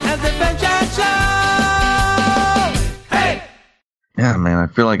Yeah, man, I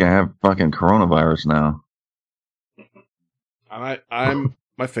feel like I have fucking coronavirus now.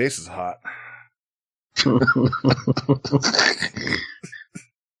 My face is hot.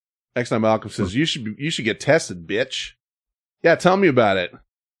 Next time Malcolm says, you should get tested, bitch. Yeah, tell me about it.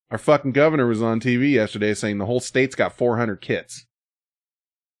 Our fucking governor was on TV yesterday saying the whole state's got 400 kits.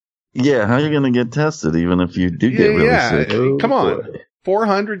 Yeah, how are you going to get tested even if you do get really sick? Come on.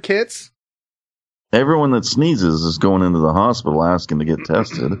 400 kits? Everyone that sneezes is going into the hospital asking to get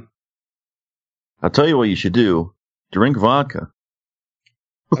tested. I'll tell you what you should do. Drink vodka.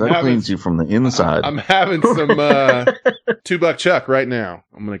 That cleans you from the inside. I'm having some $2 Chuck right now.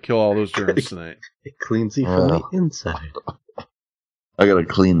 I'm going to kill all those germs tonight. It cleans you from the inside. I got to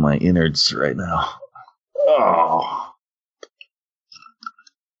clean my innards right now. Oh.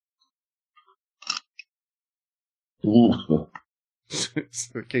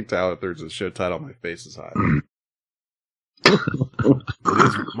 I can't tell if there's a show title. My face is hot.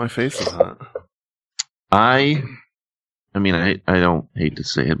 My face is hot. I mean, I don't hate to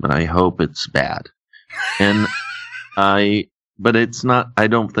say it, but I hope it's bad. But it's not, I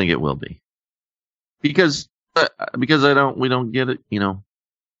don't think it will be. Because we don't get it,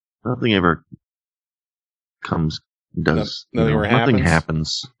 nothing ever does. Nothing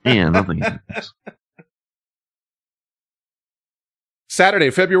happens. Yeah, nothing happens. Saturday,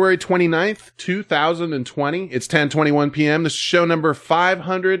 February 29th, 2020. It's 10:21 p.m. This is show number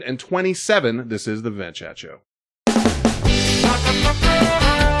 527. This is the Vent Chat Show.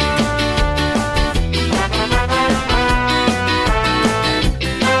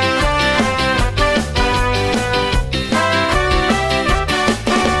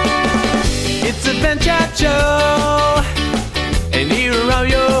 It's a Vent Chat Show, and here are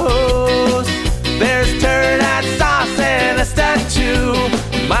your hosts. There's turnout sauce and a statue.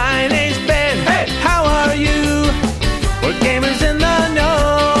 My name's Ben. Hey, how are you? We're gamers in the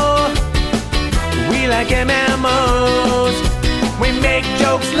know. We like MMOs. We make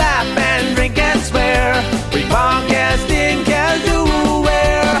jokes, laugh, and drink and swear. We podcasting casual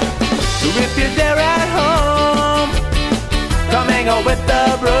wear. So if you're there at home, come hang out with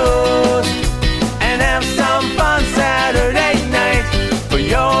the bros and have some fun Saturday night. For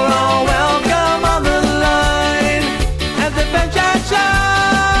you're all welcome on the line at the Vent Chat Show.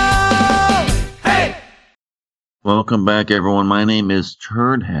 Hey! Welcome back, everyone. My name is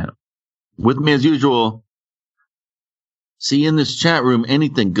Turdhat. With me, as usual, see, in this chat room,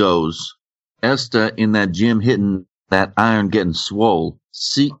 anything goes. Esta in that gym hitting that iron getting swole.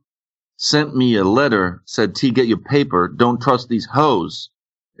 See, sent me a letter, said, T, get your paper. Don't trust these hoes.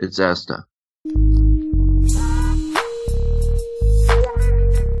 It's Esta.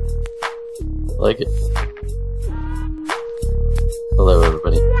 Like it. Hello,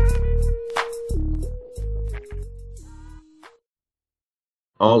 everybody.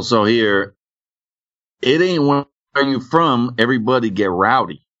 Also here, it ain't where you from. Everybody get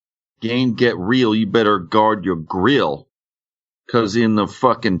rowdy. Game get real. You better guard your grill. Cause in the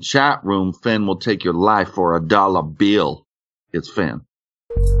fucking chat room, Fen will take your life for $1 bill. It's Fen.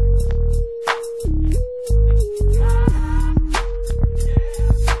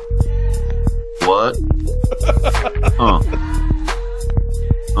 What?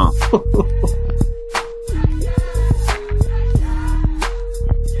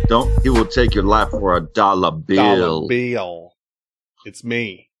 He will take your life for $1 bill. $1 bill. It's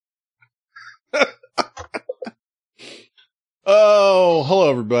me. Oh,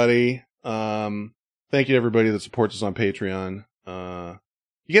 hello everybody. Thank you to everybody that supports us on Patreon.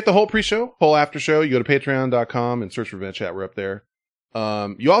 You get the whole pre-show, whole after show. You go to patreon.com and search for Vent Chat. We're up there.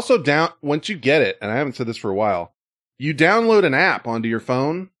 You also once you get it, and I haven't said this for a while, you download an app onto your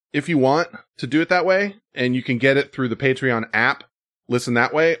phone if you want to do it that way, and you can get it through the Patreon app, listen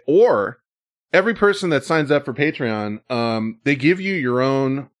that way, or every person that signs up for Patreon, they give you your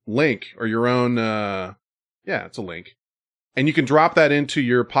own link or your own, it's a link, and you can drop that into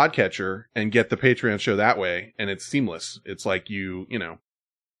your podcatcher and get the Patreon show that way, and it's seamless. It's like you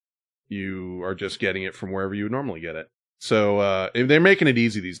are just getting it from wherever you would normally get it. So, they're making it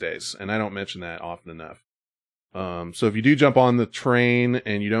easy these days, and I don't mention that often enough. So if you do jump on the train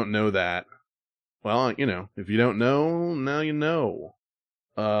and you don't know that, well, if you don't know, now you know.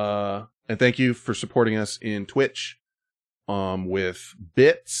 And thank you for supporting us in Twitch, with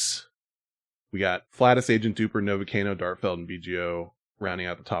bits. We got Flatus, Agent Duper, Novocaino, Dartfeld, and BGO rounding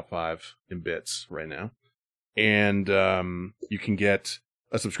out the top 5 in bits right now. And, you can get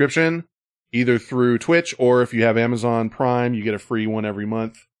a subscription either through Twitch, or if you have Amazon Prime, you get a free one every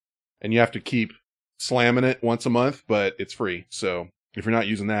month, and you have to keep slamming it once a month, but it's free. So if you're not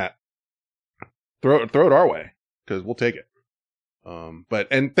using that, throw it our way, because we'll take it.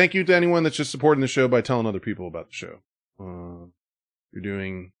 And thank you to anyone that's just supporting the show by telling other people about the show. You're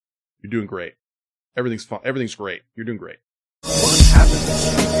doing great. Everything's fun. Everything's great. You're doing great. What happened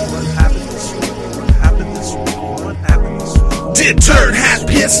this week? What happened this week? What happened this week? What happened this week? Did Turd Hat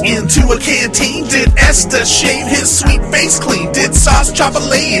piss into a canteen? Did Esther shave his sweet face clean? Did Sauce chop a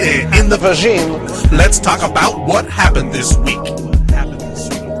lady in the vagine? Let's talk about what happened this week. What happened this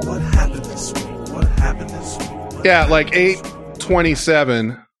week? What happened this week? What happened this week? Yeah, like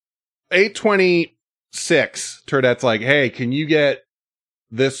 8:27, 8:26. Turd Hat's like, hey, can you get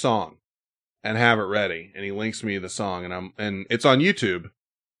this song and have it ready? And he links me the song, and it's on YouTube.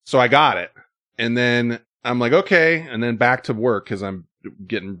 So I got it. And then I'm like, okay. And then back to work because I'm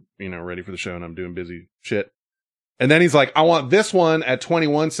getting, ready for the show and I'm doing busy shit. And then he's like, I want this one at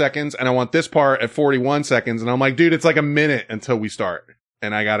 21 seconds and I want this part at 41 seconds. And I'm like, dude, it's like a minute until we start.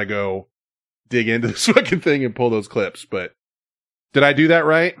 And I got to go dig into this fucking thing and pull those clips. But did I do that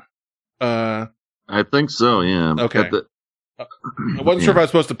right? I think so, yeah. Okay. I wasn't sure if I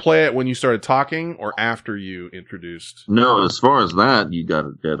was supposed to play it when you started talking or after you introduced. No, as far as that, you got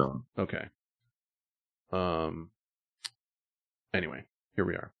it dead on. Okay. Anyway, here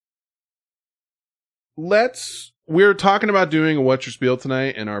we are. We're talking about doing a What's Your Spiel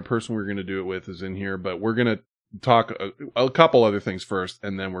tonight, and our person we're going to do it with is in here, but we're going to talk a couple other things first,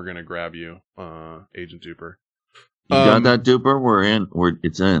 and then we're going to grab you, Agent Duper. You got that, Duper?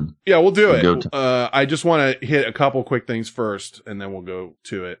 It's in. Yeah, we'll do it. I just want to hit a couple quick things first, and then we'll go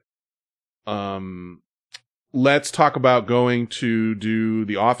to it. Let's talk about going to do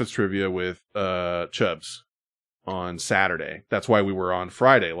the office trivia with Chubbs on Saturday. That's why we were on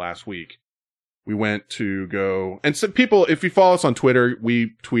Friday last week. We went to go, and so people, if you follow us on Twitter,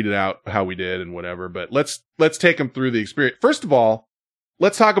 we tweeted out how we did and whatever. But let's take them through the experience. First of all,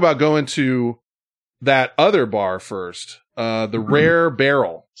 let's talk about going to that other bar first, the Rare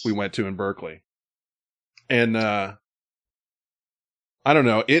Barrel we went to in Berkeley. And, I don't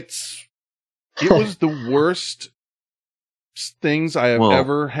know, it was the worst things I have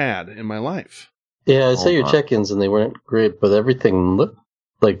ever had in my life. Yeah, I saw your check-ins and they weren't great, but everything looked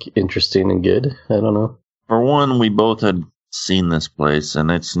like interesting and good. I don't know. For one, we both had seen this place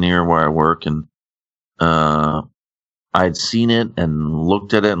and it's near where I work, and, I'd seen it and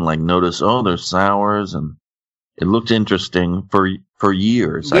looked at it and noticed, there's sours, and it looked interesting for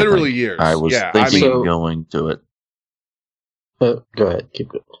years. Literally years. I was thinking of going to it. Go ahead, keep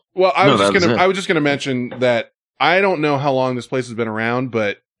going. Well, I was just gonna mention that I don't know how long this place has been around,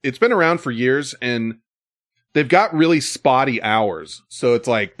 but it's been around for years, and they've got really spotty hours. So it's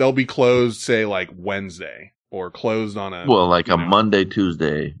like they'll be closed, say Wednesday. Or closed on a Monday,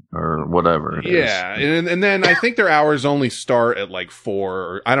 Tuesday, or whatever it is. Yeah, and then I think their hours only start at 4,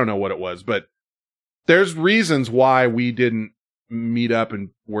 or I don't know what it was, but there's reasons why we didn't meet up and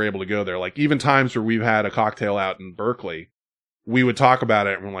were able to go there. Even times where we've had a cocktail out in Berkeley, we would talk about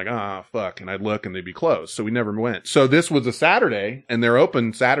it and we're like, fuck, and I'd look and they'd be closed, so we never went. So this was a Saturday, and they're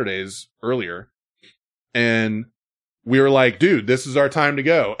open Saturdays earlier, and we were like, dude, this is our time to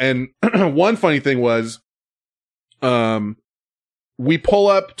go. And one funny thing was, we pull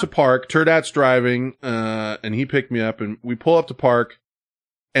up to park, Turd Hat's driving, and he picked me up, and we pull up to park,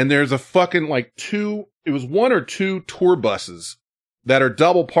 and there's a fucking it was 1 or 2 tour buses that are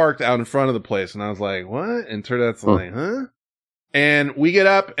double parked out in front of the place. And I was like, what? And Turd Hat's like, huh? And we get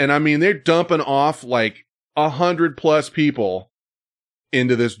up, and I mean, they're dumping off 100+ people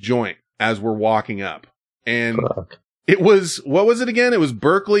into this joint as we're walking up. And it was, what was it again? It was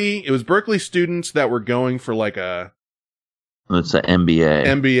Berkeley students that were going for it's an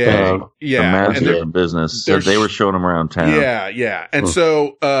MBA. Yeah. Master of Business. So they were showing them around town. Yeah. And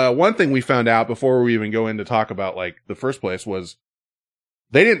so, one thing we found out before we even go in to talk about the first place was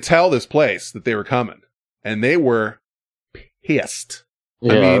they didn't tell this place that they were coming, and they were pissed.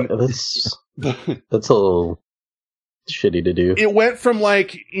 Yeah, I mean, that's a little shitty to do. It went from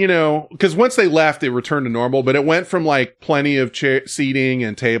because once they left, it returned to normal, but it went from plenty of seating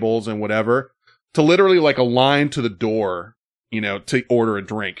and tables and whatever to literally a line to the door, to order a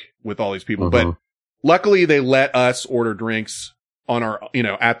drink with all these people. But luckily they let us order drinks on our,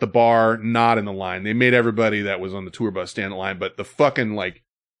 at the bar, not in the line. They made everybody that was on the tour bus stand in line, but the fucking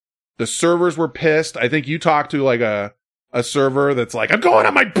the servers were pissed. I think you talked to a server that's I'm going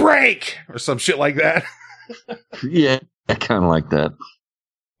on my break or some shit like that. Yeah, kind of like that.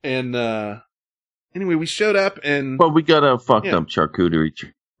 And anyway, we showed up and we got a fucked up charcuterie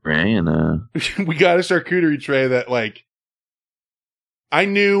tray, and we got a charcuterie tray that I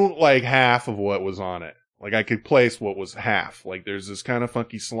knew half of what was on it. I could place what was half. There's this kind of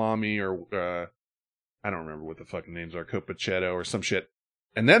funky salami or I don't remember what the fucking names are, Copacetto or some shit.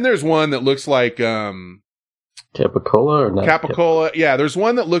 And then there's one that looks like Capicola or not? Capicola. Yeah, there's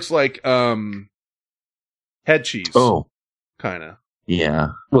one that looks like head cheese. Oh, kind of. yeah.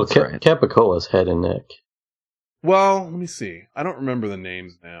 Well, that's right. Capicola's head and neck. Well, let me see. I don't remember the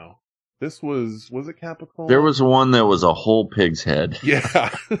names now. This was it Capicola? There was one that was a whole pig's head Yeah.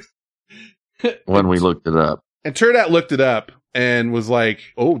 when we looked it up. And Turdat looked it up and was like,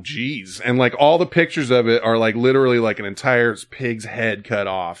 oh, geez. And like all the pictures of it are like literally like an entire pig's head cut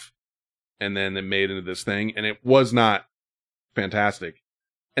off. And then it made into this thing. And it was not fantastic.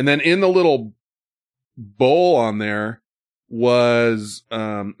 And then in the little bowl on there was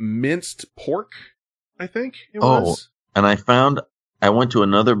minced pork, I think it was. And I went to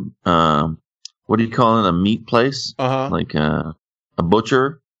another, what do you call it? A meat place? Uh-huh. Like a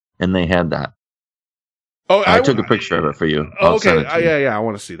butcher. And they had that. Oh, I took a picture of it for you. I'll Okay. send it to you. Yeah. I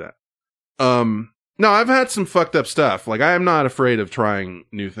want to see that. No, I've had some fucked up stuff. Like, I am not afraid of trying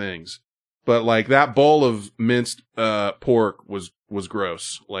new things, but like that bowl of minced, pork was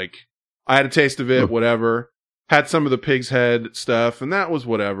gross. Like, I had a taste of it, whatever. Had some of the pig's head stuff, and that was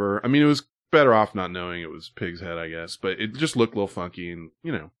whatever. I mean, it was better off not knowing it was pig's head, I guess, but it just looked a little funky and,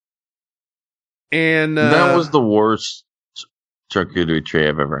 you know. And, that was the worst charcuterie tray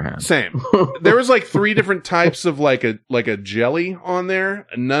I've ever had. same. There was like 3 different types of like a jelly on there.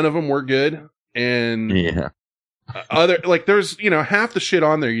 None of them were good. And Yeah. other, like, there's, you know, half the shit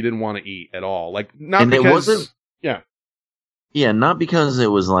on there you didn't want to eat at all. Like, not And it because, wasn't- yeah. Yeah, not because it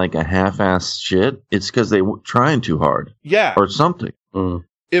was like a half-ass shit. It's because they were trying too hard Yeah. or something. Mm.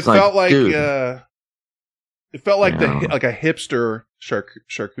 It like, felt like, dude. it felt like Yeah. like a hipster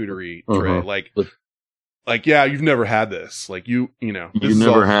charcuterie tray. Uh-huh. Like, yeah, you've never had this. Like, you know, this You is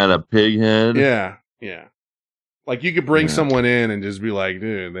never all- had a pig head? Yeah. Like, you could bring Yeah. someone in and just be like,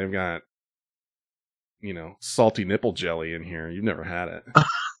 dude, they've got, you know, salty nipple jelly in here. You've never had it.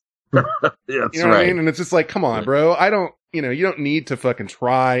 That's You know right. what I mean? And it's just like, come on, bro. You don't need to fucking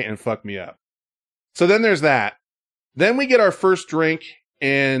try and fuck me up. So then there's that. Then we get our first drink,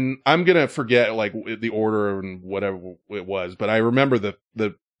 and I'm going to forget like the order and whatever it was, but I remember the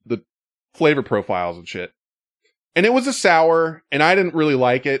flavor profiles and shit. And it was a sour, and I didn't really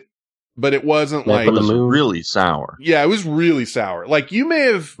like it, but it wasn't Map like, It of the was moon. really sour. yeah, it was really sour. Like, you may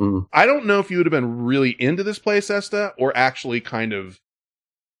have, Mm. I don't know if you would have been really into this place, Esta, or actually kind of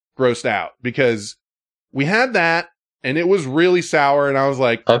grossed out, because we had that and it was really sour, and I was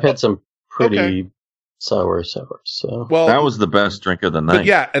like, I've had some pretty Okay. sour. So well, That was the best drink of the night. but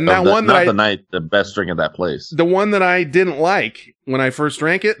yeah, and Of that the- one not that the night, the best drink of that place. the one that I didn't like when I first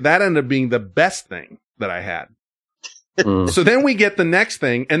drank it, that ended up being the best thing that I had. mm. So then we get the next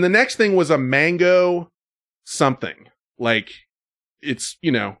thing, and the next thing was a mango something. Like, it's,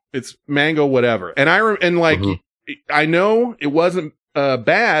 you know, it's mango whatever. And Mhm. I know it wasn't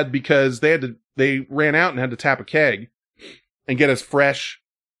bad because they ran out and had to tap a keg and get us fresh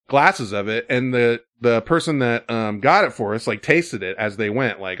glasses of it. And the person that got it for us, like, tasted it as they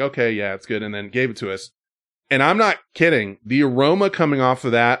went, like, okay, yeah, it's good, and then gave it to us. And I'm not kidding. The aroma coming off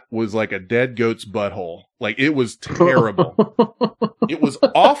of that was like a dead goat's butthole. Like, it was terrible. It was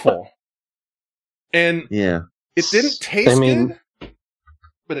awful. And Yeah. it didn't taste I mean- good,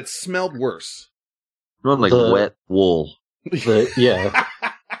 but it smelled worse. Smelled like The- wet wool. Yeah.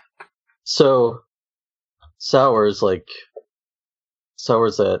 So sours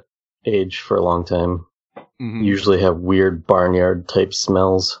that age for a long time Mhm. usually have weird barnyard type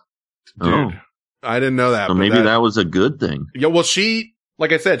smells. Dude, Oh. I didn't know that. So but maybe that was a good thing. Yeah, well,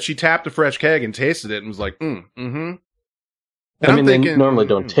 like I said, she tapped a fresh keg and tasted it and was like, mm-hmm. I mean, they normally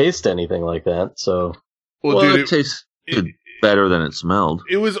don't taste anything like that. So Well, Well, dude, it tasted better than it smelled.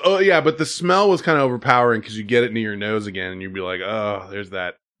 it was, oh yeah, but the smell was kind of overpowering because you get it near your nose again and you'd be like, oh, there's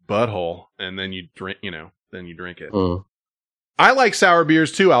that butthole. And then you drink, then you drink it. mm. I like sour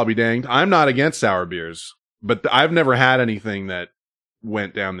beers too, I'll be danged. I'm not against sour beers, but I've never had anything that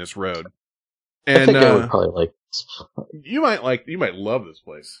went down this road. I And think I would probably like. you might love this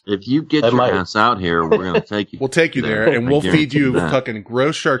place. If you get I your might. ass out here, we're going to take you. We'll take you there There. and I we'll feed you guarantee that. fucking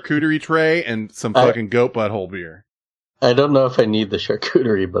gross charcuterie tray and some I- fucking goat butthole beer. I don't know if I need the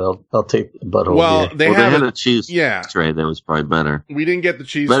charcuterie, but I'll take the butthole Well, beer. they Well, they have had it. a cheese Yeah. tray that was probably better. We didn't get the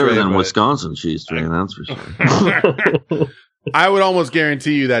cheese Better tray, than but- Wisconsin cheese tray, that's for sure. I would almost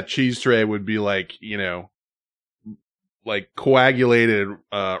guarantee you that cheese tray would be like, like coagulated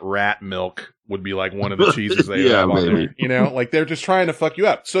rat milk would be like one of the cheeses they Yeah, have on maybe. there. Like they're just trying to fuck you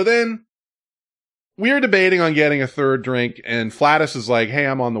up. So then we were debating on getting a third drink, and Flatus is like, hey,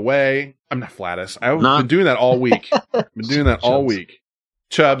 I'm on the way. I'm not Flatus. I've Not- been doing that all week. Been doing that all Chubbs. week.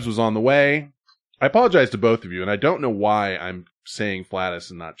 Chubbs was on the way. I apologize to both of you, and I don't know why I'm saying Flatus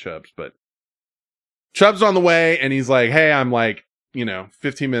and not Chubbs, but Chubbs on the way, and he's like, hey, I'm like,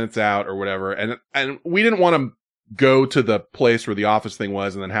 15 minutes out or whatever. And we didn't want to go to the place where the office thing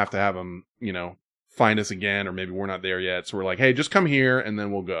was and then have to have him, find us again, or maybe we're not there yet. So we're like, hey, just come here and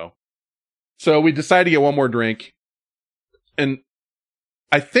then we'll go. So we decided to get one more drink. And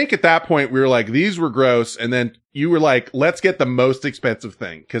I think at that point we were like, these were gross. And then you were like, let's get the most expensive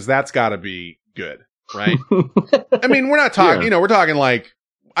thing, because that's got to be good, right? I mean, we're not talking, we're talking like,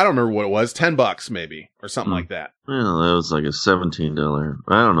 I don't remember what it was, $10 maybe, or something like that. Well, that was like a $17.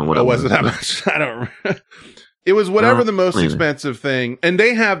 I don't know what it was. Wasn't that much. I don't remember. It was whatever the most expensive thing. And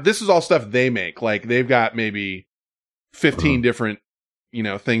this is all stuff they make. Like, they've got maybe 15 different,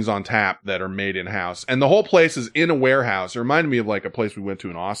 things on tap that are made in-house. And the whole place is in a warehouse. It reminded me of like a place we went to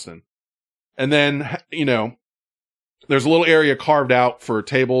in Austin. And then, there's a little area carved out for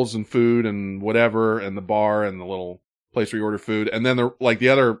tables and food and whatever, and the bar and the little place where you order food. And then the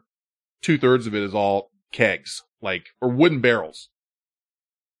other 2/3 of it is all kegs, or wooden barrels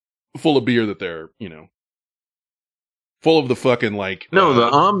full of beer that they're, full of the fucking No,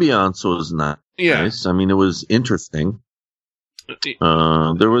 the ambiance was not nice. I mean, it was interesting.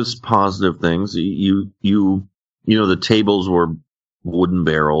 There was positive things. The tables were wooden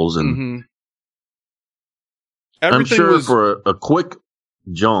barrels, and I'm sure for a quick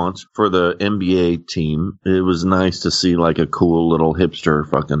jaunt for the NBA team, it was nice to see like a cool little hipster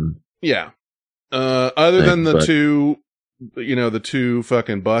fucking other than the two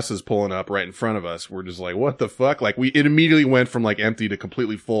fucking buses pulling up right in front of us, we're just like, what the fuck? Like, it immediately went from like empty to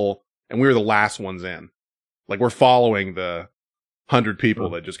completely full, and we were the last ones in. Like, we're following the 100 people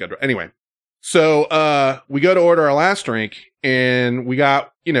that just got anyway. So we go to order our last drink, and we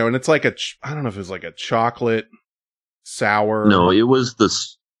got and it's like I don't know if it was like a chocolate sour. No, it was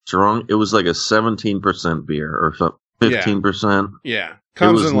it was like a 17% beer or 15%. Yeah.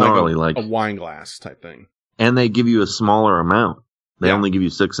 Comes in gnarly, like a wine glass type thing. And they give you a smaller amount. They only give you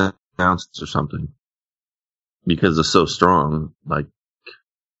 6 ounces or something. Because it's so strong.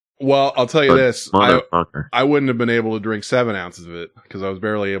 Well, I'll tell you this. I wouldn't have been able to drink 7 ounces of it, because I was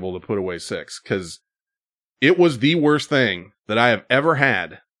barely able to put away 6. Because it was the worst thing that I have ever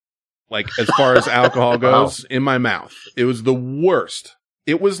had. As far as alcohol goes, in my mouth. It was the worst.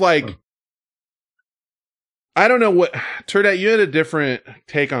 It was like, I don't know what, Turdette, you had a different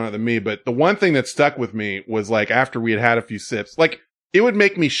take on it than me, but the one thing that stuck with me was after we had a few sips, it would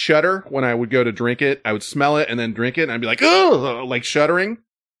make me shudder when I would go to drink it. I would smell it and then drink it, and I'd be like, oh, shuddering.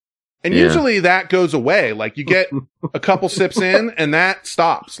 And usually that goes away. You get a couple sips in and that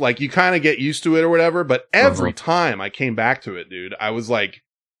stops. You kind of get used to it or whatever, but every time I came back to it, dude, I was like,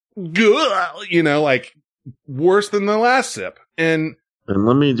 worse than the last sip. And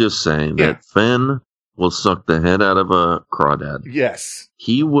let me just say that Finn will suck the head out of a crawdad. Yes.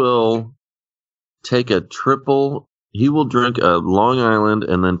 He will take he will drink a Long Island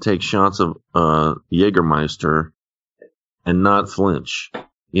and then take shots of Jägermeister and not flinch.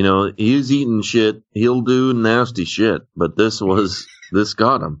 He's eating shit. He'll do nasty shit, but this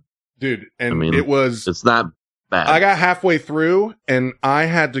got him. Dude, and it's not bad. I got halfway through and I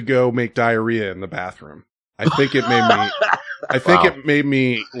had to go make diarrhea in the bathroom. I think it made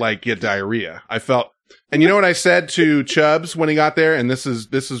me get diarrhea. I felt, and you know what I said to Chubbs when he got there? And this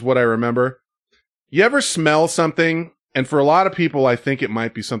is what I remember. You ever smell something? And for a lot of people, I think it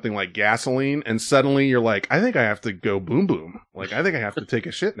might be something like gasoline. And suddenly you're like, I think I have to go boom boom. I think I have to take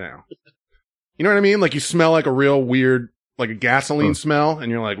a shit now. You know what I mean? You smell like a real weird, a gasoline smell.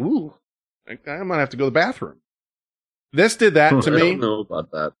 And you're like, ooh, I might have to go to the bathroom. This did that to me. I don't know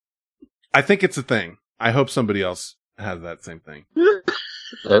about that. I think it's a thing. I hope somebody else has that same thing.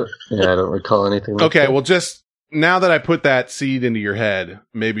 I don't recall anything like that. Well, just now that I put that seed into your head,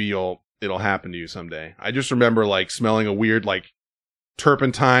 maybe it'll happen to you someday. I just remember smelling a weird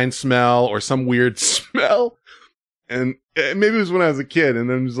turpentine smell or some weird smell. And maybe it was when I was a kid, and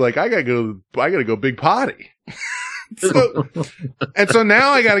then it was like, I gotta go big potty. So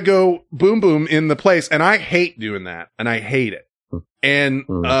now I gotta go boom boom in the place, and I hate doing that, and I hate it. And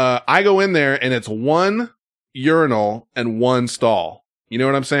I go in there, and it's one urinal and one stall. You know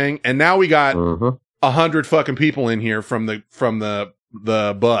what I'm saying? And now we got 100 fucking people in here from the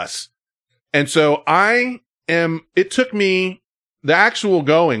bus. And so it took me, the actual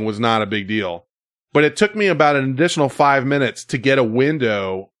going was not a big deal, but it took me about an additional 5 minutes to get a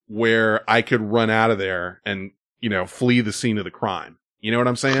window where I could run out of there and, flee the scene of the crime. You know what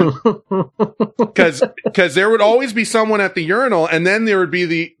I'm saying? Cause there would always be someone at the urinal, and then there would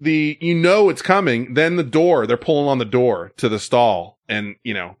be it's coming. Then the door, they're pulling on the door to the stall, and,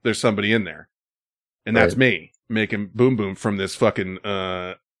 there's somebody in there. And that's Right. me making boom boom from this fucking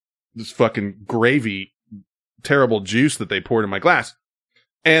gravy, terrible juice that they poured in my glass.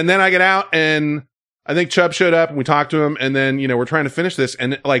 And then I get out and I think Chubb showed up and we talked to him. And then, we're trying to finish this.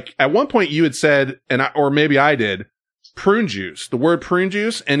 And like at one point you had said, or maybe I did, prune juice, the word prune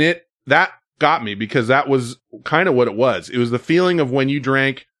juice. And that got me because that was kind of what it was. It was the feeling of when you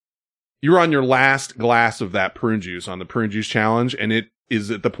were on your last glass of that prune juice on the prune juice challenge. And it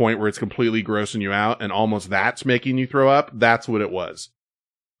is at the point where it's completely grossing you out and almost that's making you throw up. That's what it was.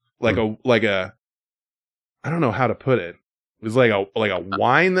 Like a, I don't know how to put it. It was like a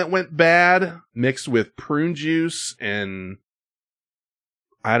wine that went bad mixed with prune juice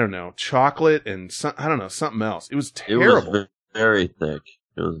I don't know, chocolate and something else. It was terrible. It was very thick.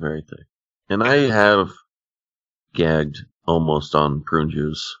 It was very thick. And I have gagged almost on prune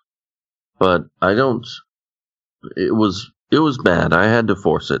juice, but I don't. It was bad. I had to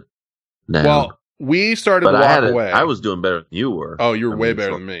force it down. Well, we started but to walk away. I was doing better than you were. Oh, you were way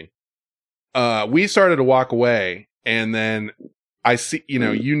better than me. We started to walk away, and then I see,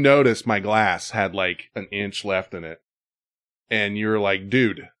 you noticed my glass had like an inch left in it, and you were like,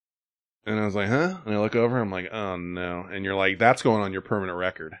 "Dude," and I was like, "Huh?" And I look over, I'm like, "Oh no!" And you're like, "That's going on your permanent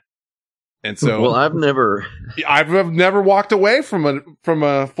record." And so, well, I've never walked away from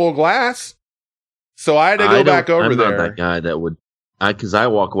a full glass, so I had to go back over there. I'm not that guy that would, because I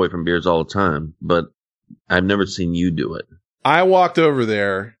walk away from beers all the time, but I've never seen you do it. I walked over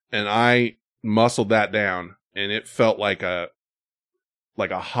there and I muscled that down, and it felt like a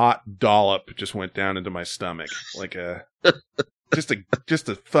hot dollop just went down into my stomach, like just a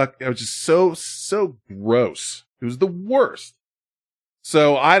fuck. It was just so gross. It was the worst.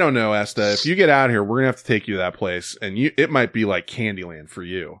 So I don't know, Esta. If you get out here, we're gonna have to take you to that place, and it might be like Candyland for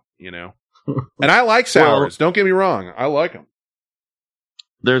you, And I like sours. Don't get me wrong, I like them.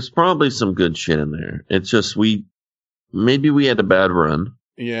 There's probably some good shit in there. It's just maybe we had a bad run.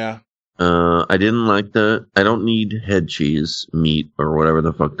 Yeah. I didn't like I don't need head cheese meat or whatever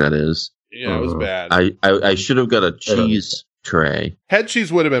the fuck that is. Yeah, it was bad. I should have got a cheese tray. Head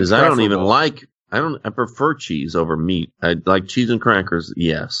cheese would have been because I don't even like. I prefer cheese over meat. I like cheese and crackers.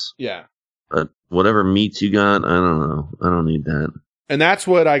 Yes. Yeah. But whatever meats you got, I don't know. I don't need that. And that's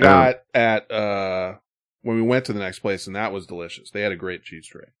what I got at when we went to the next place, and that was delicious. They had a great cheese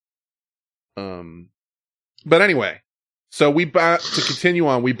tray. But anyway, so to continue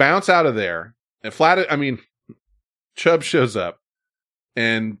on, we bounce out of there and Chubb shows up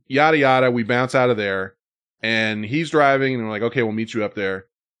and yada yada. We bounce out of there and he's driving and we're like, okay, we'll meet you up there.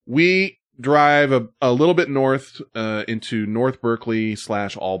 We drive a little bit north, into North Berkeley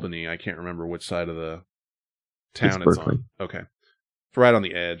 / Albany. I can't remember which side of the town it's on. Okay. It's right on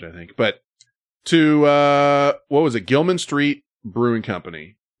the edge, I think. But to, what was it? Gilman Street Brewing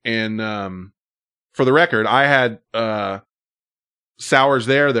Company. And, for the record, I had, sours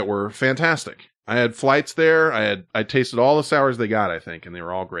there that were fantastic. I had flights there. I tasted all the sours they got, I think, and they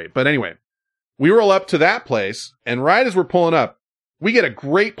were all great. But anyway, we roll up to that place, and right as we're pulling up, we get a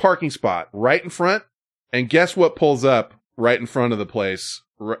great parking spot right in front. And guess what pulls up right in front of the place,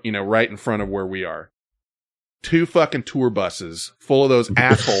 right in front of where we are? 2 fucking tour buses full of those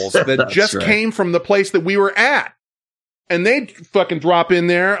assholes that just came from the place that we were at. And they fucking drop in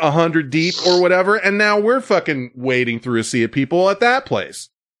there 100 deep or whatever. And now we're fucking wading through a sea of people at that place.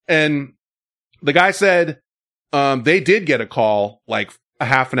 And the guy said, they did get a call like a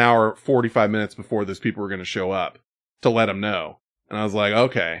half an hour, 45 minutes before those people were going to show up to let them know. And I was like,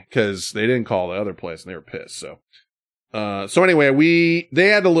 okay, because they didn't call the other place and they were pissed. So anyway, they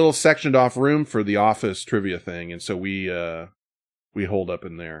had a little sectioned off room for the office trivia thing. And so we holed up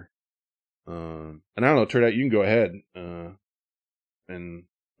in there. And I don't know, Turnout, you can go ahead. And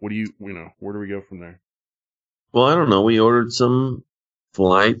what do where do we go from there? Well, I don't know. We ordered some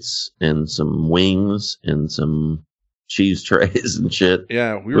flights and some wings and some cheese trays and shit.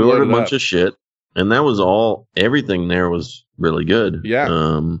 Yeah, we ordered a bunch of shit. And that was all. Everything there was really good. Yeah.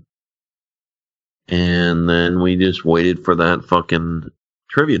 And then we just waited for that fucking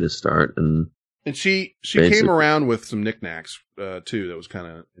trivia to start. And she came around with some knickknacks, too. That was kind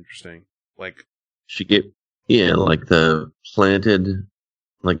of interesting. Like she like like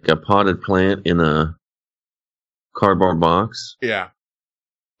a potted plant in a cardboard box. Yeah.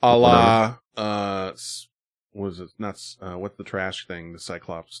 A la, what is it? Not, what's the trash thing? The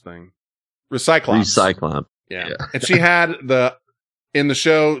Cyclops thing. Recyclops. Yeah. And she had in the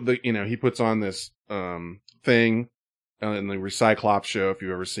show, he puts on this, thing in the Recyclops show, if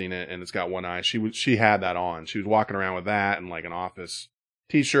you've ever seen it, and it's got one eye. She had that on. She was walking around with that and like an office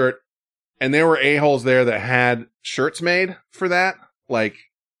t-shirt. And there were a-holes there that had shirts made for that. Like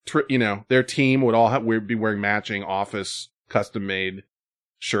their team would be wearing matching Office custom made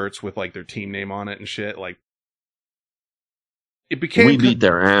shirts with like their team name on it and shit. Like, it became we beat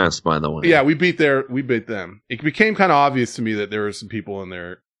their ass, by the way. Yeah, we beat them. It became kind of obvious to me that there were some people in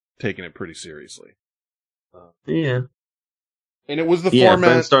there taking it pretty seriously. Yeah. And it was the Ben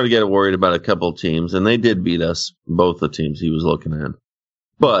format. started to get worried about a couple of teams, and they did beat us, both the teams he was looking at.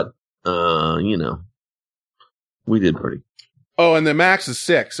 But, we did pretty. Oh, and the max is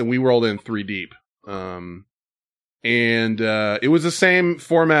 6, and we rolled in 3 deep. It was the same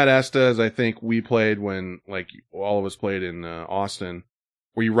format, Esta, as I think we played when, like, all of us played in Austin,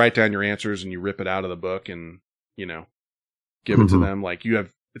 where you write down your answers and you rip it out of the book and, give it to them. Like,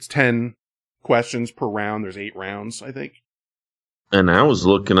 it's 10 questions per round. There's 8 rounds, I think. And I was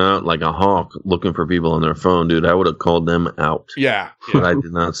looking out like a hawk, looking for people on their phone, dude. I would have called them out. Yeah. But I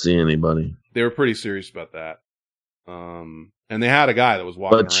did not see anybody. They were pretty serious about that. And they had a guy that was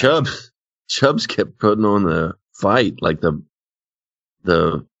walking around. But Chubbs kept putting on the fight, like the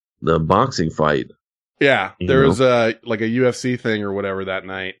boxing fight. Yeah, there was a UFC thing or whatever that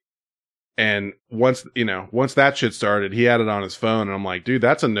night. And once that shit started, he had it on his phone, and I'm like, dude,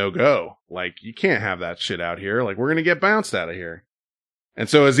 that's a no-go. Like, you can't have that shit out here. Like, we're going to get bounced out of here. And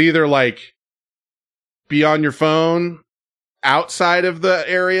so it's either like be on your phone outside of the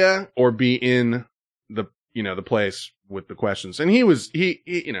area or be in the place with the questions. And he was in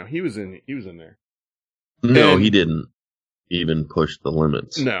there. No, And he didn't even push the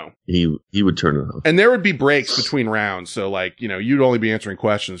limits. No. He would turn it off. And there would be breaks between rounds. So like, you'd only be answering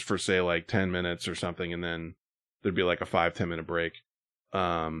questions for say like 10 minutes or something. And then there'd be like a 5-10 minute break.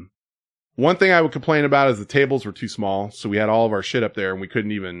 One thing I would complain about is the tables were too small. So we had all of our shit up there and we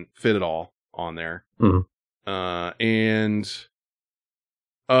couldn't even fit it all on there. Mhm. Other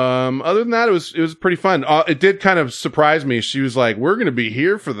than that, it was pretty fun. It did kind of surprise me. She was like, we're going to be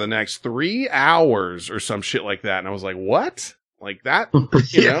here for the next 3 hours or some shit like that. And I was like, what? Like that?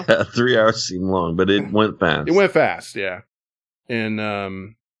 Yeah, 3 hours seemed long, but it went fast. It went fast. Yeah.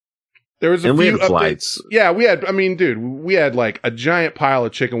 And, there was a we few had flights. Yeah, we had like a giant pile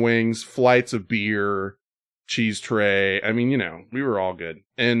of chicken wings, flights of beer, cheese tray. I mean, we were all good.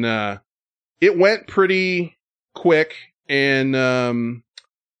 And, it went pretty quick. And,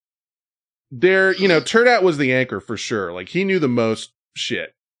 Turdat was the anchor for sure. Like, he knew the most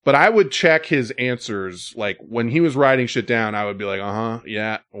shit. But I would check his answers. Like, when he was writing shit down, I would be like,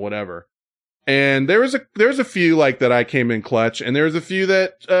 yeah, whatever. And there was a few like that I came in clutch, and there was a few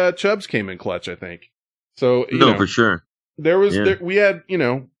that Chubbs came in clutch, I think. So for sure. There was we had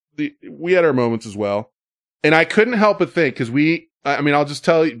our moments as well, and I couldn't help but think because I'll just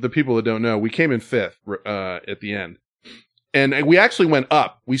tell the people that don't know, we came in 5th at the end, and we actually went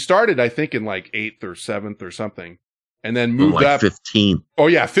up. We started, I think, in like 8th or 7th or something, and then moved up 15th. Oh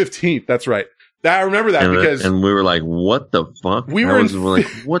yeah, 15th. That's right. I remember that because we were like, what the fuck? We're like,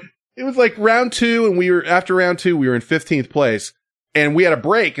 what? It was like round 2, and after round 2, we were in 15th place, and we had a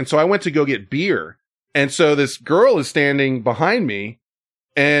break, and so I went to go get beer. And so this girl is standing behind me,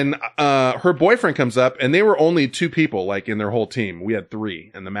 and her boyfriend comes up, and they were only 2 people, like, in their whole team. We had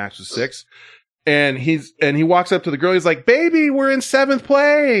 3, and the max was 6. And he walks up to the girl, he's like, baby, we're in 7th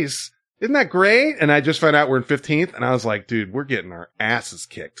place! Isn't that great? And I just found out we're in 15th, and I was like, dude, we're getting our asses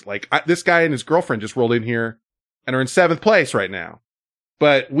kicked. Like, this guy and his girlfriend just rolled in here, and are in 7th place right now.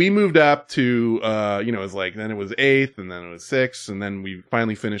 But we moved up to, it was like, then it was 8th, and then it was 6th, and then we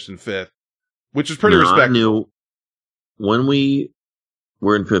finally finished in 5th, which is pretty respectable. I knew when we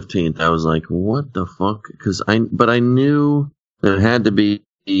were in 15th, I was like, what the fuck? But I knew that it had to be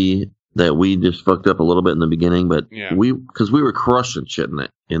that we just fucked up a little bit in the beginning, but because we were crushing shit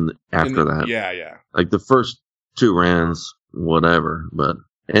after that. Yeah. Like the first 2 rounds, whatever.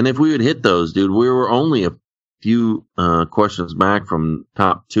 And if we had hit those, dude, we were only a few questions back from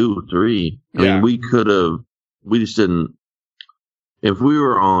top 2, 3. I mean, we just didn't. If we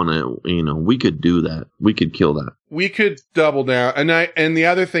were on it, we could do that. We could kill that. We could double down. And the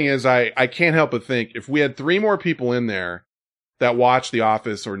other thing is, I can't help but think if we had 3 more people in there that watched The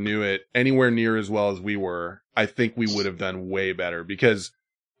Office or knew it anywhere near as well as we were, I think we would have done way better, because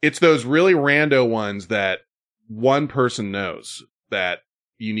it's those really rando ones that one person knows that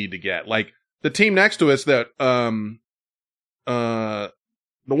you need to get. Like the team next to us that, the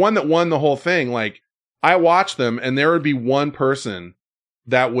one that won the whole thing, like I watched them and there would be one person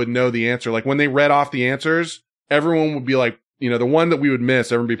that would know the answer. Like when they read off the answers, everyone would be like, the one that we would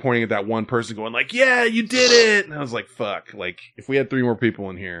miss, everyone would be pointing at that one person going like, yeah, you did it. And I was like, fuck, like if we had 3 more people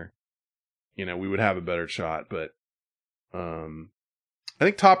in here, we would have a better shot. But, I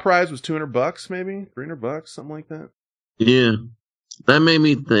think top prize was $200, maybe $300, something like that. Yeah. That made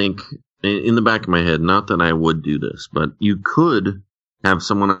me think in the back of my head, not that I would do this, but you could have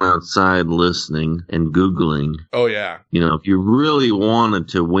someone outside listening and Googling. Oh, yeah. You know, if you really wanted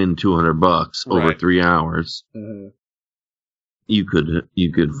to win $200 over Right. 3 hours, you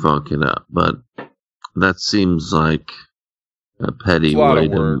could fuck it up. But that seems like a petty It's a lot way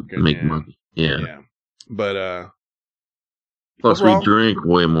of work to and, make yeah. money. Yeah. Yeah. But, Plus, overall- we drink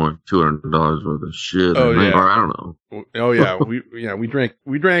way more $200 worth of shit. Oh, yeah. Or I don't know. oh, yeah. we drank,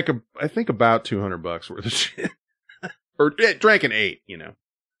 I think about $200 worth of shit. Or drank an 8, you know.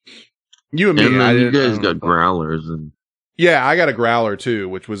 You and me. And then you I guys don't got know. growlers and Yeah, I got a growler too,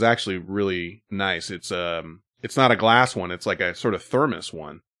 which was actually really nice. It's not a glass one, it's like a sort of thermos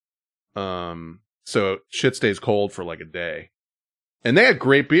one. So shit stays cold for like a day. And they had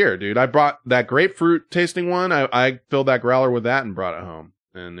great beer, dude. I brought that grapefruit tasting one. I filled that growler with that and brought it home.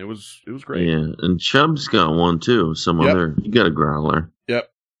 And it was great. yeah, and Chubb's got one too. Some Yep. other, you got a growler.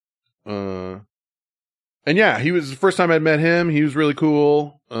 Yep. And yeah, he was the first time I'd met him. He was really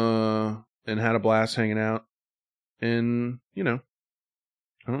cool. And had a blast hanging out. And, you know,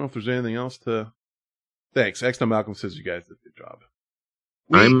 I don't know if there's anything else to. Thanks. Exno Malcolm says you guys did a good job.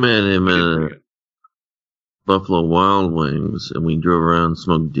 I met him we did at pretty good. Buffalo Wild Wings, and we drove around and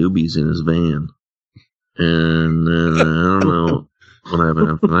smoked doobies in his van. And then I don't know what happened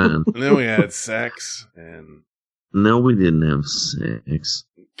after that. And then we had sex and No, we didn't have sex.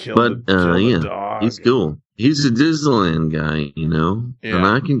 killed But, the yeah, dog. He's cool. He's a Disneyland guy, you know? Yeah. And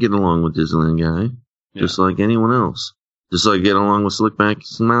I can get along with Disneyland guy, just like anyone else. Just like get along with Slickback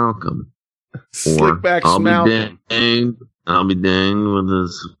Malcolm. Slickback I'll Malcolm. I'll be danged with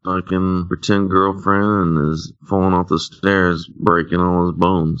his fucking pretend girlfriend and is falling off the stairs, breaking all his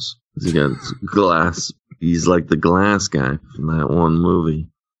bones. He got glass. He's like the glass guy from that one movie.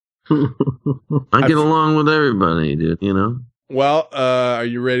 I get along with everybody, dude, you know? Well, are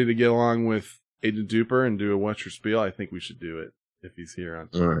you ready to get along with Agent Duper and do a What's Your Spiel? I think we should do it if he's here on.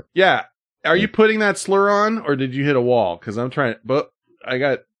 All right. Yeah. Are you putting that slur on or did you hit a wall? Because I'm trying, but I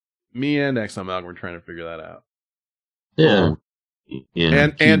got me and Exxon Malcolm. We're trying to figure that out. Yeah. Yeah.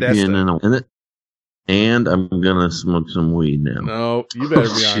 And keep Esther. being and I'm gonna smoke some weed now. No, you better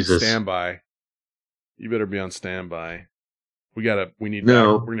be on Jesus. standby. You better be on standby. We need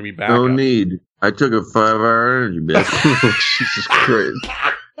No, back, we're gonna be back. No up. need. I took a 5-hour energy, bitch. Jesus Christ.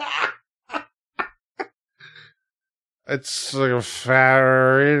 It's like a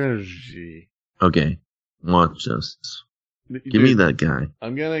fire energy. Okay, watch this. Give me that guy.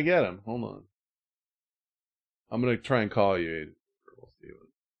 I'm gonna get him. Hold on. I'm gonna try and call you, Aiden. We'll see what...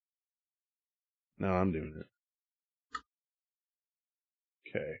 No, I'm doing it.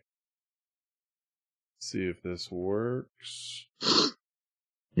 Okay. See if this works.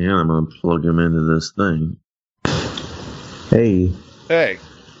 Yeah, I'm gonna plug him into this thing. Hey, Hey.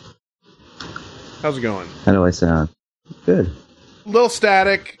 How's it going? how do I sound? Good. Little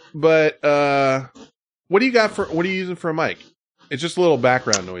static, but what are you using for a mic? It's just a little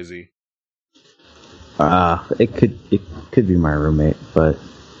background noisy. It could be my roommate, but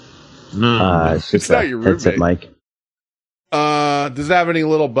No, it's just not a your headset roommate. mic. Does it have any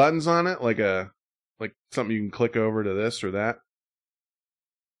little buttons on it? Like something you can click over to this or that?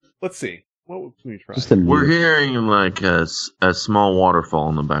 Let's see. What can we try? Just a we're mute. hearing like a small waterfall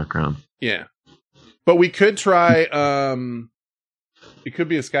in the background. Yeah. But we could try it could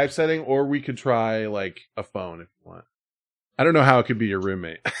be a Skype setting or we could try like a phone if you want. I don't know how it could be your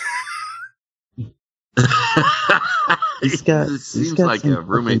roommate. He's got It seems he's got like some a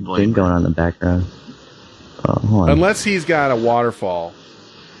roommate fucking playing. thing going on in the background. Oh, hold on. Unless he's got a waterfall.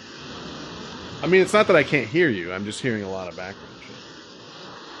 I mean, it's not that I can't hear you. I'm just hearing a lot of background shit.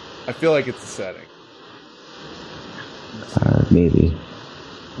 I feel like it's a setting. Maybe.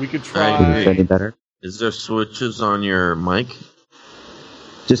 We could Is try. it any better? Is there switches on your mic?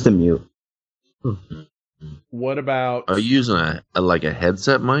 Just a mute. What about? Are you using a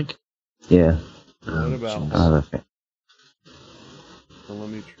headset mic? Yeah. What about- jeez. Okay. So let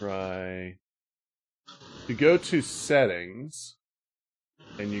me try. You go to settings,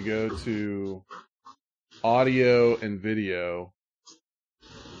 and you go to audio and video.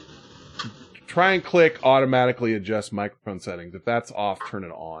 Try and click automatically adjust microphone settings. If that's off, turn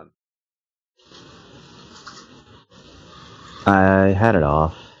it on. I had it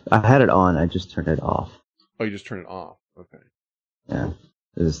off. I had it on. I just turned it off. Oh, you just turn it off. Okay. Yeah.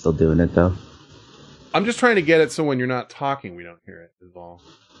 Is it still doing it though? I'm just trying to get it so when you're not talking, we don't hear it. Is all.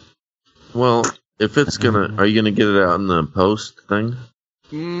 Well, if it's are you gonna get it out in the post thing?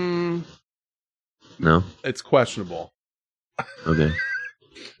 No. It's questionable. Okay.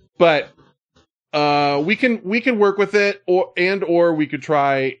 But We can work with it, or we could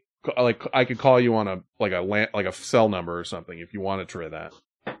try, like, I could call you on a cell number or something if you want to try that.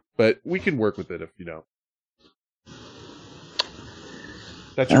 But we can work with it if you don't.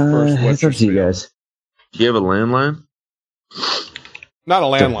 That's your first. It's up to you guys. Do you have a landline? Not a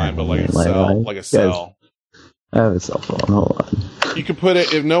landline, but like a cell. Like a cell. I have a cell phone. Hold on. You can put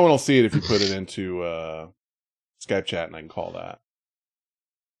it, if no one will see it, if you put it into Skype chat, and I can call that.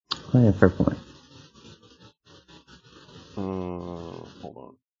 Oh, yeah, fair point. Hold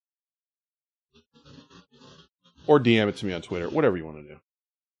on. Or DM it to me on Twitter, whatever you want to do.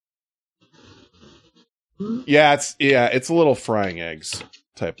 Yeah, it's a little frying eggs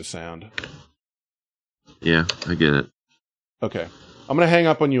type of sound. Yeah, I get it. Okay. I'm going to hang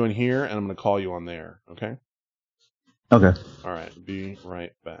up on you in here, and I'm going to call you on there, okay? Okay. All right, be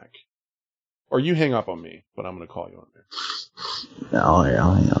right back. Or you hang up on me, but I'm going to call you on there. I'll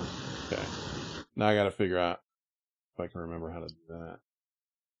hang up. Okay. Now I got to figure out if I can remember how to do that.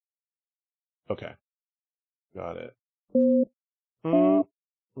 Okay. Got it.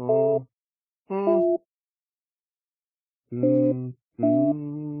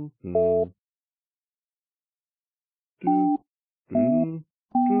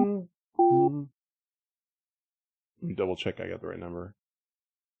 Let me double check I got the right number.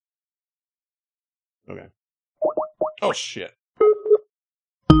 Okay. Oh shit.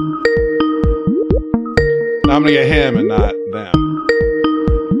 Now I'm gonna get him and not them.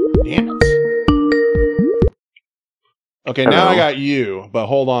 Damn it. Okay, now I got you, but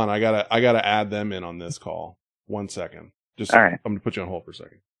hold on, I gotta add them in on this call. 1 second. Just all right. I'm gonna put you on hold for a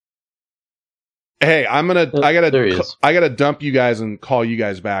second. Hey, I gotta dump you guys and call you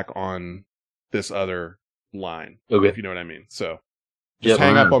guys back on this other line. Okay. If you know what I mean. So just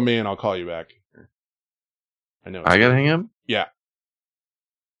hang up on me and I'll call you back. I know. I gotta hang up? Yeah.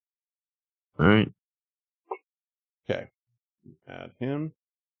 All right. Okay. Add him.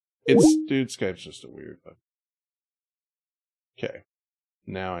 Dude, Skype's just a weird bug. Okay.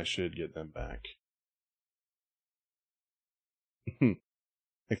 Now I should get them back. Nick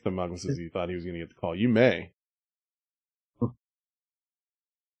the Mugman says he thought he was going to get the call. You may.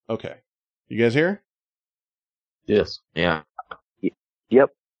 Okay. You guys here? Yes. Yeah.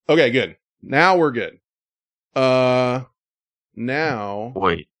 Yep. Okay, good. Now we're good. Now.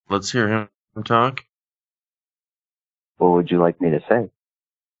 Wait, let's hear him talk. What would you like me to say?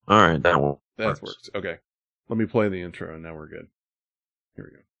 All right, that one. That works. Okay. Let me play the intro and now we're good. Here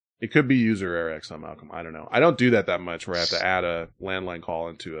we go. It could be user error X on Malcolm. I don't know. I don't do that much where I have to add a landline call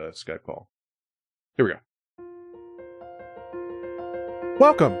into a Skype call. Here we go.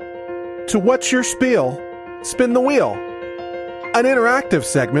 Welcome to What's Your Spiel? Spin the Wheel, an interactive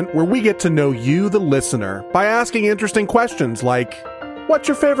segment where we get to know you, the listener, by asking interesting questions like, what's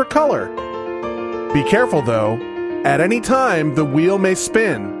your favorite color? Be careful, though. At any time, the wheel may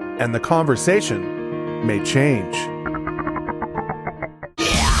spin and the conversation may change.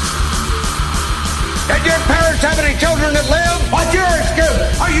 Did your parents have any children that live? What's your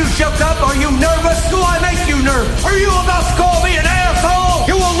excuse? Are you shook up? Are you nervous? Do I make you nervous? Are you about to call me an asshole?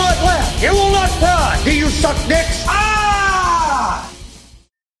 You will not laugh. You will not cry. Do you suck dicks? Ah!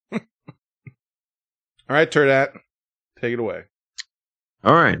 All right, Turdat. Take it away.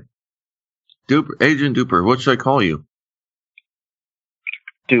 All right. Agent Duper, what should I call you?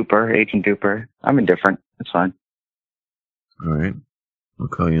 Duper, Agent Duper. I'm indifferent. It's fine. All right. I'll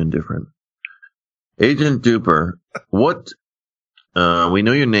call you indifferent. Agent Duper, what, we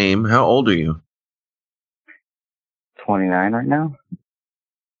know your name. How old are you? 29 right now.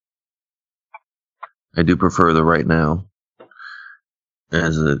 I do prefer the right now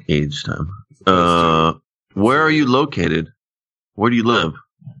as an age time. Where are you located? Where do you live?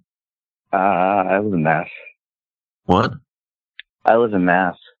 I live in Mass. What? I live in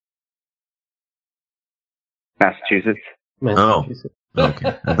Mass. Massachusetts. Oh,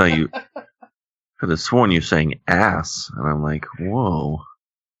 okay. I thought you could have sworn you were saying ass, and I'm like, whoa.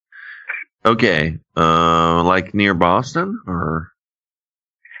 Okay, like near Boston, or?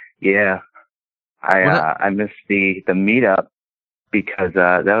 Yeah, I missed the meetup because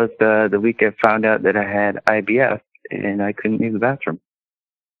that was the week I found out that I had IBS and I couldn't use the bathroom.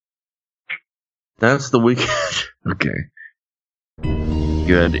 That's the weekend. Okay.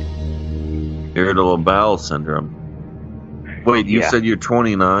 You had irritable bowel syndrome. Wait, you said you're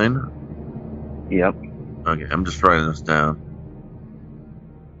 29? Yep. Okay, I'm just writing this down.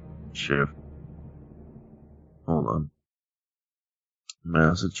 Shift. Hold on.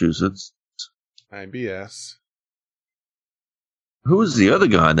 Massachusetts. IBS. Who was the other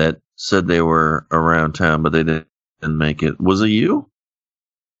guy that said they were around town, but they didn't make it? Was it you?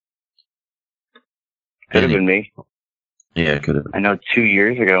 Could have been me. Yeah, it could have. I know 2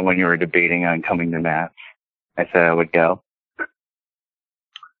 years ago when you were debating on coming to Matt's, I said I would go.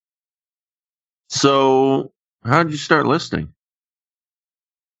 So, how did you start listening?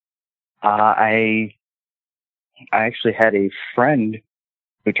 I actually had a friend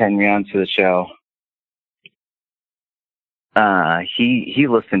who turned me on to the show. He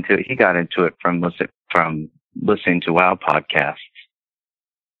listened to it. He got into it from listening to WoW podcasts.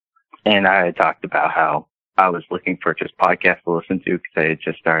 And I had talked about how I was looking for just podcasts to listen to because I had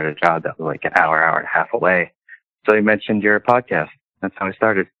just started a job that was like an hour and a half away. So he mentioned your podcast. That's how I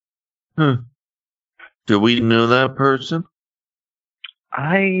started. Do we know that person?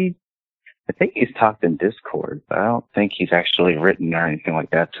 I think he's talked in Discord, but I don't think he's actually written or anything like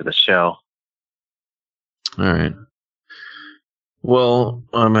that to the show. All right. Well,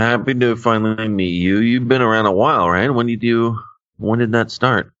 I'm happy to finally meet you. You've been around a while, right? When did that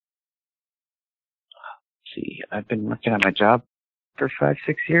start? See, I've been working at my job for 5-6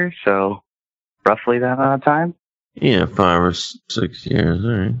 years, so roughly that amount of time. Yeah, 5 or 6 years.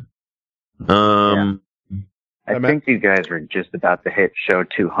 All right. I think you guys were just about to hit show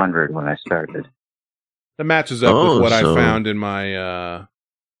 200 when I started. That matches up with what I found in my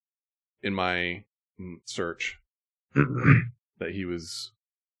search. That he was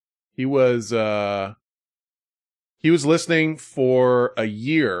listening for a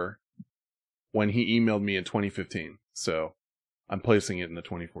year when he emailed me in 2015. So I'm placing it in the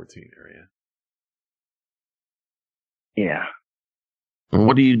 2014 area. Yeah.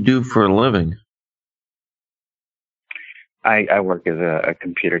 What do you do for a living? I work as a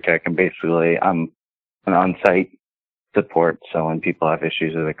computer tech, and basically I'm an on-site support. So when people have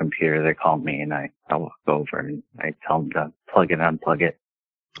issues with a computer, they call me, and I walk over and I tell them to plug it, unplug it.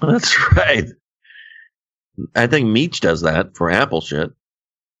 That's right. I think Meech does that for Apple shit.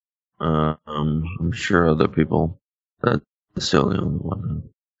 I'm sure other people. That's the only one.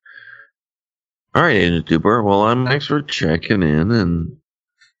 All right, Agent Duper. Well, I'm thanks for checking in, and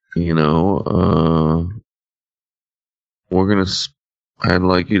I'd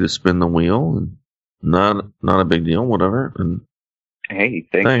like you to spin the wheel, and not a big deal, whatever. And hey,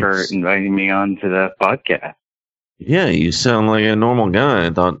 thanks for inviting me on to the podcast. Yeah, you sound like a normal guy.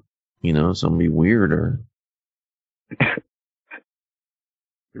 I thought, somebody weird or.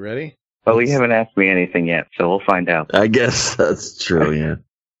 You ready? Well, you haven't asked me anything yet, so we'll find out. I guess that's true, yeah.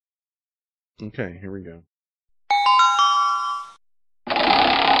 Okay, here we go.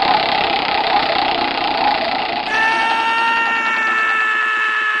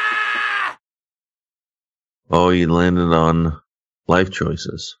 Oh, you landed on life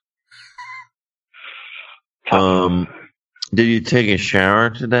choices. Did you take a shower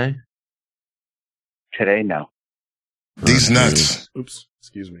today? Today, no. These nuts. Oops,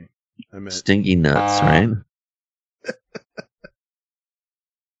 excuse me. I meant stinky nuts, right?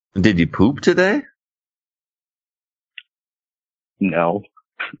 Did you poop today? No.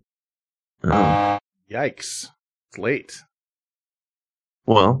 Oh. Yikes. It's late.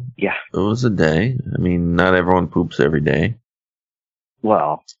 Well, yeah. It was a day. I mean, not everyone poops every day.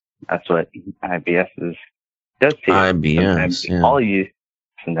 Well, that's what IBS does to you. IBS, yeah. All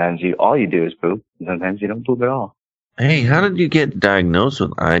you do is poop. Sometimes you don't poop at all. Hey, how did you get diagnosed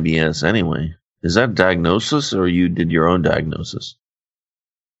with IBS anyway? Is that diagnosis or you did your own diagnosis?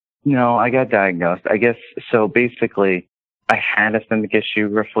 No, I got diagnosed. I guess, so basically, I had a stomach issue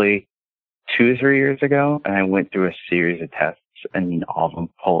roughly 2 or 3 years ago, and I went through a series of tests, and all of them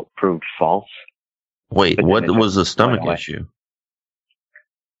proved false. Wait, what was the stomach issue?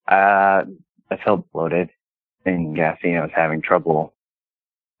 I felt bloated and gassy, and I was having trouble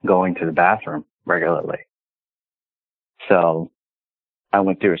going to the bathroom regularly. So I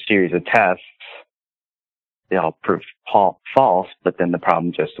went through a series of tests. They all proved false, but then the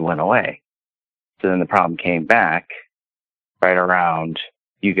problem just went away. So then the problem came back right around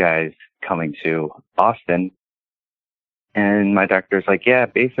you guys coming to Austin. And my doctor's like, yeah,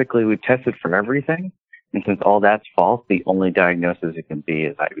 basically we've tested for everything. And since all that's false, the only diagnosis it can be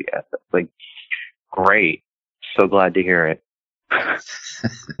is IBS. It's like, great. So glad to hear it.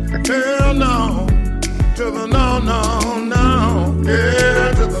 Hell no. To the no, no, no.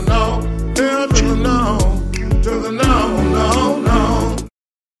 Yeah, to the no. Hell to the no. To the no, no, no.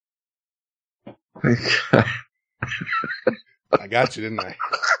 I got you, didn't I?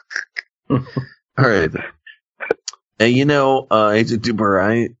 All right. Hey, Agent Duper,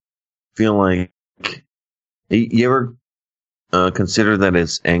 I feel like you ever consider that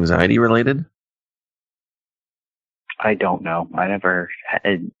it's anxiety related? I don't know. I never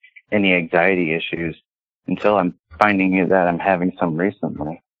had any anxiety issues until I'm finding that I'm having some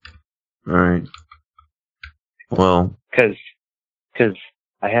recently. All right. Well, Because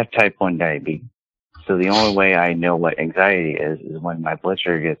I have type 1 diabetes. So the only way I know what anxiety is when my blood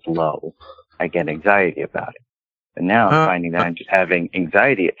sugar gets low. I get anxiety about it. And now I'm finding that I'm just having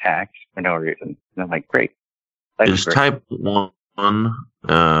anxiety attacks for no reason. And I'm like, great. is type 1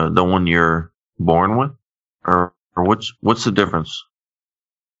 the one you're born with? Or what's the difference?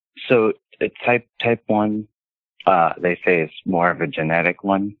 So type 1, they say it's more of a genetic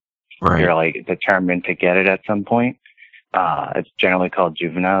one. Right. You're like determined to get it at some point. It's generally called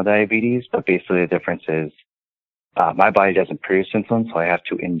juvenile diabetes, but basically the difference is my body doesn't produce insulin, so I have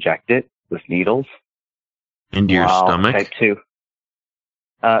to inject it with needles. Into your stomach? Type 2.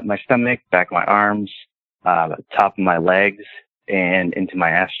 My stomach, back of my arms, top of my legs, and into my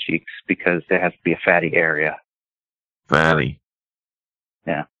ass cheeks because there has to be a fatty area. Fatty.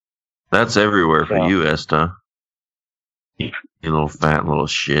 Yeah. That's everywhere for you, Esta. You little fat little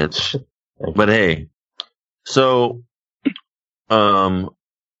shit. But hey, so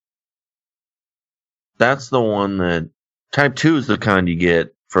that's the one that type 2 is the kind you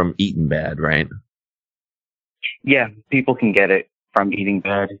get from eating bad, right? Yeah, people can get it from eating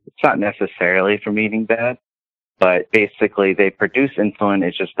bad. It's not necessarily from eating bad, but basically they produce insulin,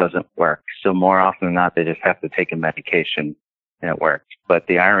 it just doesn't work. So more often than not, they just have to take a medication and it works. But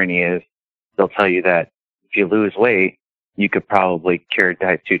the irony is they'll tell you that if you lose weight, you could probably cure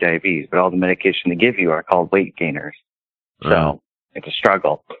type 2 diabetes, but all the medication they give you are called weight gainers. So it's a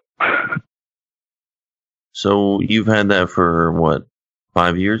struggle. So you've had that for what,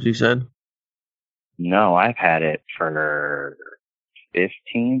 5 years, you said? No, I've had it for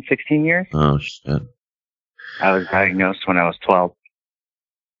 15, 16 years. Oh, shit. I was diagnosed when I was 12.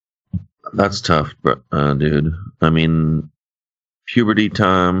 That's tough, dude. I mean, puberty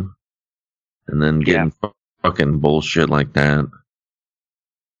time and then getting fucking bullshit like that.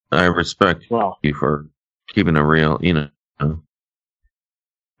 I respect you for keeping it real, you know.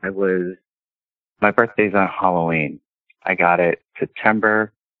 My birthday's on Halloween. I got it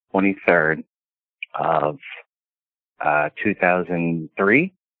September 23rd of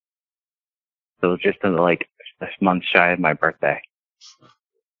 2003. So it was just like a month shy of my birthday.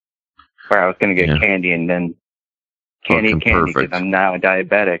 Where I was going to get candy and then candy because I'm now a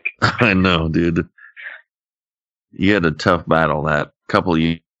diabetic. I know, dude. You had a tough battle that couple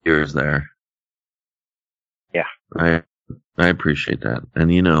of years there. Yeah. I appreciate that.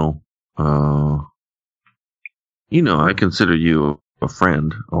 And I consider you a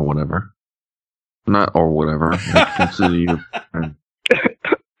friend or whatever. Not or whatever. I consider you a friend.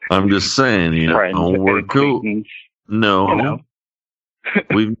 I'm just saying, we're cool. No.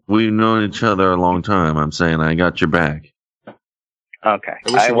 We've known each other a long time. I'm saying I got your back. Okay.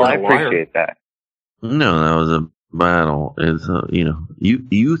 I appreciate that. No, that was a battle. Is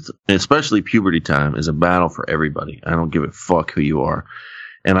youth, especially puberty time, is a battle for everybody. I don't give a fuck who you are,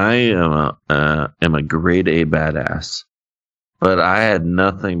 and I am a grade A badass. But I had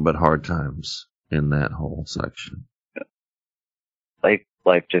nothing but hard times in that whole section.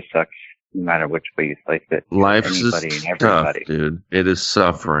 Life just sucks, no matter which way you slice it. Life's just tough, dude. It is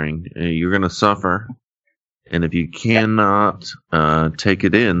suffering. You're gonna suffer, and if you cannot take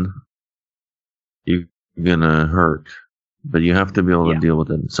it in, you're gonna hurt. But you have to be able to deal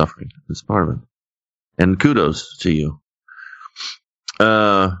with it and suffering. It's part of it. And kudos to you.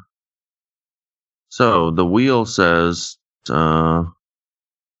 So the wheel says 50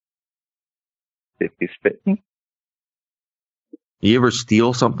 spitting. You ever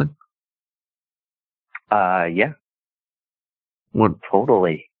steal something? Yeah. What?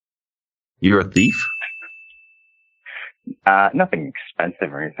 Totally. You're a thief? Nothing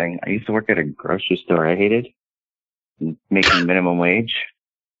expensive or anything. I used to work at a grocery store I hated, making minimum wage.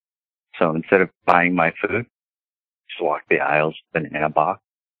 So instead of buying my food, just walk the aisles, banana box.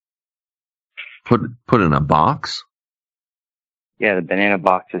 Put in a box? Yeah, the banana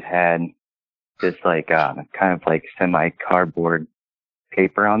boxes had this kind of like semi-cardboard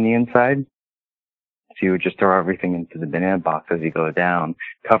paper on the inside. So you would just throw everything into the banana box as you go down,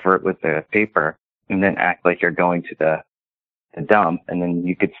 cover it with the paper, and then act like you're going to the dump, and then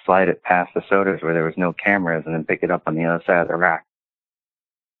you could slide it past the sodas where there was no cameras and then pick it up on the other side of the rack.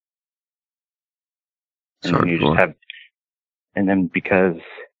 And then you just have, and then because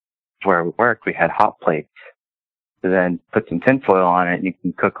where we worked, we had hot plates. So then put some tinfoil on it and you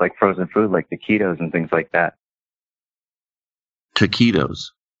can cook like frozen food like taquitos and things like that.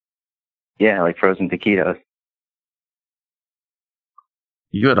 Taquitos? Yeah, like frozen taquitos.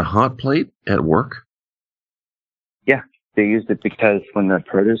 You had a hot plate at work? Yeah, they used it because when the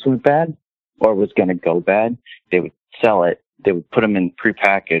produce was bad or was going to go bad, they would sell it. They would put them in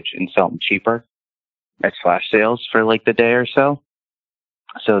prepackaged and sell them cheaper. at flash sales for like the day or so.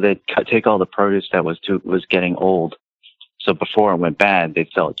 So they'd take all the produce that was getting old. So before it went bad,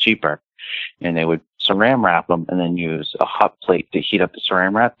 they'd sell it cheaper, and they would saran wrap them and then use a hot plate to heat up the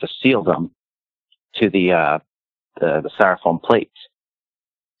saran wrap to seal them to the styrofoam plates.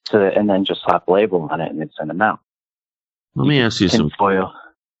 So and then just slap a label on it and they'd send them out. Let me ask you some foil.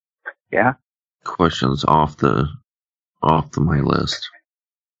 Yeah. questions off my list.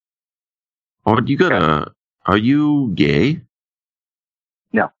 Are you gay?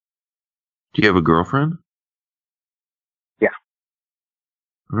 No. Do you have a girlfriend? Yeah.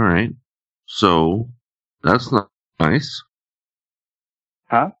 All right. So that's not nice.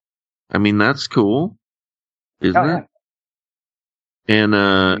 Huh? I mean, that's cool, isn't it? Yeah. And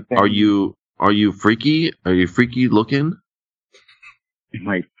are you freaky? Are you freaky looking? Am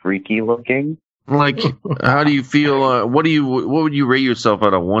I freaky looking? Like, how do you feel? What would you rate yourself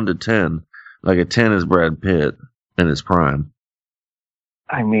out of 1 to 10? Like a 10 is Brad Pitt in his prime.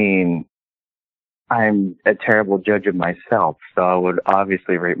 I mean, I'm a terrible judge of myself, so I would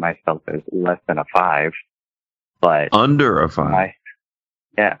obviously rate myself as less than a 5. But under a 5.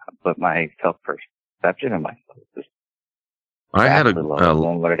 But my self-perception of myself is I had lower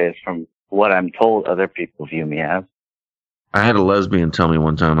than what it is from what I'm told other people view me as. I had a lesbian tell me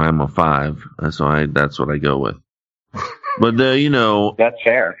one time I'm a 5, so that's what I go with. But that's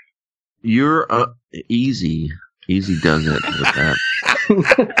fair. You're easy does it with that.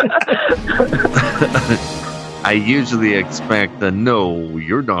 I usually expect no,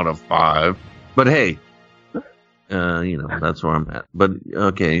 you're not a 5. But hey, that's where I'm at. But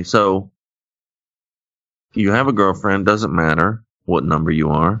okay, so you have a girlfriend. Doesn't matter what number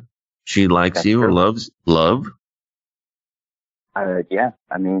you are. She likes you or loves love. Yeah.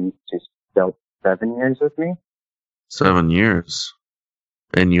 I mean, she's spent 7 years with me. 7 years,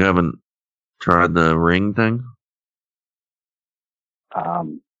 and you haven't tried the ring thing?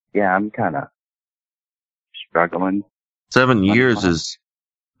 Yeah, I'm kind of struggling. 7 years is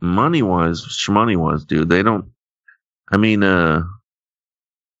money-wise, shmoney-wise, dude. They don't. I mean,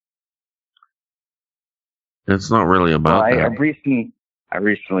 it's not really about that. I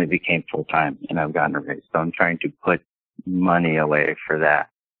recently became full-time, and I've gotten a raise, so I'm trying to put money away for that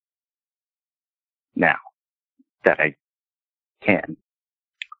now that I can.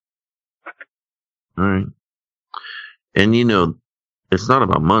 All right. And it's not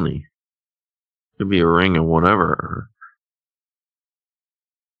about money. It could be a ring or whatever.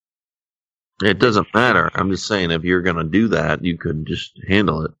 It doesn't matter. I'm just saying, if you're going to do that, you could just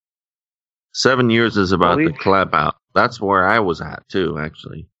handle it. 7 years is about the clap out. That's where I was at, too,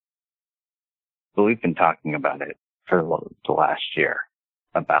 actually. But we've been talking about it for the last year,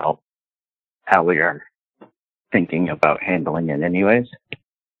 about how we are thinking about handling it anyways.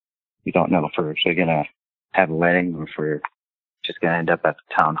 We don't know if we're actually going to have a wedding or if we're just going to end up at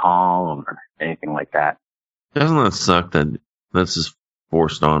the town hall or anything like that. Doesn't that suck that this is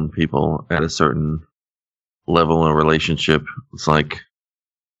forced on people at a certain level of relationship? It's like,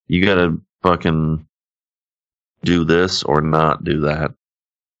 you got to fucking do this or not do that.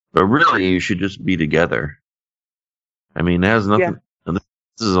 But really, you should just be together. I mean, it has nothing. Yeah.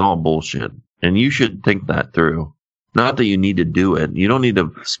 This is all bullshit. And you should think that through. Not that you need to do it. You don't need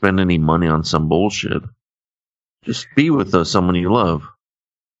to spend any money on some bullshit. Just be with someone you love.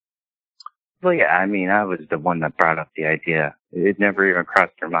 Well, yeah, I mean, I was the one that brought up the idea. It never even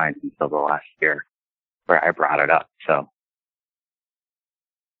crossed their mind until the last year where I brought it up, so.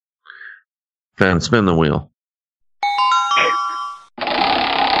 Then spin the wheel.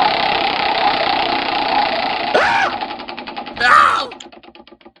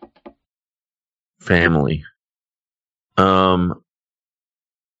 Family. Tell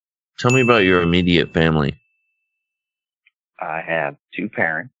me about your immediate family. I have 2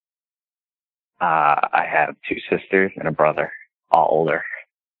 parents. I have 2 sisters and a brother, all older.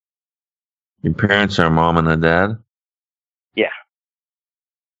 Your parents are mom and a dad? Yeah.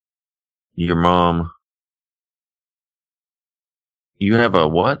 Your mom. You have a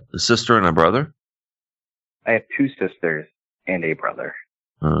what? A sister and a brother? I have 2 sisters and a brother.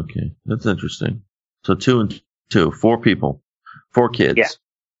 Okay, that's interesting. So 2 and 2, 4 people, 4 kids. Yeah.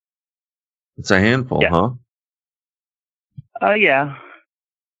 It's a handful, huh? Yeah.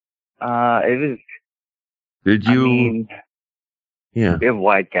 It was. Did you? I mean, yeah. We have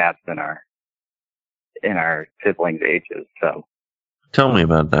wide gaps in our siblings' ages, so. Tell me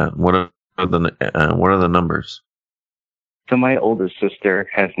about that. What are the numbers? So my oldest sister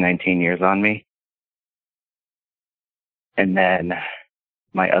has 19 years on me, and then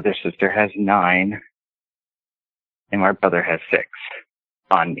my other sister has 9, and my brother has 6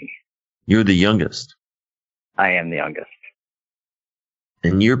 on me. You're the youngest. I am the youngest.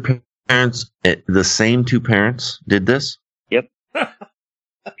 And your parents, the same two parents, did this? Yep.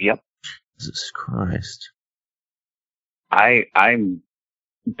 Yep. Jesus Christ. I'm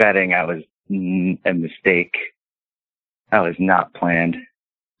betting I was a mistake. I was not planned.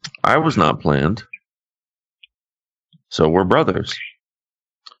 I was not planned. So we're brothers.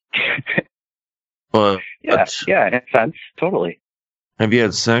 But yeah, in a sense, totally. Have you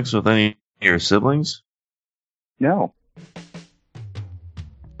had sex with any of your siblings? No.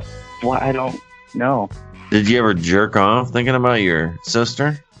 Well, I don't know. Did you ever jerk off thinking about your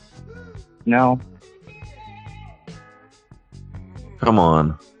sister? No. Come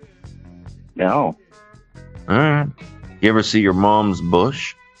on. No. Alright. You ever see your mom's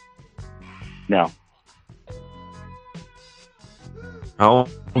bush? No. How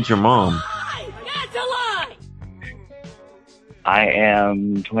old's your mom? That's a lie! I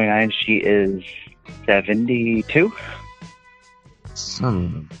am 29. She is 72. Son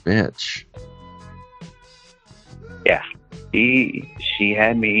of a bitch. Yeah. She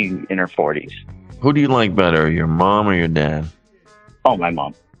had me in her 40s. Who do you like better, your mom or your dad? Oh, my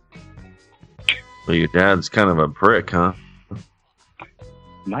mom. Well, your dad's kind of a prick, huh?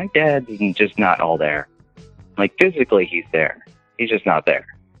 My dad's just not all there. Like, physically, he's there. He's just not there.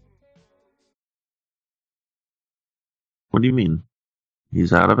 What do you mean?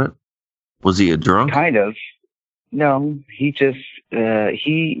 He's out of it? Was he a drunk? Kind of. No, he just,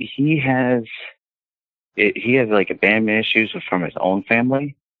 he has like abandonment issues from his own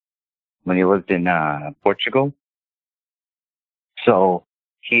family when he lived in, Portugal. So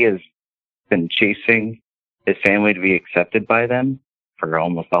he has been chasing his family to be accepted by them for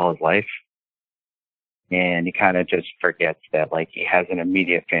almost all his life. And he kind of just forgets that, like, he has an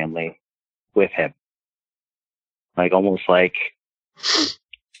immediate family with him. Like, almost like,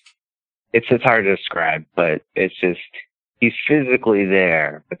 it's hard to describe, but it's just, he's physically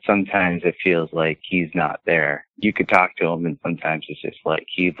there, but sometimes it feels like he's not there. You could talk to him, and sometimes it's just like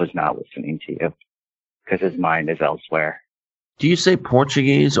he was not listening to you because his mind is elsewhere. Do you say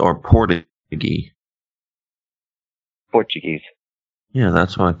Portuguese or Portuguese? Portuguese. Yeah,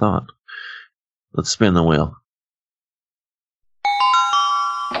 that's what I thought. Let's spin the wheel.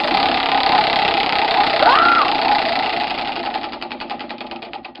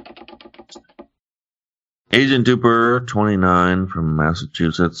 Agent Duper 29 from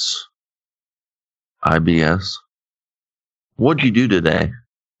Massachusetts. IBS. What'd you do today?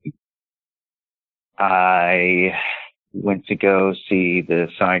 I went to go see the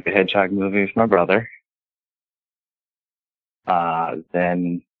Sonic the Hedgehog movie with my brother.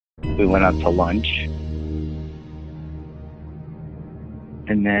 Then we went out to lunch.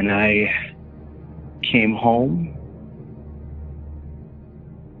 And then I came home,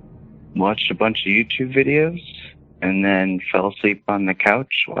 watched a bunch of YouTube videos, and then fell asleep on the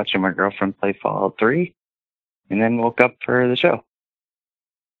couch watching my girlfriend play Fallout 3, and then woke up for the show.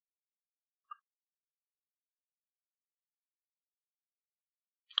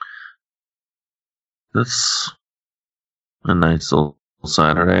 That's a nice little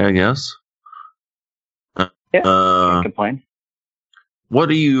Saturday, I guess. Yeah, can't complain.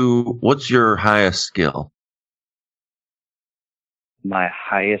 What's your highest skill? My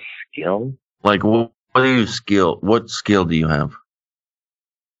highest skill? Like, what skill do you have?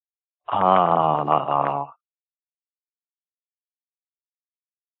 I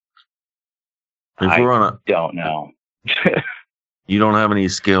don't know. You don't have any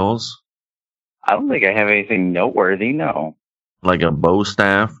skills? I don't think I have anything noteworthy, no. Like a bow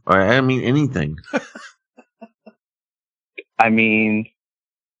staff? I mean, anything. I mean...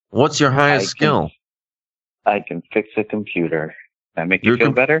 What's your highest skill? I can fix a computer. That make you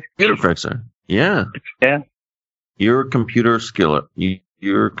feel better? Computer fixer. Yeah. Yeah. You're a computer skiller.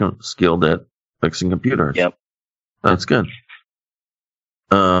 You're skilled at fixing computers. Yep. That's good.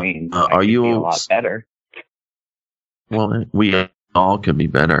 I mean, are you a lot better? Well, we all could be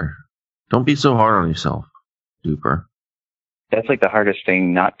better. Don't be so hard on yourself, Duper. That's like the hardest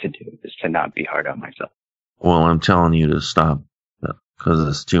thing not to do, is to not be hard on myself. Well, I'm telling you to stop because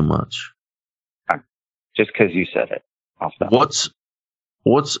it's too much. Just because you said it, I'll stop.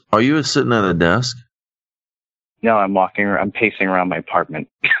 Are you sitting at a desk? No, I'm pacing around my apartment.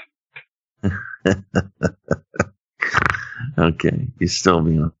 Okay, you're still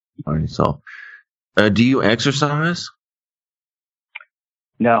being on yourself. Do you exercise?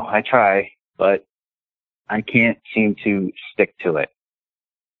 No, I try, but I can't seem to stick to it.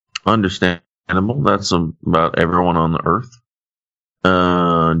 Understandable. That's about everyone on the earth.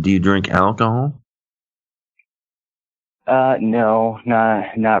 Do you drink alcohol? No,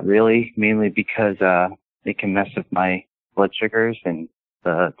 not really. Mainly because it can mess with my blood sugars, and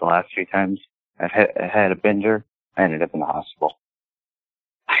the last few times I had a binger, I ended up in the hospital.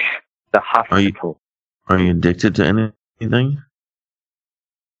 The hospital. Are you addicted to anything?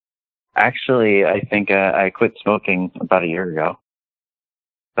 Actually, I think I quit smoking about a year ago.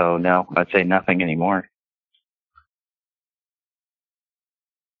 So no, I'd say nothing anymore.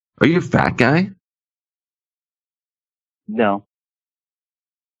 Are you a fat guy? No.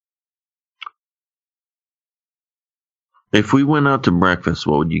 If we went out to breakfast,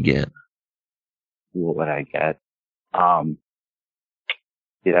 what would you get? What would I get? I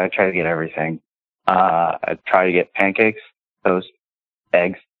try to get everything. I try to get pancakes, toast,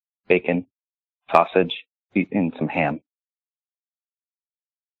 eggs, bacon, sausage, and some ham.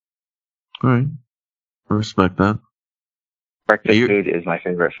 All right. I respect that. Breakfast food is my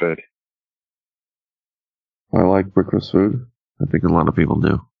favorite food. I like breakfast food. I think a lot of people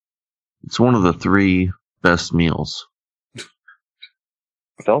do. It's one of the 3 best meals.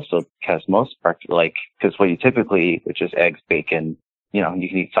 It's also because most breakfast, because what you typically eat, which is eggs, bacon, you can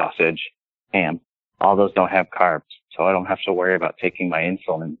eat sausage, ham. All those don't have carbs, so I don't have to worry about taking my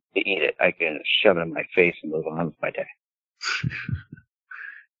insulin to eat it. I can shove it in my face and move on with my day.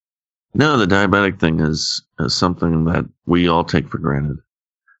 No, the diabetic thing is something that we all take for granted.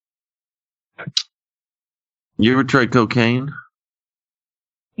 You ever tried cocaine?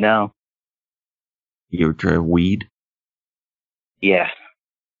 No. You ever tried weed? Yeah.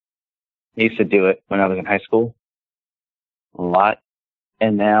 I used to do it when I was in high school. A lot.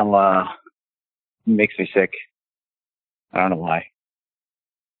 And now, it makes me sick. I don't know why.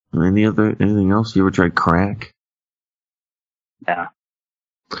 Anything else? You ever tried crack? Yeah.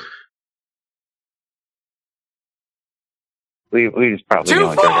 We just probably Too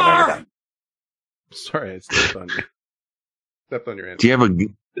only did it far! every time. Sorry, I stepped on you. Stepped on your hand. Do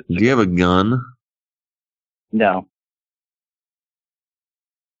you have a gun? No.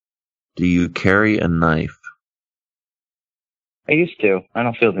 Do you carry a knife? I used to. I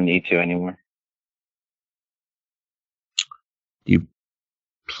don't feel the need to anymore. Do you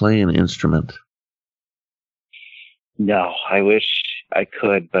play an instrument? No, I wish I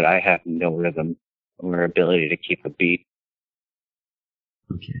could, but I have no rhythm or ability to keep a beat.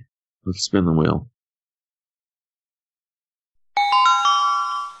 Okay, let's spin the wheel.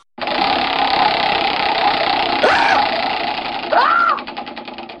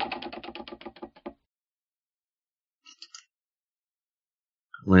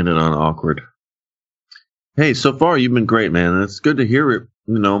 Landed on awkward. Hey, so far you've been great, man. It's good to hear it.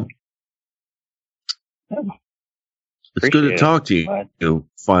 It's good to talk to you.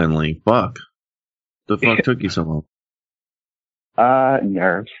 Finally, fuck. The fuck took you so long?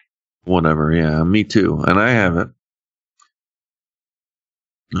 Nerves. Whatever. Yeah, me too. And I have it.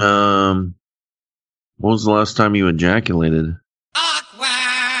 What was the last time you ejaculated?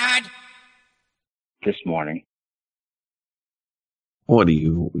 Awkward. This morning. What do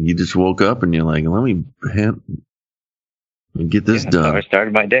you just woke up and you're like, let me get this done. That's how I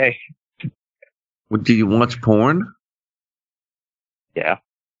started my day. What, do you watch porn? Yeah.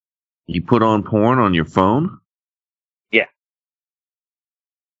 You put on porn on your phone? Yeah.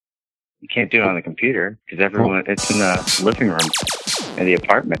 You can't do it on the computer because it's in the living room in the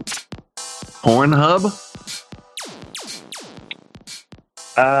apartment. Pornhub?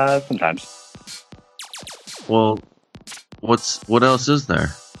 Sometimes. Well, what else is there?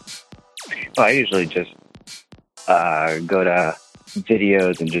 Well, I usually just go to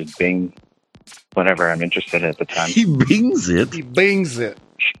videos and just Bing whatever I'm interested in at the time. He bings it. He bings it.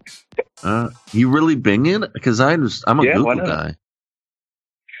 You really Bing it? Because I'm a Google guy.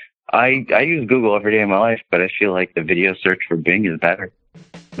 I use Google every day of my life, but I feel like the video search for Bing is better.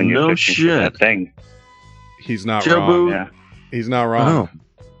 When you're searching for that thing. He's not Joe wrong. Boo. Yeah. He's not wrong.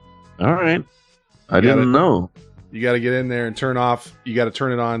 Oh. All right. I didn't know. You got to get in there and turn off. You got to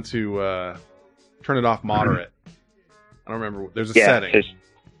turn it on to turn it off moderate. I don't remember. There's a setting.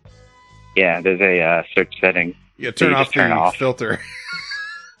 There's a search setting. Yeah, turn off the filter.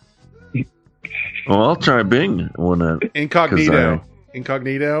 Well, I'll try Bing when Incognito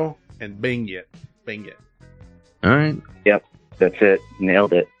and Bing it. Bing it. All right. Yep, that's it.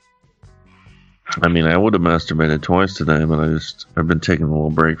 Nailed it. I mean, I would have masturbated twice today, but I've been taking a little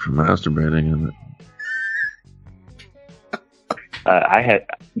break from masturbating, and I had,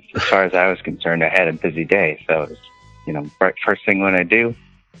 as far as I was concerned, I had a busy day, so it was, first thing when I do,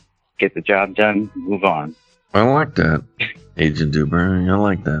 get the job done, move on. I like that, Agent Duber. I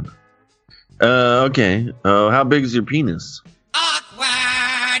like that. Okay. How big is your penis?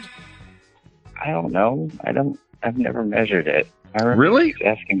 Awkward. I don't know. I've never measured it. My roommate Really? keeps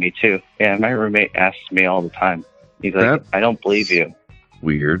asking me too. Yeah, my roommate asks me all the time. He's like, That- I don't believe you.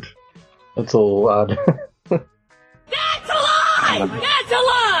 Weird. That's a little odd. That's a lie! That's a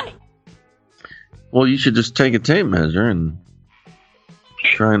lie! Well, you should just take a tape measure and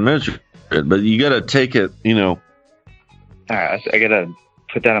try and measure it. But you got to take it, you know. All right, I gotta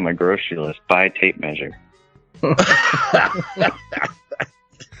put that on my grocery list. Buy a tape measure. I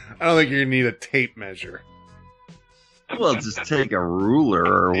don't think you need a tape measure. Well, just take a ruler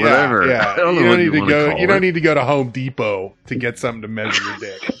or Yeah, whatever. Yeah, I don't know you what don't need to wanna go. call You don't it. need to go to Home Depot to get something to measure your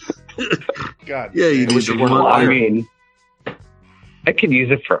dick. God. Yeah, you damn. need to Well, I monitor. mean, I could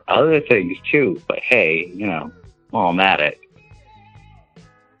use it for other things too. But hey, you know, while I'm at it,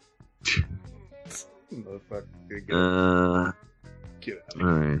 Motherfucker, get All out of here.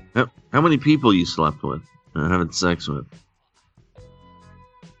 right. How many people you slept with? Having sex with?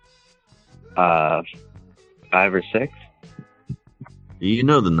 5 or 6. You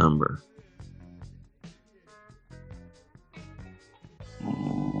know the number.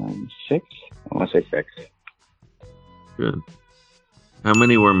 6. I want to say 6. Good. How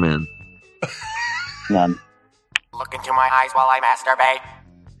many were men? None. Look into my eyes while I masturbate.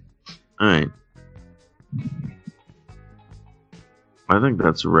 All right. I think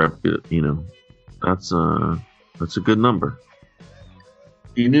that's that's a good number.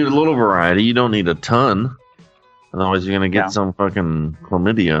 You need a little variety. You don't need a ton. Otherwise, you're gonna get No. some fucking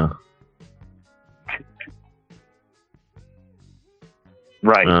chlamydia.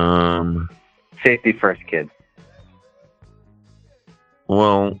 Right. Safety first, kid.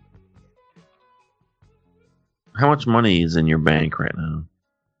 Well, how much money is in your bank right now?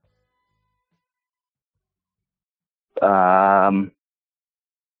 How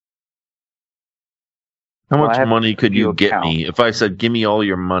Well, I much have money could you few get accounts. me if I said, "Give me all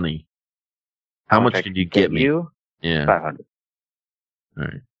your money"? How much I could you get me? You? Yeah. 500. All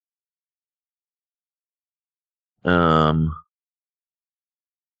right.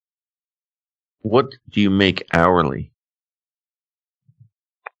 What do you make hourly?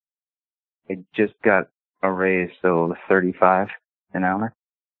 I just got a raise, so 35 an hour.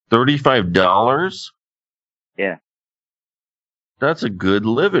 $35? Yeah. That's a good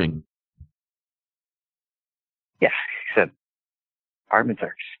living. Yeah, except apartments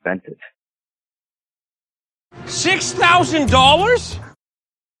are expensive. $6,000?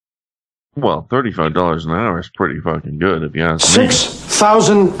 Well, $35 an hour is pretty fucking good if you ask me.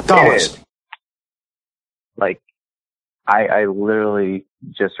 $6,000. Like, I literally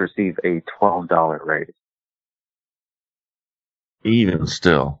just received a $12 raise Even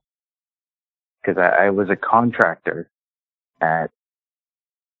still. because I was a contractor at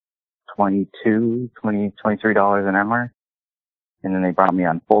 $23 an hour, and then they brought me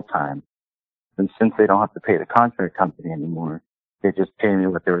on full time. And since they don't have to pay the contract company anymore, they just pay me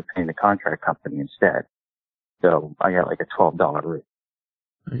what they were paying the contract company instead. So I got like a $12 raise.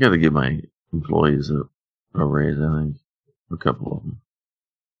 I gotta give my employees a raise, I think. A couple of them.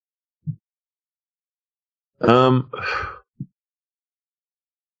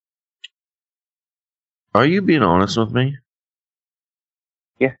 Are you being honest with me?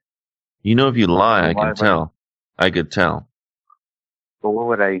 Yeah. You know, if you lie, I Why can would- tell. I could tell. But what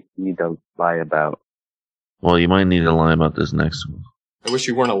would I need to lie about? Well, you might need to lie about this next one. I wish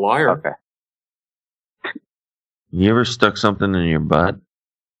you weren't a liar. Okay. You ever stuck something in your butt?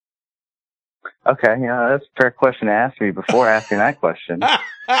 Okay, yeah, that's a fair question to ask me before asking that question.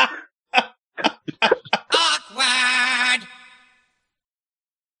 Awkward!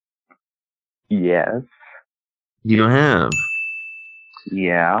 Yes. You have.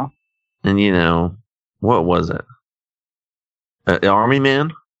 Yeah. And you know, what was it? An army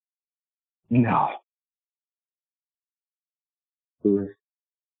man? No.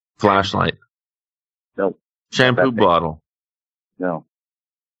 Flashlight. Nope. Shampoo Not that big. bottle. No.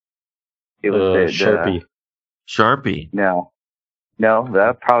 It was Sharpie. Sharpie. No. No,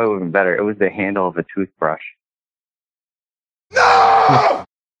 that probably would have been better. It was the handle of a toothbrush.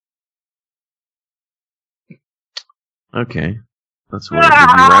 Okay. That's weird. Did you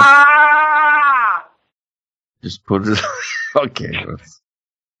wrap? Just put it. Okay. That's...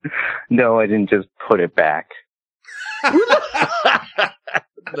 No, I didn't just put it back.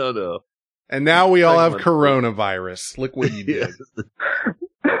 No. And now we all have Segment. coronavirus. Look what you did.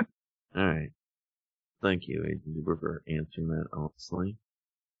 All right. Thank you, Agent Uber, for answering that honestly.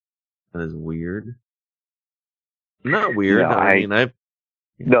 That is weird. Not weird. No, I mean, I've.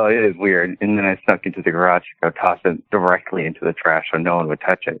 No, it is weird. And then I snuck into the garage to go toss it directly into the trash so no one would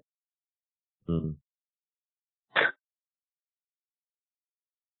touch it. Hmm.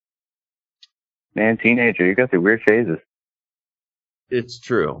 Man, teenager, you go through weird phases. It's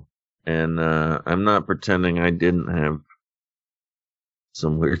true. And I'm not pretending I didn't have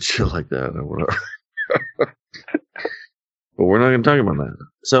some weird shit like that or whatever. But we're not going to talk about that.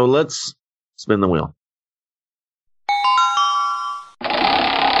 So let's spin the wheel.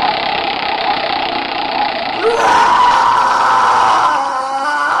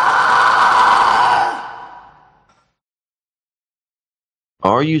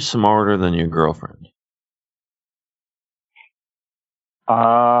 Are you smarter than your girlfriend?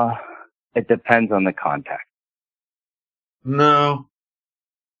 It depends on the context. No.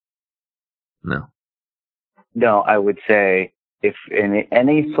 No, I would say if in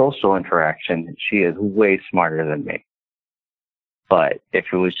any social interaction, she is way smarter than me. But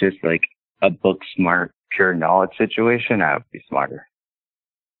if it was just like a book smart, pure knowledge situation, I would be smarter.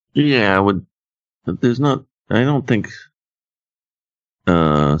 Yeah, I would. But I don't think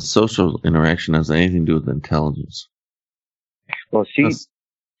social interaction has anything to do with intelligence. Well,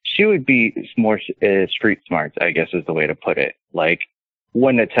 she would be more street smarts, I guess is the way to put it. Like,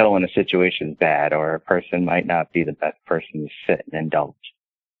 when to tell when a situation's bad or a person might not be the best person to sit and indulge.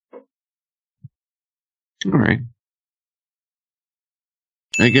 All right.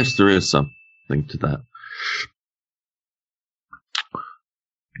 I guess there is something to that.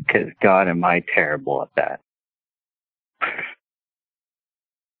 Because God, am I terrible at that.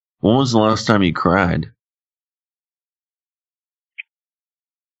 When was the last time you cried?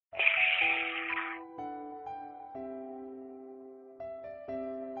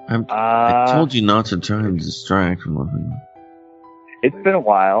 I told you not to try and distract from nothing. It's been a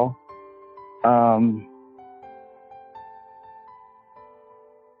while.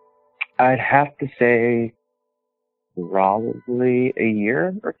 I'd have to say probably a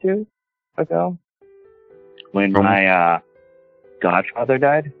year or two ago when my godfather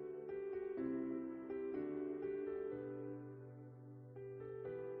died.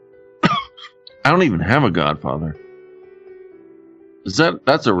 I don't even have a godfather.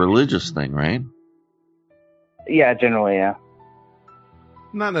 That's a religious thing, right? Yeah, generally, yeah.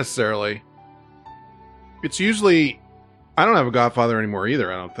 Not necessarily. It's usually, I don't have a godfather anymore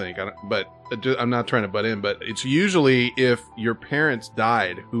either, I don't think. I'm not trying to butt in, but it's usually if your parents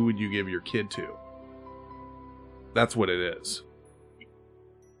died, who would you give your kid to? That's what it is.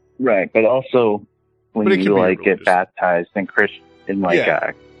 Right, but also when you like get baptized in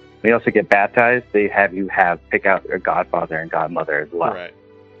they also get baptized, they have you pick out your godfather and godmother as well. Right.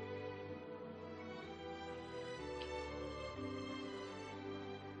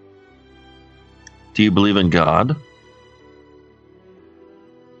 Do you believe in God?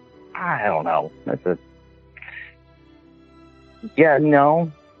 I don't know. No.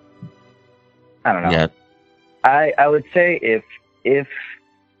 I don't know. Yeah. I would say if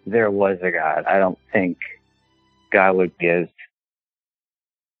there was a God, I don't think God would be as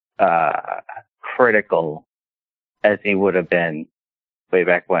critical as he would have been way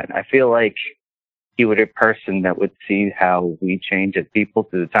back when. I feel like he would be a person that would see how we change as people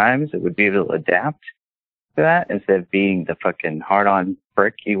through the times. It would be able to adapt to that instead of being the fucking hard-on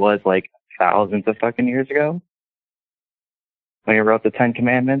prick he was like thousands of fucking years ago when he wrote the 10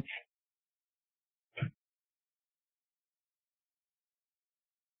 Commandments.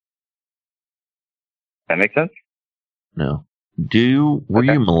 That make sense? No. Were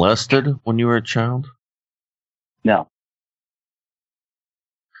you molested when you were a child? No.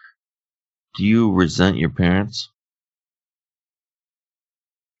 Do you resent your parents?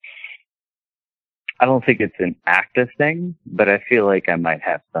 I don't think it's an active thing, but I feel like I might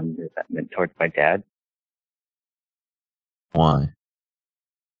have some resentment towards my dad. Why?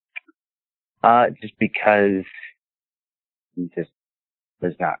 Just because he just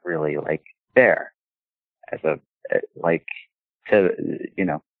was not really like there as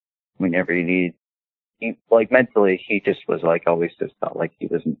whenever you need, mentally, he just was like always just felt like he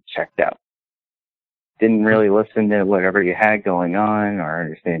wasn't checked out. Didn't really listen to whatever you had going on or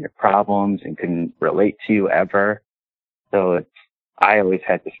understand your problems and couldn't relate to you ever. So I always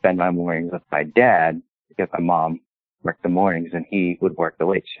had to spend my mornings with my dad because my mom worked the mornings and he would work the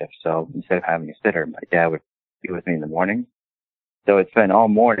late shift. So instead of having a sitter, my dad would be with me in the morning. So I'd spend all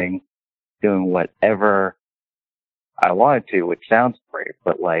morning doing whatever I wanted to, which sounds great,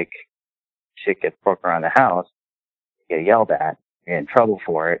 but shit gets broke around the house, you get yelled at, you get in trouble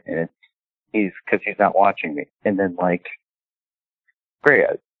for it, and he's not watching me. And then great,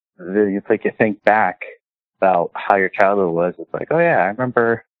 it's like you think back about how your childhood was. It's like, oh yeah, I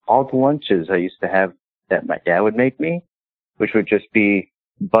remember all the lunches I used to have that my dad would make me, which would just be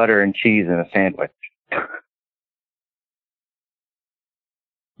butter and cheese in a sandwich.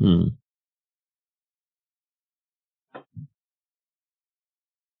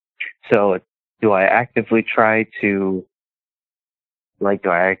 So do I actively try to, do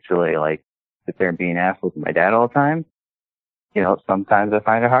I actually, sit there and be an asshole to my dad all the time? Sometimes I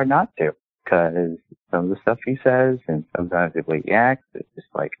find it hard not to, because some of the stuff he says and sometimes the way he acts, it's just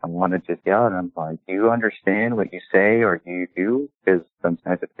like, I want to just yell and I'm like, do you understand what you say or do you do? Because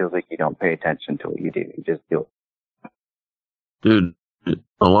sometimes it feels like you don't pay attention to what you do. You just do it. Dude,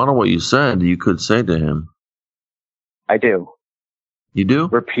 a lot of what you said, you could say to him. I do. You do?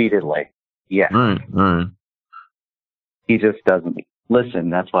 Repeatedly. Yeah. All right. He just doesn't listen.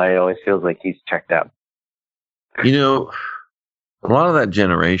 That's why it always feels like he's checked out. A lot of that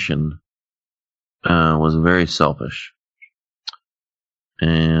generation was very selfish.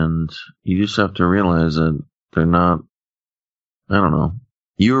 And you just have to realize that they're not, I don't know,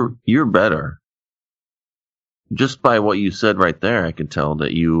 you're better. Just by what you said right there, I can tell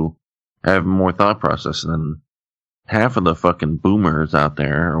that you have more thought process than half of the fucking boomers out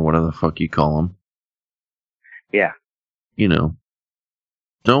there, or whatever the fuck you call them. Yeah.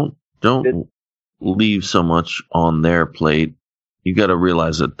 Don't leave so much on their plate. You got to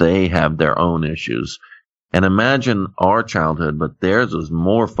realize that they have their own issues. And imagine our childhood, but theirs was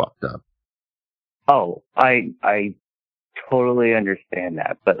more fucked up. Oh, I totally understand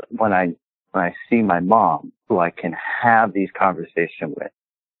that. But when I see my mom, who I can have these conversations with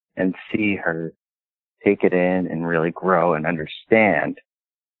and see her take it in and really grow and understand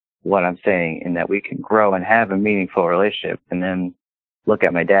what I'm saying, and that we can grow and have a meaningful relationship, and then look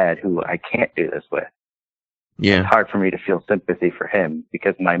at my dad, who I can't do this with. Yeah. It's hard for me to feel sympathy for him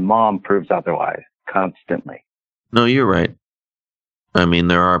because my mom proves otherwise constantly. No, you're right. I mean,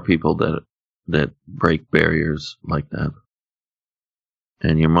 there are people that break barriers like that.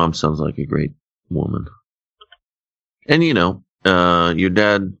 And your mom sounds like a great woman. And your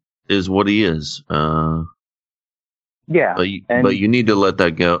dad is what he is. Yeah. But you need to let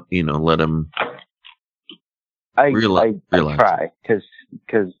that go, let him realize. I try, because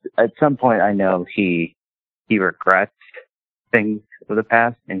at some point I know he regrets things of the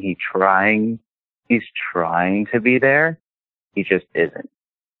past, and he's trying to be there. He just isn't.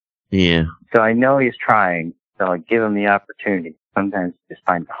 Yeah. So I know he's trying, so I give him the opportunity. Sometimes I just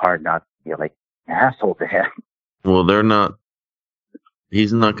find it hard not to be like an asshole to him. Well,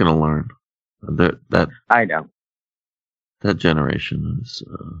 he's not going to learn. I know. That generation is.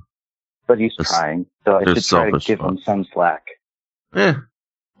 But he's trying, so I should try to give him some slack.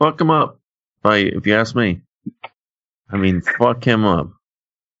 Fuck him up. If you ask me. I mean, fuck him up.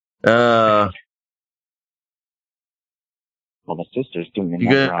 Well, my sister's doing a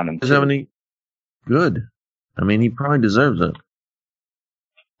number on him too. Have any? Good. I mean, he probably deserves it.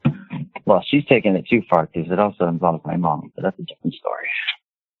 Well, she's taking it too far because it also involves my mom, but that's a different story.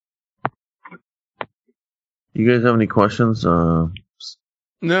 You guys have any questions? No,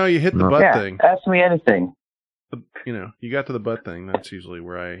 you hit the butt thing. Ask me anything. You got to the butt thing. That's usually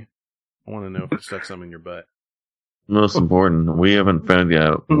where I want to know if it stuck something in your butt. Most important, we haven't found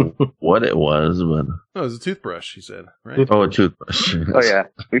out what it was, but... Oh, it was a toothbrush, he said, right? Oh, a toothbrush. Oh, yeah.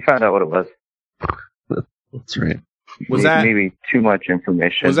 We found out what it was. That's right. Was that maybe too much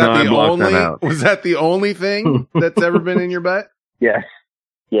information? Was that the only thing that's ever been in your butt? Yes.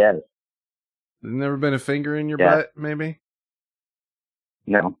 Yes. There's never been a finger in your butt, maybe?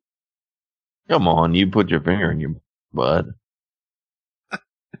 No. Come on, you put your finger in your butt.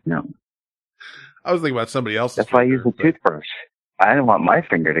 No. I was thinking about somebody else's. That's why I use a toothbrush. I didn't want my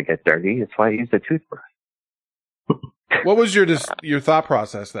finger to get dirty. That's why I used a toothbrush. What was your thought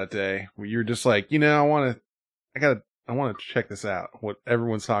process that day? Where you're just like, I want to check this out. What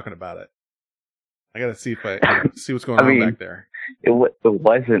everyone's talking about it. I got to see if I see what's going on back there. It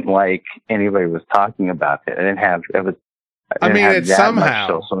wasn't like anybody was talking about it. I didn't have it somehow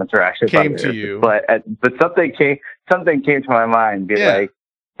social interaction came to you, but something came to my mind. Like,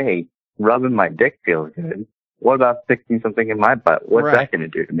 hey, rubbing my dick feels good. What about sticking something in my butt? What's that going to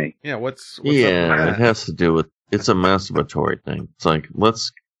do to me? Yeah, what's up with that? It has to do with, it's a masturbatory thing. It's like, were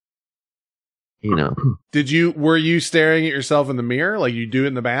you staring at yourself in the mirror like you do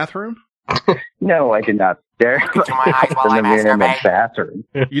in the bathroom? No, I did not stare at the mirror in the bathroom.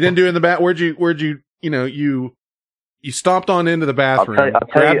 You didn't do it in the bath. Where'd you you stomped on into the bathroom,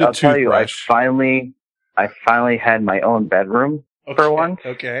 I'll tell you, I finally had my own bedroom for once.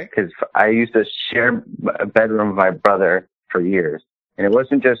 Okay. Because I used to share a bedroom with my brother for years. And it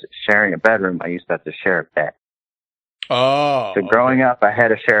wasn't just sharing a bedroom, I used to have to share a bed. Oh. So growing up, I had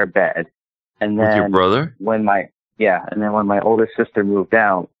to share a bed. And then with your brother? When my oldest sister moved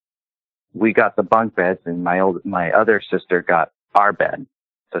out, we got the bunk beds, and my other sister got our bed.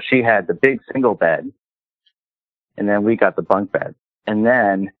 So she had the big single bed, and then we got the bunk bed. And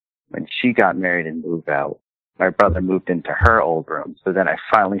then when she got married and moved out, my brother moved into her old room. So then I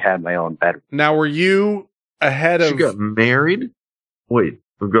finally had my own bedroom. Now, were you ahead She of got married? Wait,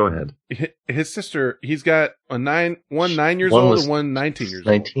 go ahead. his sister? He's got one 9 years One old was and one 19 years old.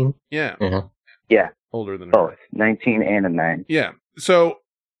 19? Yeah, Yeah. Yeah, older than her. both 19 and a 9. Yeah. So,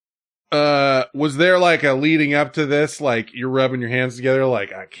 was there like a leading up to this? Like you're rubbing your hands together,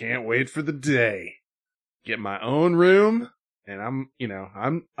 like I can't wait for the day, get my own room, and I'm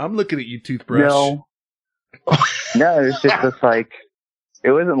looking at you, toothbrush. No, no, it was just this like,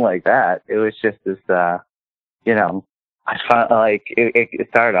 it wasn't like that. It was just this, you know, I found like it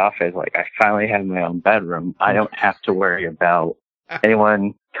started off as like I finally have my own bedroom. I don't have to worry about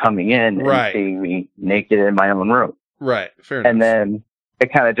anyone coming in Right. and seeing me naked in my own room. Right. Fair enough. And then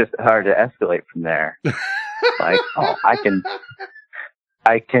it kind of just started to escalate from there. Like, oh,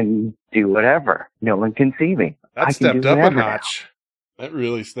 I can do whatever. No one can see me. That I can stepped do up a whatever notch. That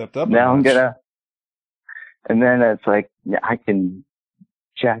really stepped up. Now a I'm notch. gonna, and then it's like, yeah, I can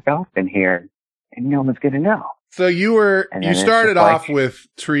jack off in here and no one's gonna know. So you And then it's started just like- off with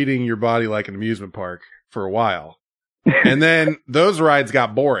treating your body like an amusement park for a while. And then those rides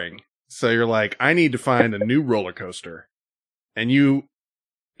got boring. So you're like, I need to find a new roller coaster. And your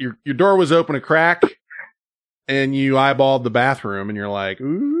door was open a crack and you eyeballed the bathroom and you're like,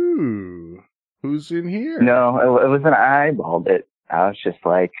 ooh, who's in here? No, it wasn't. I eyeballed it. I was just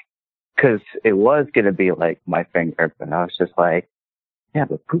like, cause it was going to be like my finger, but I was just like, yeah,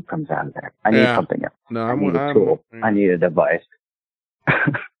 but poop comes out of there. I need Yeah. something else. No, I need a tool. I need a device.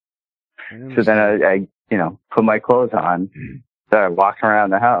 So then I put my clothes on, started walking around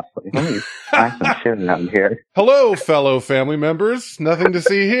the house. Like, let me find some shit around here. Hello, fellow family members. Nothing to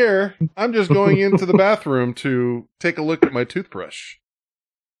see here. I'm just going into the bathroom to take a look at my toothbrush.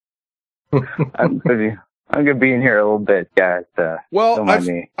 I'm gonna be in here a little bit, guys. Well, don't mind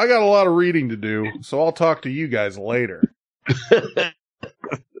me. I got a lot of reading to do, so I'll talk to you guys later.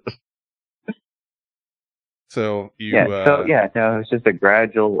 So you, No, it was just a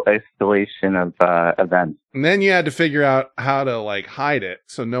gradual escalation of events. and then you had to figure out how to like hide it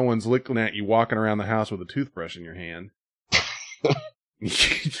so no one's looking at you walking around the house with a toothbrush in your hand. You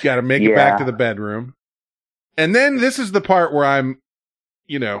got to make it back to the bedroom, and then this is the part where I'm,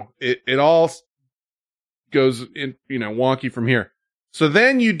 it all goes in, wonky from here. So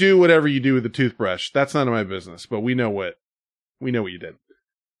then you do whatever you do with the toothbrush. That's none of my business, but we know what you did.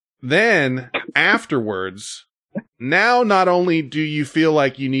 Then afterwards, now not only do you feel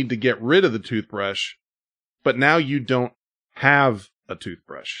like you need to get rid of the toothbrush, but now you don't have a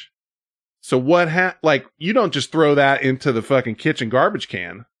toothbrush. So you don't just throw that into the fucking kitchen garbage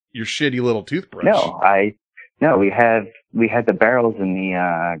can, your shitty little toothbrush. No, we had the barrels in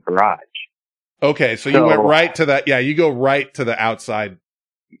the garage. Okay, so you went right to that. Yeah, you go right to the outside,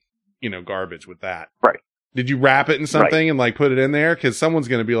 garbage with that. Right. Did you wrap it in something and like put it in there? Because someone's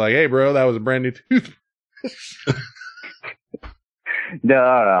going to be like, "Hey, bro, that was a brand new tooth."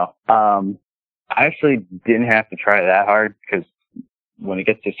 No. I actually didn't have to try that hard because when it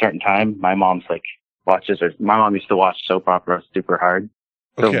gets to a certain time, my mom's like my mom used to watch soap operas super hard.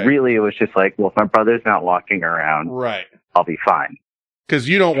 So really, it was just like, well, if my brother's not walking around, right, I'll be fine. Because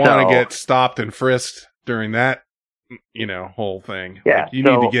you don't want to get stopped and frisked during that, whole thing. Yeah, like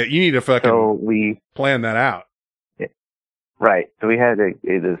you need to fucking plan that out. Yeah, right. So we had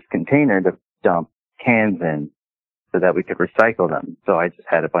this container to dump cans in so that we could recycle them. So I just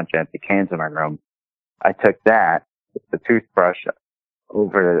had a bunch of empty cans in my room. I took that, the toothbrush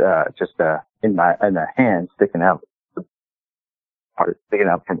over, in the hand sticking out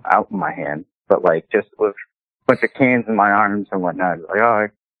from out in my hand, but like just with a bunch of cans in my arms and whatnot. Like, oh,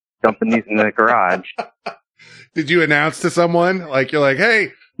 dumping these in the garage. Did you announce to someone? Like, you're like,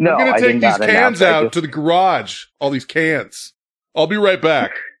 hey, no, I'm going to take these cans out to the garage. garage. All these cans. I'll be right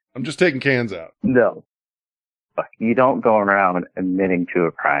back. I'm just taking cans out. No. You don't go around admitting to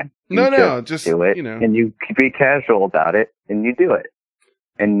a crime. Just do it. And you be casual about it and you do it.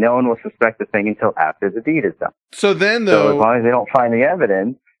 And no one will suspect the thing until after the deed is done. So then, so as long as they don't find the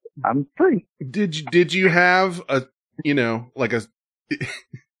evidence, I'm free. Did you have a,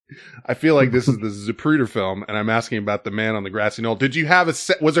 I feel like this is the Zapruder film, and I'm asking about the man on the grassy knoll. Did you have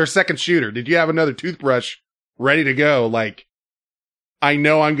was there a second shooter? Did you have another toothbrush ready to go? Like, I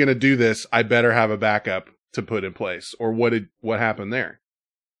know I'm going to do this. I better have a backup to put in place. Or what happened there?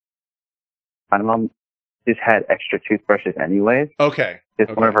 My mom just had extra toothbrushes anyways. Okay.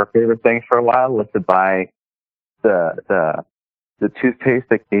 One of her favorite things for a while was to buy the toothpaste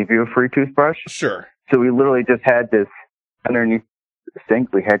that gave you a free toothbrush. Sure. So we literally just had this underneath the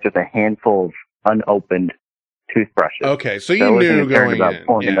sink. We had just a handful of unopened toothbrushes. Okay, so I you wasn't knew concerned going about in.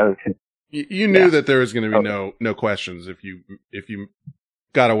 pulling Yeah. another You knew Yeah. that there was going to be Okay. no questions if you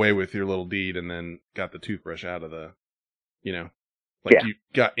got away with your little deed and then got the toothbrush out of the, Yeah. you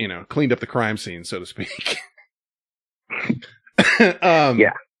got, cleaned up the crime scene, so to speak.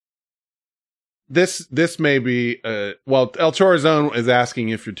 Yeah. This may be, well, El Chorazone is asking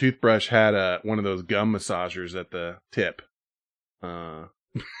if your toothbrush had one of those gum massagers at the tip. I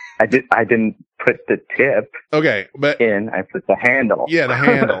didn't put the tip Okay, but in. I put the handle. yeah, the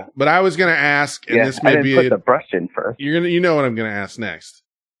handle. But I was going to ask, and Yeah, this I may didn't be put the brush in first. you know what I'm going to ask next.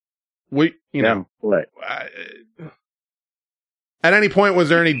 What? At any point, was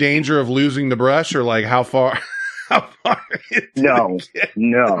there any danger of losing the brush, or like how far? No.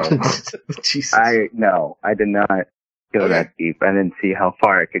 Jesus. I did not go that deep. I didn't see how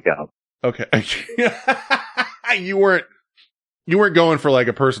far it could go. Okay, you weren't going for like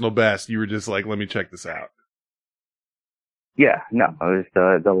a personal best. You were just like, let me check this out. Yeah, no, it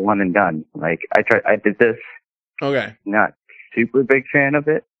was the one and done. Like I did this. Okay, Not super big fan of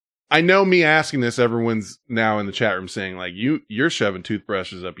it. I know me asking this, everyone's now in the chat room saying like you're shoving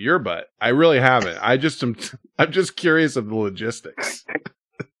toothbrushes up your butt. I really haven't. I'm just curious of the logistics.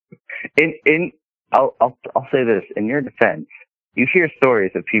 I'll say this in your defense. You hear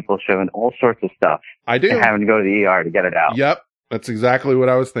stories of people shoving all sorts of stuff. I do. And having to go to the ER to get it out. Yep, that's exactly what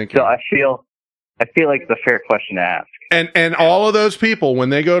I was thinking. So I feel like it's a fair question to ask. And all of those people, when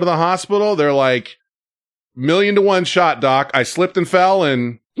they go to the hospital, they're like, 1,000,000-to-1 shot, doc. I slipped and fell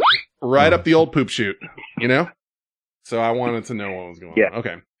and right up the old poop chute, So I wanted to know what was going on.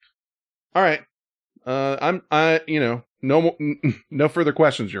 Okay. All right. No further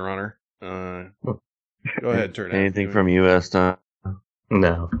questions, Your Honor. Go ahead, turn it. Anything from you, Esta?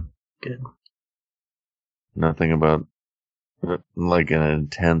 No. Good. Nothing about like an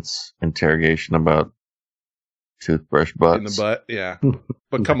intense interrogation about toothbrush butts. In the butt, yeah.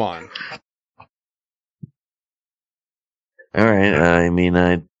 But come on. All right. I mean,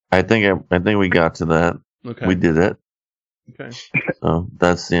 I think we got to that. Okay. We did it. Okay. So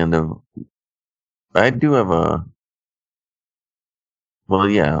that's the end of. I do have a. Well,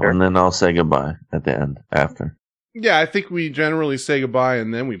 yeah, Sure. and then I'll say goodbye at the end after. Yeah, I think we generally say goodbye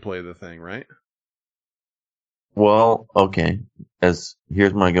and then we play the thing, right? Well, okay.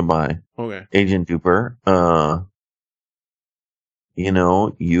 Here's my goodbye. Okay. Agent Duper,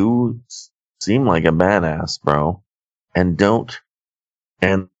 you seem like a badass, bro. And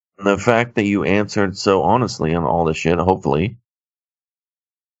the fact that you answered so honestly on all this shit, hopefully,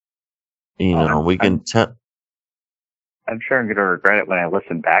 we can tell. I'm sure I'm going to regret it when I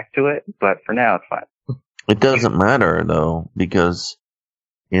listen back to it, but for now it's fine. It doesn't matter though, because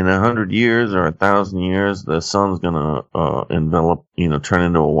in 100 years or 1,000 years, the sun's gonna envelop, turn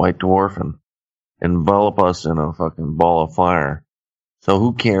into a white dwarf and envelop us in a fucking ball of fire. So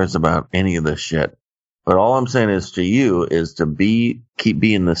who cares about any of this shit? But all I'm saying is to you is to keep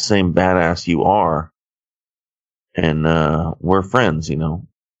being the same badass you are, and we're friends,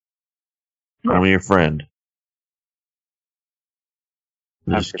 I'm your friend.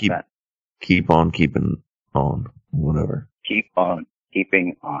 Just 100%. keep on keeping on, whatever. Keep on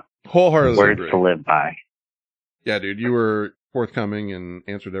keeping on. Wholeheartedly Words agree. to live by. Yeah, dude, you were forthcoming and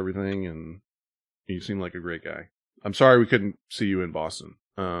answered everything, and you seem like a great guy. I'm sorry we couldn't see you in Boston.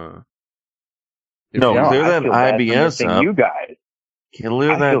 No, No, clear I that feel bad for IBS missing up. you guys.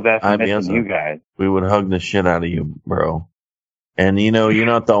 Clear I that feel bad for IBS missing up. you guys. We would hug the shit out of you, bro. And you're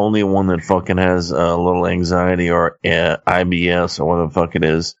not the only one that fucking has a little anxiety or IBS or what the fuck it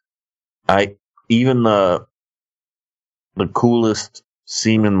is. Even the coolest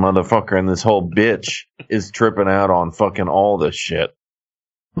semen motherfucker in this whole bitch is tripping out on fucking all this shit.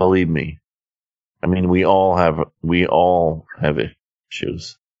 Believe me. I mean, we all have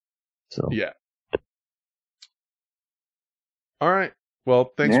issues. So Yeah. All right.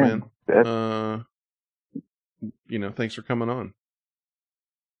 Well, thanks, Yeah, man. that's- Thanks for coming on.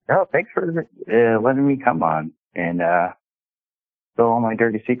 No, thanks for letting me come on and spill all my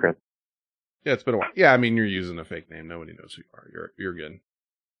dirty secrets. Yeah, it's been a while. Yeah, I mean, you're using a fake name. Nobody knows who you are. You're good.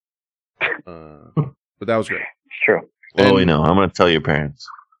 But that was great. It's true. Oh, we know. I'm going to tell your parents.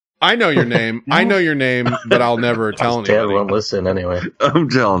 I know your name. I know your name, but I'll never tell Dad anybody. won't listen anyway. I'm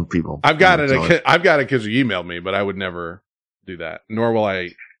telling people. I've got I'm it. telling- I've got it because you emailed me, but I would never do that. Nor will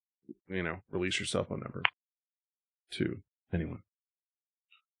I, release your cell phone number to anyone.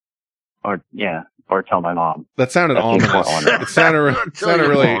 Or tell my mom. That sounded That seems ominous. more honorable. It sounded Tell your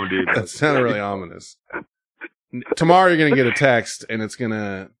really. mom, dude. That sounded really ominous. Tomorrow you're gonna get a text, and it's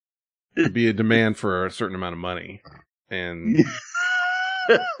gonna be a demand for a certain amount of money, and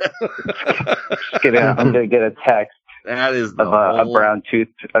I'm gonna get a text That is the of a whole- brown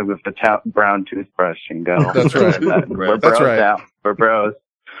brown toothbrush and go. That's right. We're That's bros right. now. We're bros.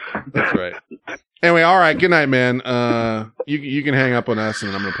 That's right. Anyway, all right. Good night, man. You can hang up on us,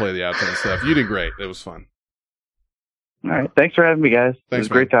 and I'm gonna play the outro and stuff. You did great. It was fun. All right. Thanks for having me, guys. It Thanks, was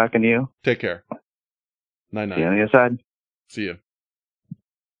great talking to you. Take care. Night See you night. on the other side. See you.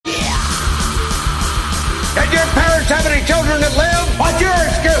 Did your parents have any children that live? What's your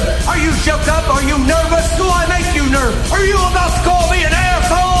excuse? Are you shook up? Are you nervous? Do I make you nervous? Are you about to call me an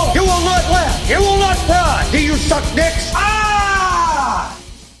asshole? You will not laugh. You will not cry. Do you suck dicks? Ah!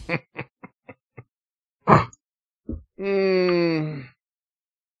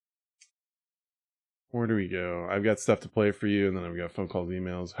 Where do we go? I've got stuff to play for you, and then I've got phone calls,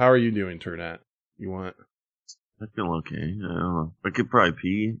 emails. How are you doing, Turdat? You want? I feel okay. I don't know. I could probably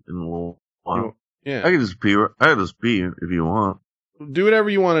pee in a little while. Yeah. I could just pee. If you want. Do whatever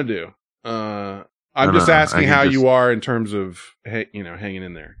you want to do. I'm No, just no, asking I can how just- you are in terms of, hanging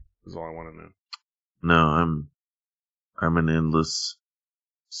in there. Is all I want to know. No, I'm an endless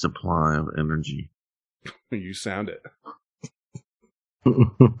supply of energy. You sound it.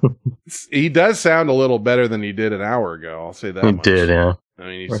 He does sound a little better than he did an hour ago. I'll say that He much. did, yeah. I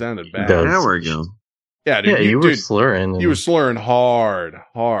mean, he sounded bad. does. An hour ago. Yeah, dude. Yeah, you were slurring. You were slurring hard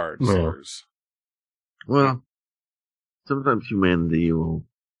Yeah. slurs. Well, sometimes humanity will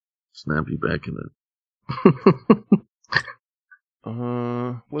snap you back in it.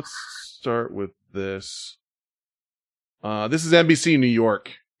 Let's start with this. This is NBC New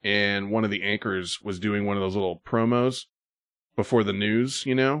York, and one of the anchors was doing one of those little promos before the news,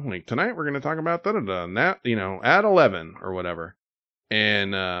 like tonight we're going to talk about that, at 11 or whatever.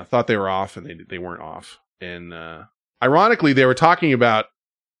 And, thought they were off, and they weren't off. And, ironically, they were talking about,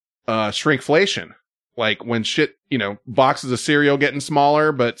 shrinkflation. Like when shit, boxes of cereal getting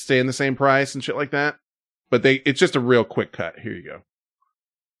smaller, but staying the same price and shit like that. But it's just a real quick cut. Here you go.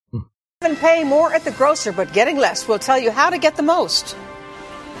 Even paying more at the grocer, but getting less. We'll tell you how to get the most.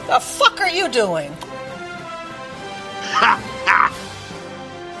 The fuck are you doing?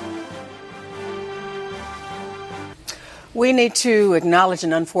 We need to acknowledge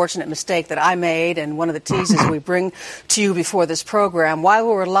an unfortunate mistake that I made, and one of the teases we bring to you before this program. While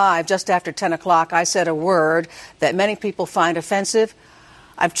we were live, just after 10 o'clock, I said a word that many people find offensive.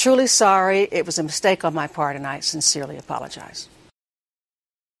 I'm truly sorry. It was a mistake on my part, and I sincerely apologize.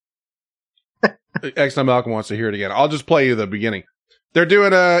 X-Time Malcolm wants to hear it again. I'll just play you the beginning. They're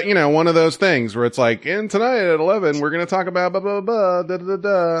doing one of those things where it's like, and tonight at 11, we're going to talk about blah, blah, blah, da, da, da,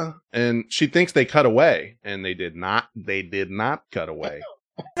 da. And she thinks they cut away, and they did not cut away.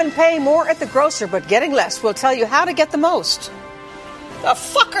 Even paying more at the grocer, but getting less. We'll tell you how to get the most. The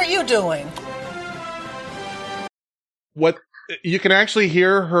fuck are you doing? What you can actually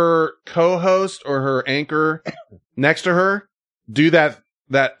hear her co-host or her anchor next to her do that,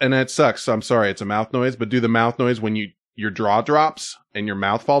 and that sucks. So I'm sorry, it's a mouth noise, but do the mouth noise when your jaw drops and your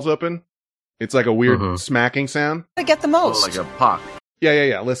mouth falls open. It's like a weird smacking sound. To get the most. Like a pock.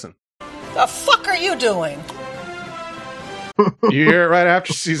 Yeah. Listen. The fuck are you doing? You hear it right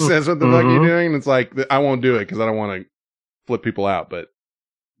after she says, what the fuck are you doing? And it's like, I won't do it because I don't want to flip people out. But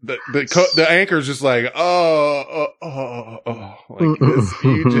the anchor's just like, like this,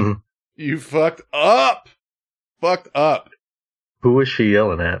 you fucked up. Who was she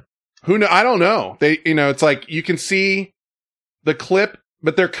yelling at? Who know? I don't know. They, it's like you can see the clip,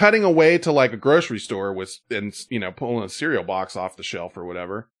 but they're cutting away to like a grocery store and pulling a cereal box off the shelf or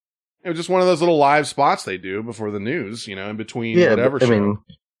whatever. It was just one of those little live spots they do before the news, in between whatever but, show. I mean,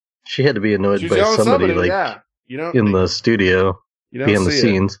 she had to be annoyed She's by yelling somebody yeah. in the studio behind the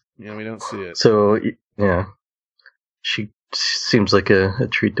scenes. Yeah, we don't see it. So, yeah. She seems like a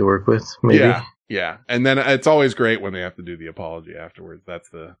treat to work with, maybe. Yeah. And then it's always great when they have to do the apology afterwards. That's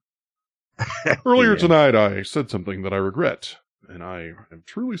the... Earlier tonight, I said something that I regret, and I am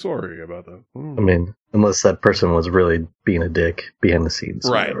truly sorry about that. I mean, unless that person was really being a dick behind the scenes.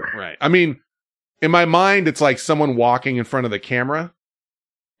 Right. I mean, in my mind, it's like someone walking in front of the camera,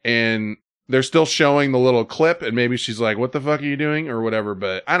 and they're still showing the little clip, and maybe she's like, what the fuck are you doing? Or whatever,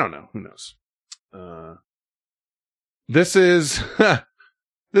 but I don't know. Who knows? This is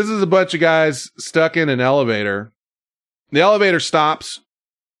a bunch of guys stuck in an elevator. The elevator stops.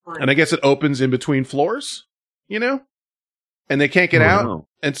 And I guess it opens in between floors, and they can't get out. No.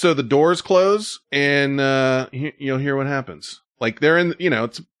 And so the doors close and, you'll hear what happens. Like they're in,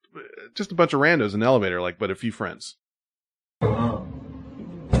 it's just a bunch of randos in the elevator, but a few friends.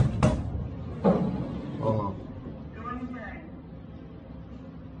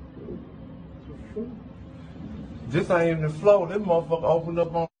 This ain't even the floor. This motherfucker opened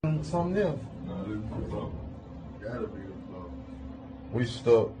up on something else. No, this is the floor. Gotta be the floor. We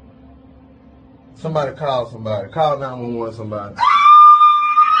stuck. Somebody call somebody. Call 911 somebody.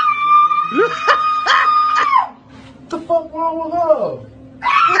 What the fuck wrong with her?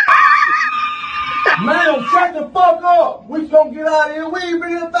 Man, shut the fuck up. We gonna get out of here. We ain't been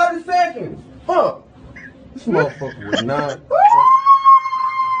here 30 seconds. Huh? This motherfucker was not.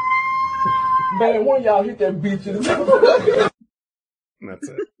 Man, one of y'all hit that bitch in the That's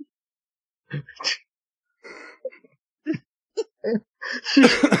it.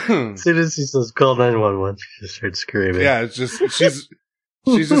 As soon as he says call 911, she just starts screaming. Yeah, it's just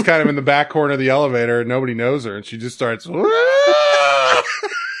she's just kind of in the back corner of the elevator and nobody knows her and she just starts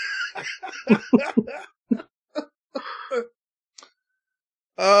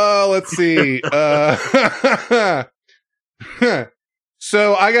let's see.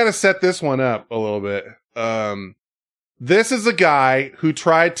 So I got to set this one up a little bit. This is a guy who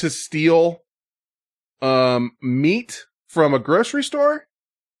tried to steal meat from a grocery store.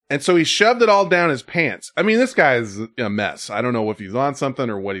 And so he shoved it all down his pants. I mean, this guy is a mess. I don't know if he's on something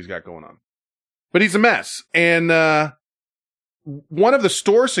or what he's got going on, but he's a mess. And one of the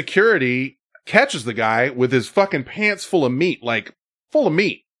store security catches the guy with his fucking pants full of meat, like full of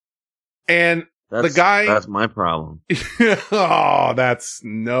meat. And the guy, that's my problem. Oh, that's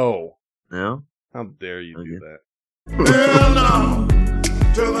no. No? How dare you do that? Hell no.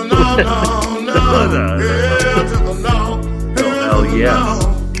 To the no, no, no. Yeah, to the no. Hell yes.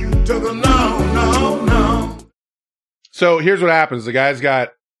 To the no, no, no. So here's what happens. The guy's got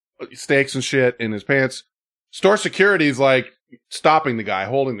steaks and shit in his pants. Store security's like stopping the guy,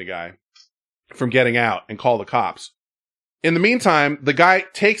 holding the guy from getting out and call the cops. In the meantime, the guy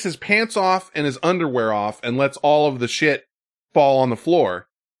takes his pants off and his underwear off and lets all of the shit fall on the floor.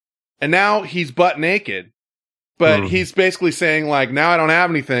 And now he's butt naked, but he's basically saying like, now I don't have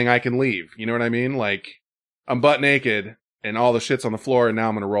anything, I can leave. You know what I mean? Like, I'm butt naked and all the shit's on the floor and now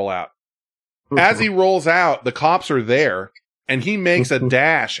I'm going to roll out. As he rolls out, the cops are there and he makes a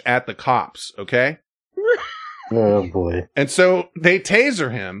dash at the cops. Okay. Oh boy. And so they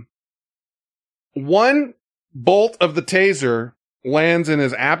taser him. One bolt of the taser lands in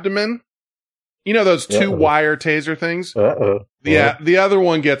his abdomen. You know those two wire taser things? Yeah, the other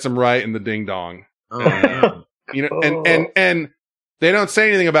one gets him right in the ding dong. Oh, you know, and they don't say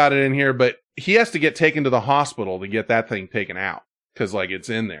anything about it in here, but he has to get taken to the hospital to get that thing taken out because like it's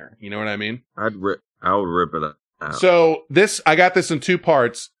in there. You know what I mean? I would rip it out. So I got this in two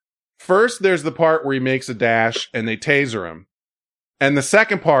parts. First, there's the part where he makes a dash and they taser him. And the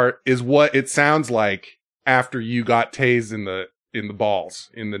second part is what it sounds like after you got tased in the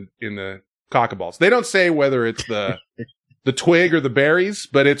balls, in the cockaballs. They don't say whether it's the twig or the berries,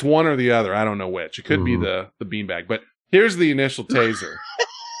 but it's one or the other. I don't know which. It could be the beanbag. But here's the initial taser.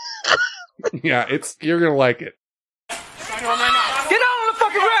 Yeah, you're gonna like it. Get on the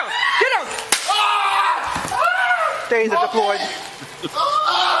fucking ground! Get on! Taser deployed.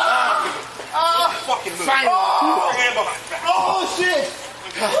 Fucking move. Oh shit!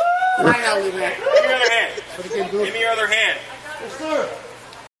 Right now, man. Give me your other hand. Give me your other hand. Yes, sir.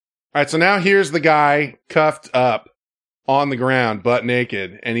 All right, so now here's the guy cuffed up on the ground, butt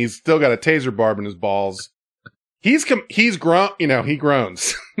naked, and he's still got a taser barb in his balls. He's he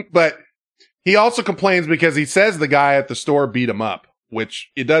groans, but he also complains because he says the guy at the store beat him up, which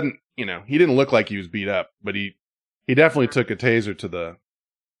it doesn't, he didn't look like he was beat up, but he definitely took a taser to the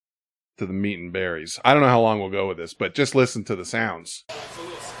meat and berries. I don't know how long we'll go with this, but just listen to the sounds.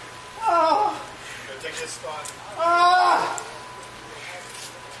 Oh. Take this spot. Oh.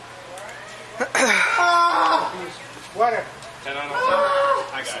 Water. 10 on 7.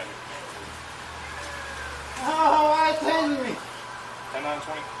 I got it. Oh, why tasing me? 10 on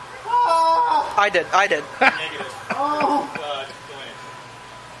 20. Oh. I did. Negative. Oh.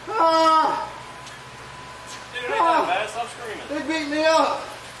 Oh. Dude, it ain't that bad. Stop screaming. They beat me up.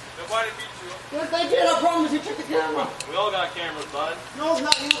 Nobody beat you up. Yes, they did. I promise you. Check the camera. We all got cameras, bud. No, it's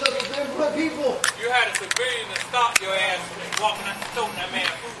not you. The people. You had a civilian that stopped your ass walking out the store and that man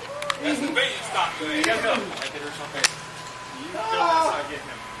food. That civilian stopped your ass. Get up. I hit her something. You go inside get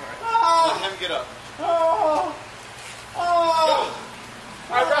him. All right. Let him get up.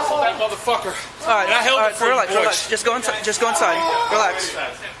 I wrestled that motherfucker. All right. And I held it for relax. you boys. Relax. Just go inside. Relax.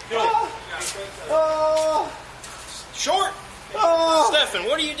 Short. Stefan,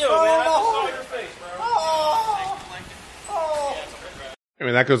 what are you doing, man? I just saw your face, bro. I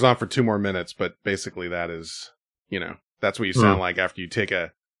mean, that goes on for 2 more minutes, but basically that is, that's what you sound like after you take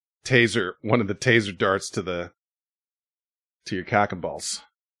a taser, one of the taser darts to your cock and balls.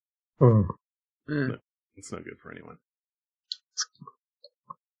 It's no good for anyone.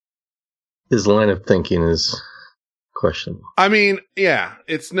 His line of thinking is questionable. I mean, yeah,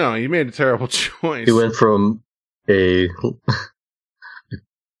 he made a terrible choice. He went from a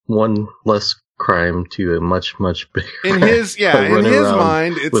one less crime to a much, much bigger. In his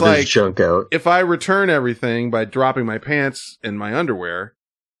mind, it's with like his junk out. If I return everything by dropping my pants and my underwear,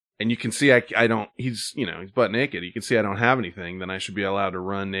 and you can see I don't, he's butt naked. You can see I don't have anything. Then I should be allowed to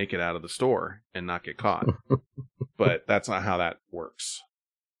run naked out of the store and not get caught. But that's not how that works.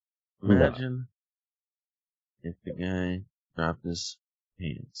 Imagine if the guy dropped his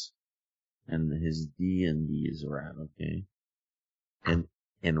pants and his D&Ds are out, okay? And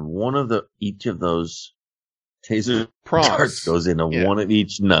each of those taser darts goes into one of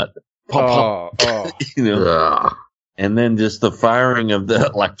each nut. Pop, pop. And then just the firing of the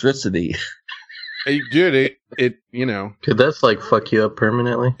electricity. Dude, it could that's like fuck you up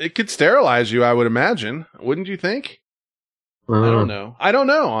permanently? It could sterilize you, I would imagine. Wouldn't you think? I don't know. I don't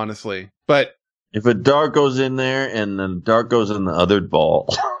know, honestly. But if a dart goes in there and then a dart goes in the other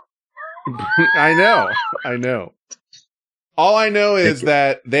ball. I know. All I know is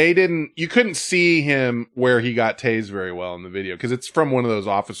that you couldn't see him where he got tased very well in the video because it's from one of those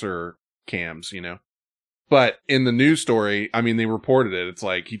officer cams, But in the news story, I mean, they reported it. It's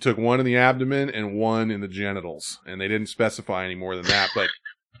like he took one in the abdomen and one in the genitals, and they didn't specify any more than that. But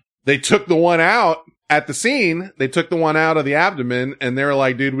they took the one out at the scene. They took the one out of the abdomen, and they were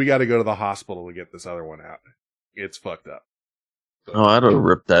like, "Dude, we got to go to the hospital to get this other one out. It's fucked up." So, I'd have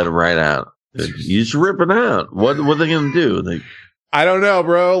ripped that right out. You just rip it out. What are they gonna do? I don't know,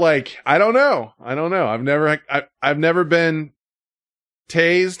 bro. Like, I don't know. I've never been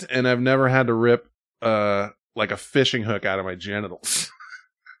tased, and I've never had to rip like a fishing hook out of my genitals.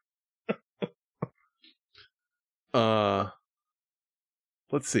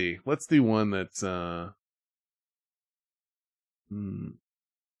 Let's see. Let's do one that's let's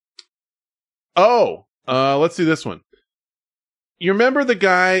do this one. You remember the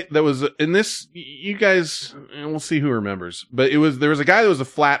guy that was in this? You guys, we'll see who remembers. But there was a guy that was a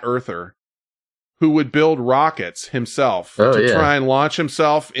flat earther who would build rockets himself to try and launch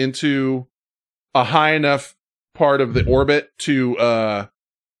himself into a high enough part of the orbit to,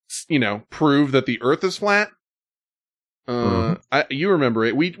 prove that the Earth is flat. You remember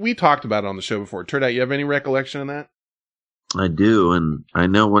it. We talked about it on the show before. Turned out you have any recollection of that? I do, and I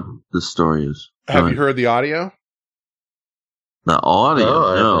know what the story is. Have you heard the audio? The audio?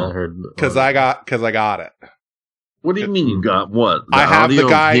 No. Because I got it. What do you mean you got what? I have audio the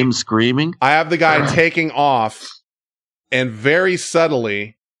guy, of him screaming? I have the guy taking off, and very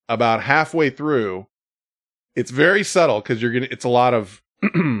subtly, about halfway through, it's very subtle because it's a lot of,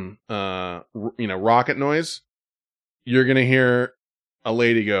 rocket noise. You're going to hear a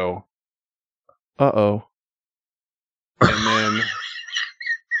lady go, uh-oh.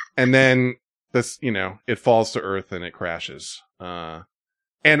 And then this, it falls to earth and it crashes. And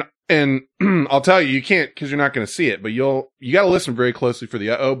I'll tell you can't, cause you're not going to see it, but you got to listen very closely for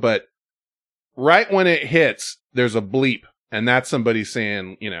the uh-oh, but right when it hits, there's a bleep, and that's somebody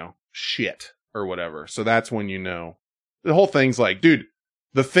saying, shit or whatever. So that's when the whole thing's like, dude,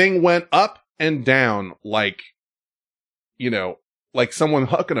 the thing went up and down like someone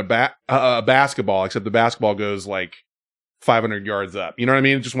hucking a basketball, except the basketball goes like 500 yards up. You know what I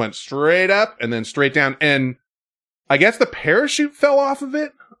mean? It just went straight up and then straight down. And I guess the parachute fell off of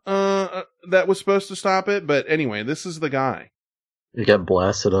it, that was supposed to stop it. But anyway, this is the guy. He got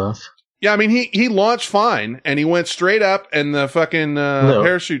blasted off. Yeah, I mean, he launched fine, and he went straight up, and the fucking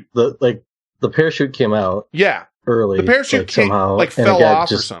parachute... The parachute came out early. The parachute somehow fell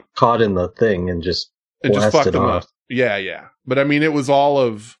off or something. Caught in the thing and just blasted him off. up. Yeah. But I mean, it was all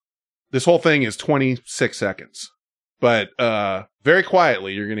of... This whole thing is 26 seconds. But very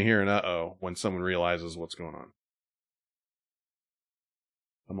quietly, you're going to hear an uh-oh when someone realizes what's going on.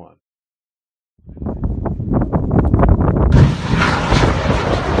 Come on.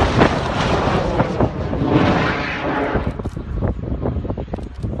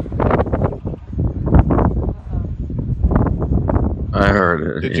 I heard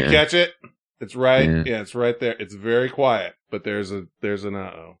it. Did you catch it? It's right. Yeah, it's right there. It's very quiet, but there's an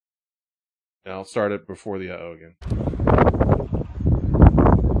uh-oh. And I'll start it before the uh-oh again.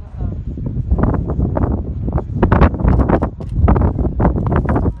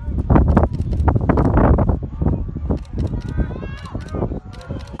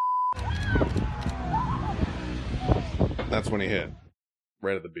 That's when he hit.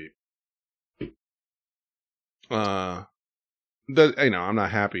 Right at the beep. I'm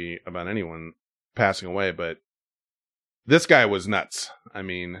not happy about anyone passing away, but this guy was nuts. I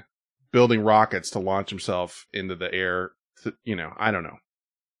mean, building rockets to launch himself into the air. I don't know.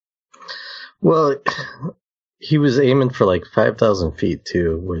 Well, he was aiming for like 5,000 feet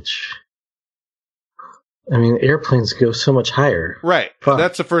too, which, I mean, airplanes go so much higher. Right. Fuck.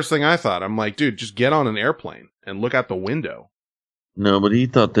 That's the first thing I thought. I'm like, dude, just get on an airplane and look out the window. No, but he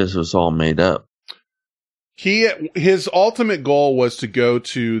thought this was all made up. His ultimate goal was to go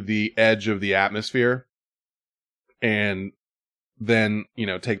to the edge of the atmosphere and then,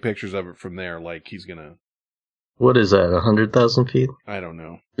 take pictures of it from there. Like he's gonna. What is that? 100,000 feet? I don't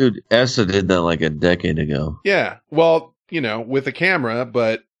know. Dude, ESTA did that like a decade ago. Yeah. Well, with a camera,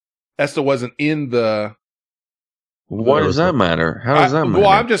 but ESTA wasn't in the. Why does that matter? How does that matter? Well,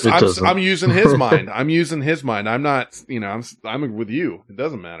 I'm using his mind. I'm using his mind. I'm not, I'm with you. It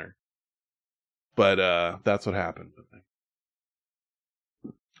doesn't matter. But, that's what happened.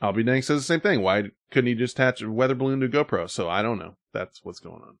 I'll be dang says the same thing. Why couldn't he just attach a weather balloon to GoPro? So I don't know. That's what's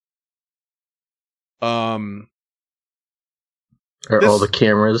going on. Are all the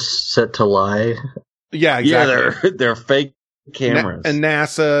cameras set to lie? Yeah, exactly. Yeah, they're fake cameras. And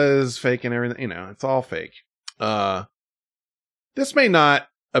NASA is fake and everything. It's all fake. This may not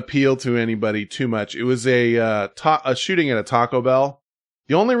appeal to anybody too much. It was a shooting at a Taco Bell.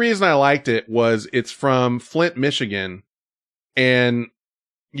 The only reason I liked it was it's from Flint, Michigan, and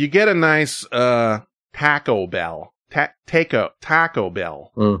you get a nice Taco Bell. Taco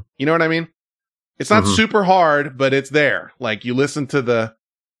Bell. Mm. You know what I mean? It's not super hard, but it's there. Like you listen to the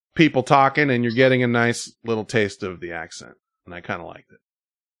people talking and you're getting a nice little taste of the accent. And I kind of liked it.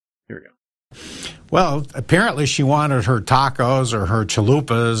 Here we go. Well, apparently she wanted her tacos or her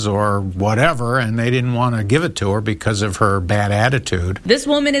chalupas or whatever, and they didn't want to give it to her because of her bad attitude. This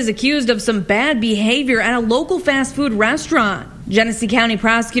woman is accused of some bad behavior at a local fast food restaurant. Genesee County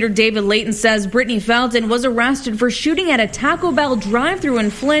Prosecutor David Layton says Brittany Felton was arrested for shooting at a Taco Bell drive-thru in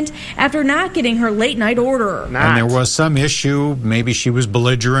Flint after not getting her late-night order. And there was some issue. Maybe she was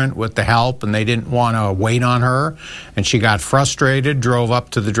belligerent with the help, and they didn't want to wait on her. And she got frustrated, drove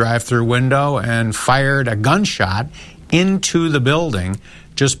up to the drive-thru window, and fired a gunshot into the building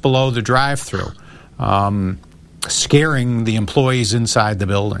just below the drive-thru, scaring the employees inside the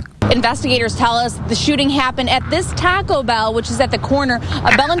building. Investigators tell us the shooting happened at this Taco Bell, which is at the corner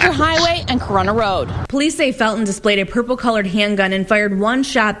of Bellinger Highway and Corona Road. Police say Felton displayed a purple-colored handgun and fired one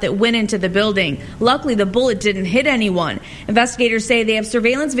shot that went into the building. Luckily, the bullet didn't hit anyone. Investigators say they have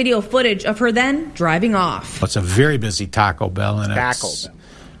surveillance video footage of her then driving off. It's a very busy Taco Bell, and it's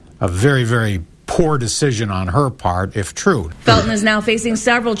a very, very poor decision on her part, if true. Felton is now facing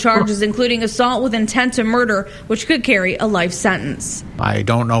several charges, including assault with intent to murder, which could carry a life sentence. I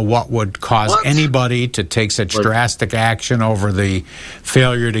don't know what would cause anybody to take such drastic action over the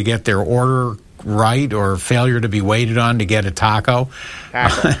failure to get their order right or failure to be waited on to get a taco.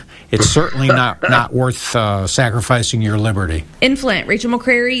 It's certainly not worth sacrificing your liberty. In Flint, Rachel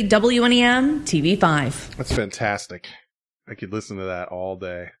McCrary, WNEM, TV5. That's fantastic. I could listen to that all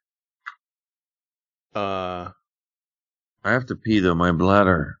day. I have to pee though. My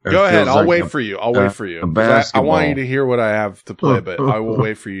bladder. Go ahead. I'll wait for you. I'll wait for you. I want you to hear what I have to play, but I will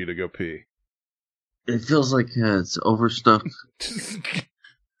wait for you to go pee. It feels like it's overstuffed.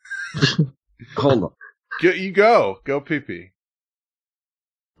 Hold on. You go. Go pee pee.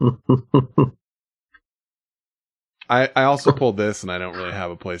 I also pulled this, and I don't really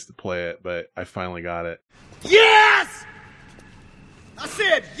have a place to play it, but I finally got it. Yes! I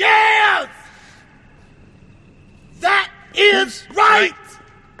said yes! That is right!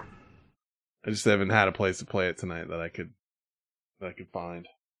 I just haven't had a place to play it tonight that I could find.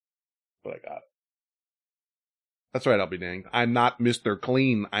 But I got it. That's right, I'll be danged. I'm not Mr.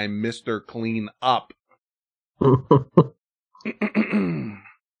 Clean. I'm Mr. Clean Up.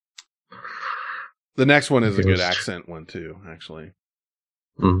 The next one is a good accent one too, actually.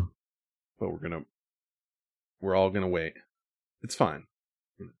 Mm. But we're all gonna wait. It's fine.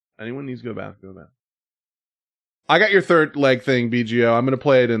 Anyone needs to go back, go back. I got your third leg thing, BGO. I'm gonna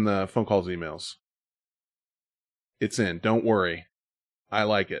play it in the phone calls, emails. It's in. Don't worry. I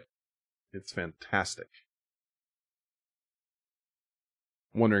like it. It's fantastic.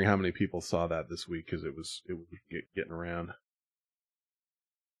 I'm wondering how many people saw that this week because it was getting around.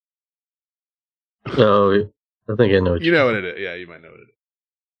 Oh, I think I know what you know what it is. Yeah, you might know what it is.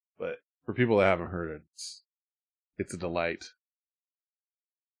 But for people that haven't heard it, it's a delight.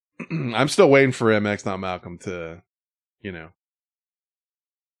 I'm still waiting for MX Not Malcolm to,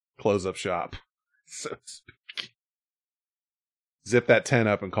 close up shop, so to speak. Zip that 10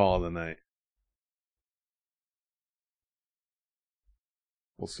 up and call it a night.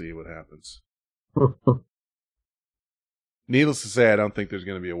 We'll see what happens. Needless to say, I don't think there's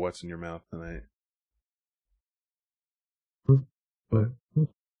going to be a what's in your mouth tonight.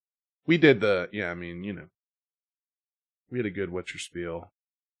 We did the, I mean, we had a good what's your spiel.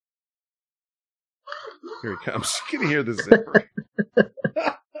 Here he comes. You can hear the zipper.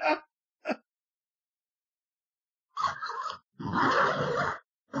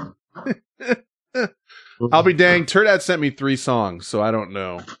 I'll be dang. Turdad sent me 3 songs, so I don't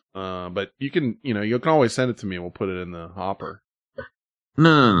know. But you can, you can always send it to me and we'll put it in the hopper.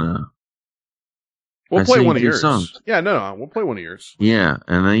 No. We'll play one of yours. Songs. Yeah, no, we'll play one of yours. Yeah,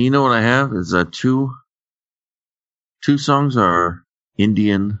 and then you know what I have is two songs are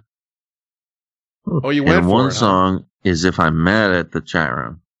Indian. Oh, you went and for one it, song is If I'm Mad at the Chat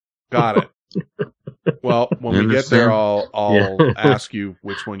Room. Got it. Well, when we get there, I'll ask you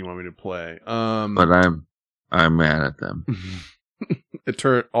which one you want me to play. But I'm mad at them.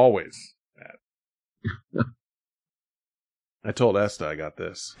 Always mad. I told Esta I got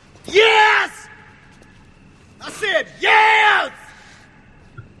this. Yes! I said yes!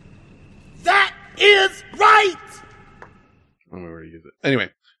 That is right! I don't know where to use it. Anyway.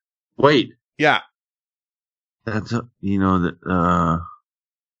 Wait. Yeah. That's, that, I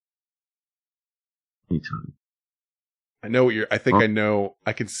know what I know.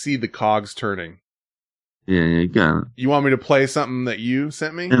 I can see the cogs turning. Yeah, you got it. You want me to play something that you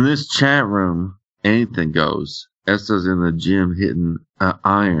sent me? In this chat room, anything goes. Esta's in the gym hitting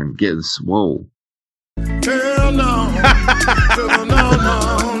iron, getting swole. Hell no.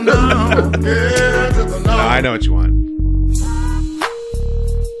 No. Yeah, no, I know what you want.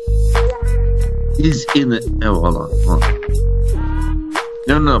 He's in the... Oh, hold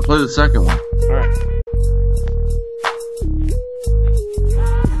on. No, play the second one. All right.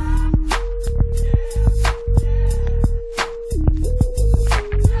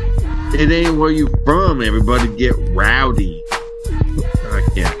 It ain't where you from. Everybody get rowdy. I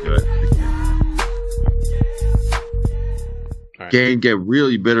can't do it. All right. Can't get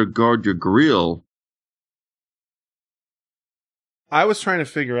real. You better guard your grill. I was trying to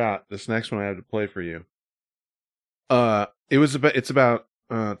figure out this next one I had to play for you. It's about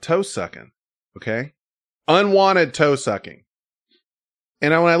toe sucking. Okay, unwanted toe sucking.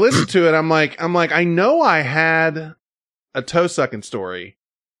 And when I listened to it, I'm like, I know I had a toe sucking story.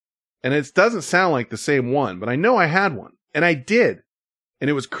 And it doesn't sound like the same one, but I know I had one. And I did.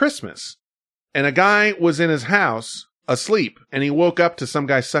 And it was Christmas. And a guy was in his house asleep, and he woke up to some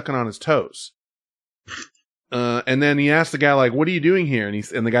guy sucking on his toes. And then he asked the guy, like, what are you doing here?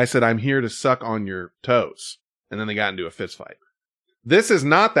 And the guy said, I'm here to suck on your toes. And then they got into a fist fight. This is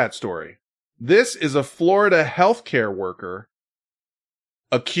not that story. This is a Florida healthcare worker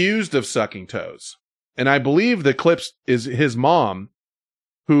accused of sucking toes. And I believe the clip is his mom,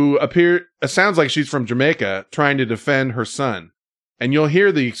 who sounds like she's from Jamaica, trying to defend her son. And you'll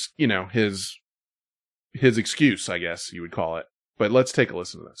hear his excuse, I guess you would call it. But let's take a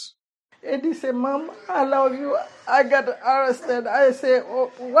listen to this. Eddie said, Mom, I love you. I got arrested. I said,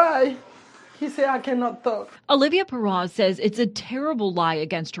 oh, why? He said, I cannot talk. Olivia Perez says it's a terrible lie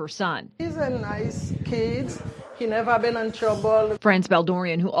against her son. He's a nice kid. He never been in trouble. Franz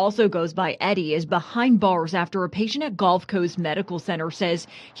Baldorian, who also goes by Eddie, is behind bars after a patient at Gulf Coast Medical Center says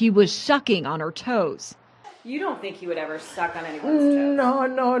he was sucking on her toes. You don't think he would ever suck on anyone's toes?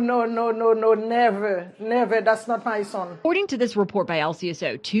 No, never. That's not my son. According to this report by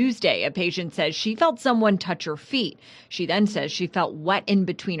LCSO, Tuesday, a patient says she felt someone touch her feet. She then says she felt wet in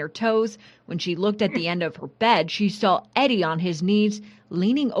between her toes. When she looked at the end of her bed, she saw Eddie on his knees,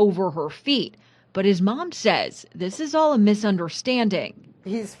 leaning over her feet. But his mom says this is all a misunderstanding.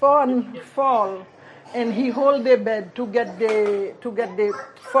 His phone fall, and he hold the bed to get the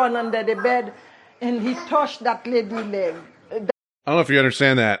phone under the bed, and he touched that lady leg. I don't know if you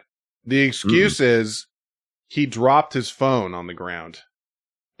understand that. The excuse is he dropped his phone on the ground,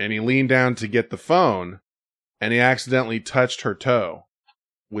 and he leaned down to get the phone, and he accidentally touched her toe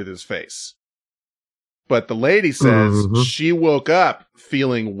with his face. But the lady says she woke up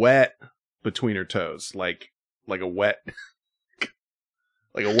feeling wet between her toes, like a wetness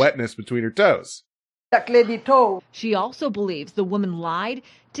between her toes. That lady toe. She also believes the woman lied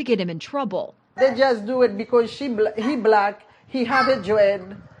to get him in trouble. They just do it because he black, he have a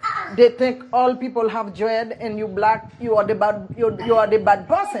dread. They think all people have dread, and you black, you are the bad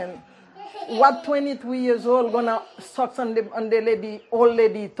person. What 23 years old gonna suck on the old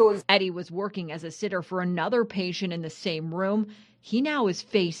lady toes? Eddie was working as a sitter for another patient in the same room. He now is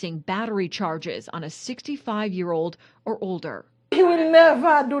facing battery charges on a 65-year-old or older. He will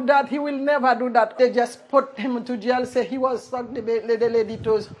never do that. They just put him to jail, say he was sucked the lady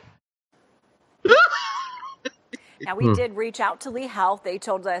toes. Now, we did reach out to Lee Health. They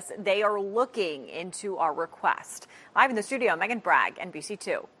told us they are looking into our request. Live in the studio, Megan Bragg,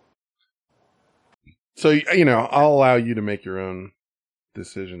 NBC2. So, you know, I'll allow you to make your own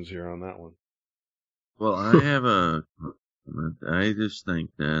decisions here on that one. Well, I just think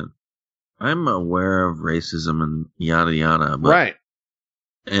that I'm aware of racism and yada yada. But, right.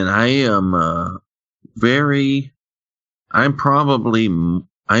 And I am I'm probably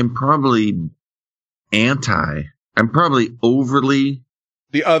anti. I'm probably overly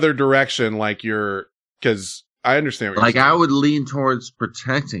the other direction, like because I understand what you're saying. I would lean towards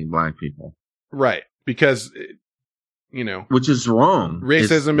protecting black people. Right. Because, you know, which is wrong.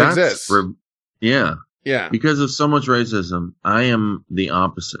 Racism exists. Yeah. Yeah. Because of so much racism, I am the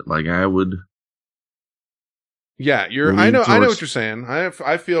opposite. Like I would. Yeah, I know what you're saying.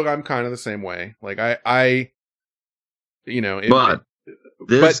 I feel I'm kind of the same way. Like you know,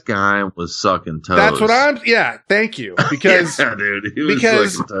 this guy was sucking toes. That's what thank you. Because, yeah, dude, he was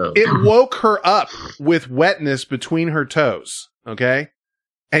sucking toes. It woke her up with wetness between her toes. Okay.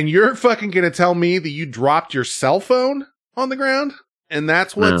 And you're fucking going to tell me that you dropped your cell phone on the ground? And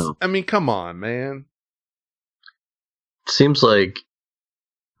that's I mean, come on, man. Seems like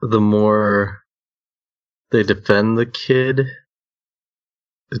the more they defend the kid,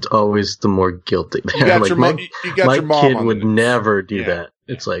 it's always the more guilty. You got your mom kid on would never do that.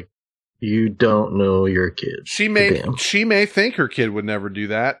 It's like, you don't know your kid. She may think her kid would never do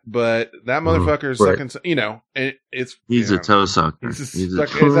that, but that motherfucker is sucking, you know, he's a toe sucker. He's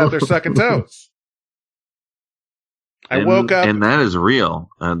out there sucking toes. I woke up. And that is real.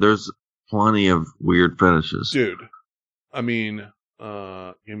 There's plenty of weird fetishes. Dude, I mean,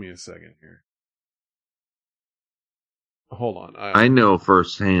 give me a second here. Hold on. I know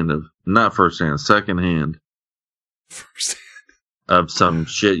secondhand of some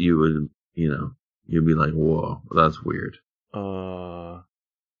shit you would, you know, you'd be like, whoa, that's weird. Hold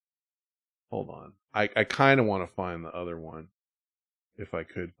on. I kind of want to find the other one. If I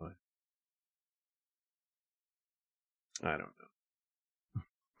could find. I don't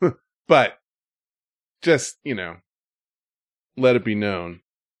know. But just, you know, let it be known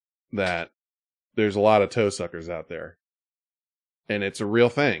that there's a lot of toe suckers out there. And it's a real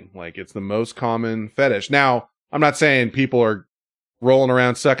thing. Like, it's the most common fetish. Now, I'm not saying people are rolling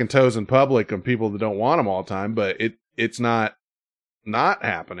around sucking toes in public on people that don't want them all the time, but it's not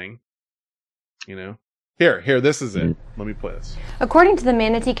happening. You know? Here, this is it. Let me play this. According to the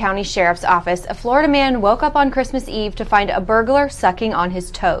Manatee County Sheriff's Office, a Florida man woke up on Christmas Eve to find a burglar sucking on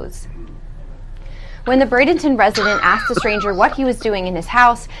his toes. When the Bradenton resident asked the stranger what he was doing in his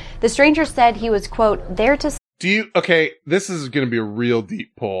house, the stranger said he was, quote, there to... Okay, this is going to be a real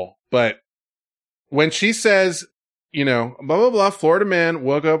deep pull, but when she says, you know, blah, blah, blah, Florida man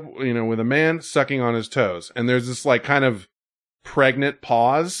woke up, you know, with a man sucking on his toes, and there's this, like, kind of pregnant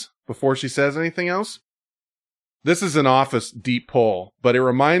pause before she says anything else. This is an Office deep pull, but it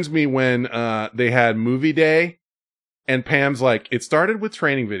reminds me when they had movie day, and Pam's like, it started with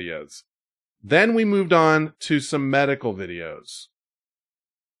training videos. Then we moved on to some medical videos.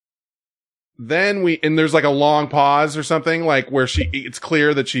 Then and there's like a long pause or something, like where it's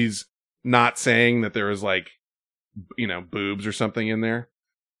clear that she's not saying that there was like, you know, boobs or something in there.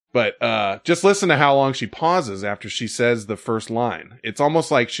 But just listen to how long she pauses after she says the first line. It's almost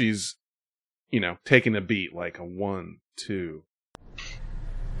like she's, you know, taking a beat, like a 1, 2.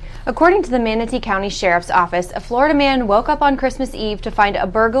 According to the Manatee County Sheriff's Office, a Florida man woke up on Christmas Eve to find a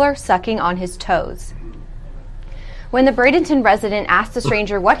burglar sucking on his toes. When the Bradenton resident asked the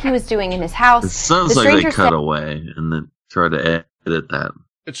stranger what he was doing in his house, it sounds like they cut away and then try to edit that.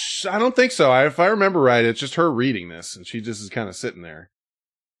 I don't think so. If I remember right, it's just her reading this, and she just is kind of sitting there.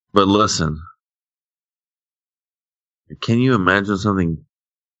 But listen, can you imagine something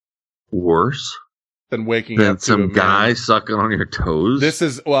worse than waking up to some guy sucking on your toes?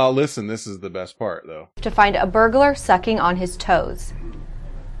 Listen, this is the best part, though. To find a burglar sucking on his toes.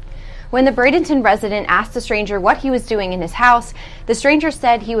 When the Bradenton resident asked the stranger what he was doing in his house, the stranger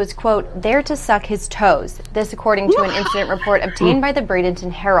said he was, quote, there to suck his toes. This according to an incident report obtained by the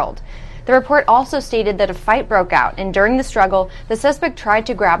Bradenton Herald. The report also stated that a fight broke out, and during the struggle, the suspect tried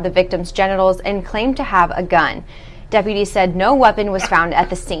to grab the victim's genitals and claimed to have a gun. Deputies said no weapon was found at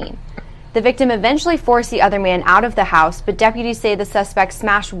the scene. The victim eventually forced the other man out of the house, but deputies say the suspect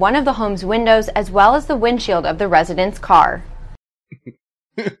smashed one of the home's windows as well as the windshield of the resident's car.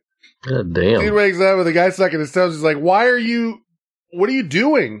 God damn. Dude wakes up with a guy sucking his toes. He's like, what are you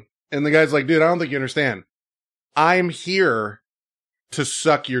doing? And the guy's like, dude, I don't think you understand. I'm here to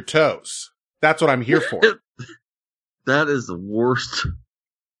suck your toes. That's what I'm here for. That is the worst.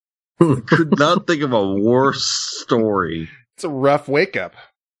 Could not think of a worse story. It's a rough wake up.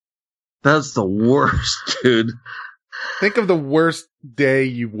 That's the worst, dude. Think of the worst day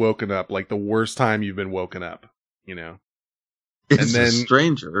you've woken up, like the worst time you've been woken up, you know? It's and then, a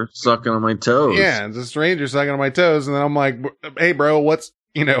stranger sucking on my toes. Yeah, it's a stranger sucking on my toes. And then I'm like, hey, bro, what's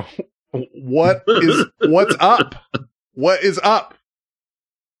up? What is up?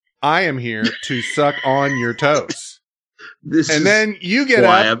 I am here to suck on your toes. Then you get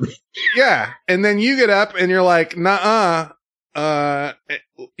up. Yeah. And then you get up and you're like, nuh-uh. Now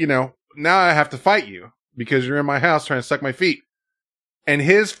I have to fight you because you're in my house trying to suck my feet. And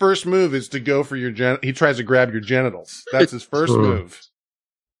his first move is to go for your he tries to grab your genitals. That's his first move.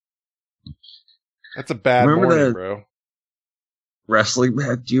 That's a bad morning, bro. Wrestling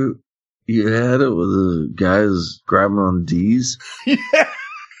match you had it with the guys grabbing on D's? Yeah.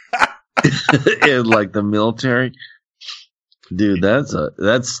 In like the military. Dude,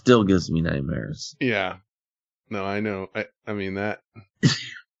 that still gives me nightmares. Yeah. No, I know. I mean that.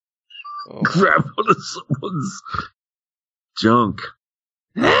 Oh. Grab onto someone's junk.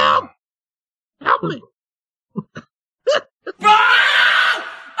 Help! Help me!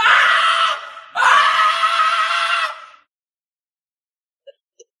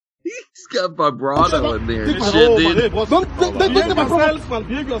 He's got vibrato in there. Shit, dude. Don't take my yourself, man.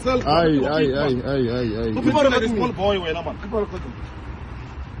 Behave yourself. Aye. People like this small boy, man.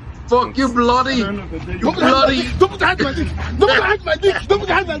 Fuck you, bloody! You bloody! Don't put your hand my dick! Don't put your hand my dick! Don't put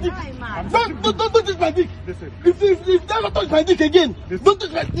your hand my dick! Don't touch my dick! If never touch my dick again, don't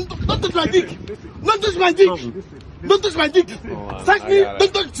touch my dick! Don't touch my dick! Don't touch my dick! Don't touch my dick! Sack me!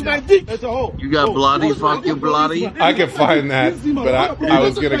 Don't touch my dick! You got bloody? Fuck you, bloody! I can find that, but I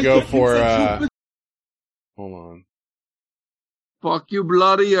was gonna go for hold on. Fuck you,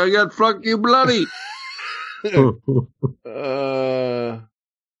 bloody! I got fuck you, bloody!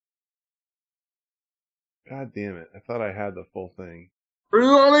 God damn it. I thought I had the full thing.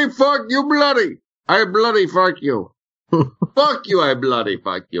 Bloody fuck you, bloody! I bloody fuck you. Fuck you, I bloody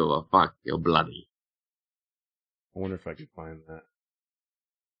fuck you. Fuck you, bloody. I wonder if I could find that.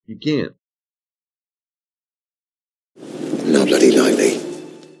 You can't. No bloody lively.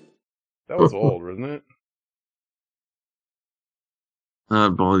 That was old, wasn't it?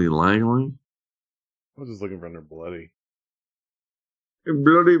 Bloody lively? I was just looking for under bloody.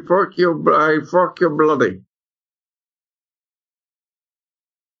 Bloody fuck you, I fuck you, bloody.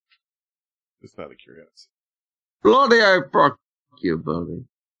 Just out of curiosity. Bloody, I fuck you, bloody.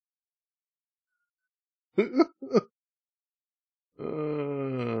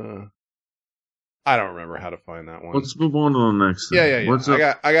 I don't remember how to find that one. Let's move on to the next thing. Yeah. What's I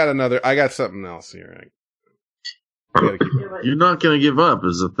got something else here. You're not gonna give up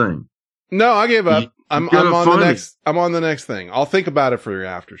is the thing. No, I gave up. I'm on the next thing. I'll think about it for your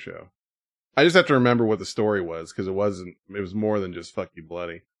after show. I just have to remember what the story was because it was more than just fuck you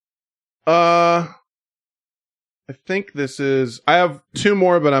bloody. I think I have two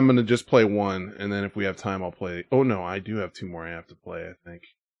more, but I'm going to just play one. And then if we have time, I'll play. Oh no, I do have two more I have to play, I think.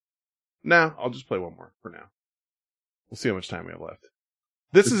 Nah, I'll just play one more for now. We'll see how much time we have left.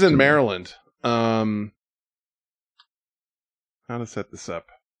 This is in Maryland. How to set this up.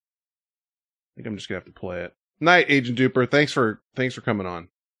 I think I'm just gonna have to play it. Night, Agent Duper. Thanks for coming on.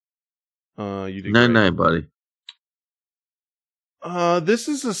 You did night, buddy. This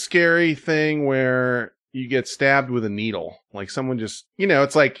is a scary thing where you get stabbed with a needle. Like someone just,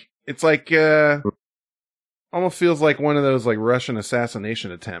 it's like almost feels like one of those like Russian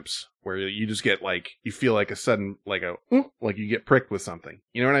assassination attempts where you just get you feel like a sudden, like you get pricked with something.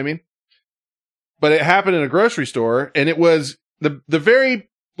 You know what I mean? But it happened in a grocery store, and it was the very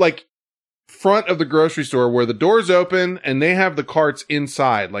front of the grocery store where the doors open and they have the carts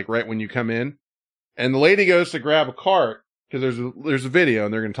inside, right when you come in, and the lady goes to grab a cart because there's a video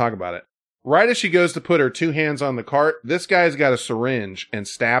and they're going to talk about it. Right as she goes to put her two hands on the cart, this guy's got a syringe and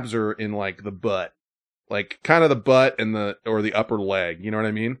stabs her in the butt, kind of the butt and or the upper leg. You know what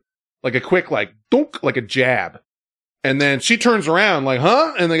I mean? Like a quick dunk, like a jab. And then she turns around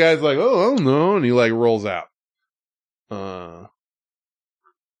huh? And the guy's like, oh no. And he rolls out.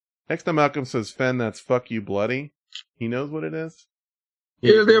 Next time Malcolm says, Fen, that's fuck you bloody. He knows what it is.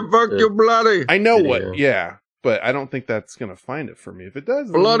 Yeah, fuck you bloody. I know what, yeah. But I don't think that's going to find it for me. If it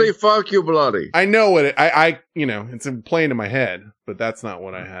does, bloody, fuck you bloody. I know what it's playing in my head, but that's not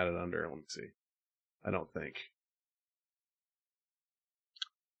what I had it under. Let me see. I don't think.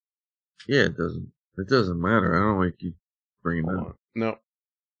 Yeah, it doesn't matter. I don't like you bringing it up. No,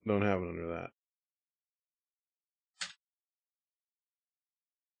 don't have it under that.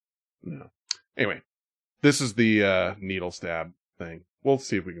 No. Anyway, this is the needle stab thing. We'll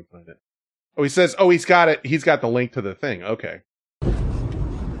see if we can find it. Oh, he says, he's got it. He's got the link to the thing. Okay.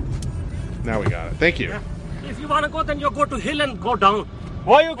 Now we got it. Thank you. If you want to go, then you go to hill and go down.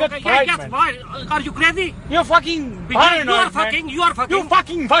 Why you get fried, yes, man? why? Are you crazy? You're fucking You paranoid, are man. fucking, you are fucking. You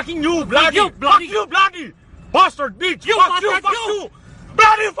fucking, you bloody. You bloody. Fuck you, bloody. Bastard, bitch. You fuck you, bastard, fuck you. you.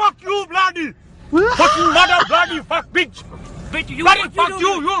 Bloody, fuck you, bloody. Fucking mother, bloody, fuck, bitch. Bitch, you. Bloody, fuck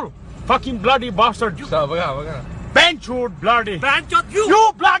you. Fucking bloody bastard. Benchwood, bloody. Benchwood, you.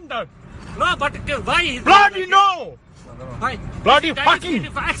 You blunder. No, but why? Is Bloody no. Why? Bloody That fucking.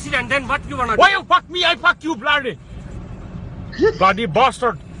 is accident, then what you wanna do? Why you fuck me? I fuck you, bloody. Bloody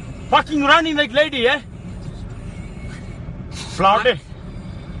bastard. Fucking running like lady, eh? Bloody.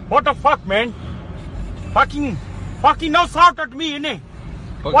 What the fuck, man? Fucking now shout at me, innit?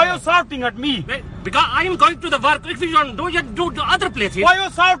 Why are you shouting at me? Because I am going to the work. If you don't do, you do the other places. Why are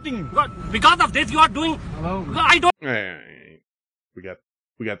you shouting? Because of this, you are doing. I don't.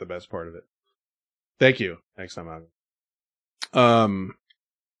 We got the best part of it. Thank you. Next time out.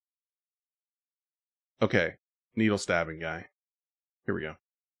 Okay. Needle stabbing guy. Here we go.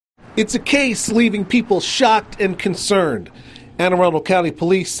 It's a case leaving people shocked and concerned. Anne Arundel County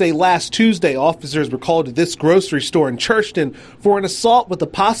Police say last Tuesday officers were called to this grocery store in Churchton for an assault with a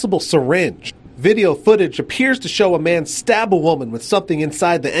possible syringe. Video footage appears to show a man stab a woman with something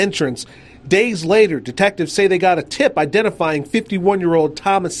inside the entrance. Days later, detectives say they got a tip identifying 51-year-old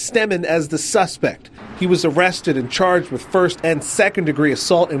Thomas Stemmen as the suspect. He was arrested and charged with first and second degree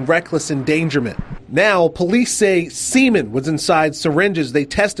assault and reckless endangerment. Now, police say semen was inside syringes they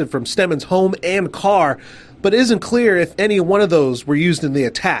tested from Stemmen's home and car, but it isn't clear if any one of those were used in the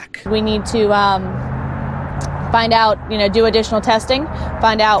attack. We need to find out, do additional testing,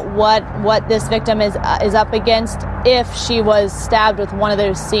 find out what this victim is up against if she was stabbed with one of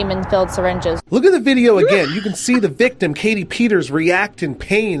those semen-filled syringes. Look at the video again. You can see the victim, Katie Peters, react in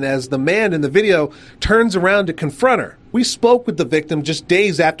pain as the man in the video turns around to confront her. We spoke with the victim just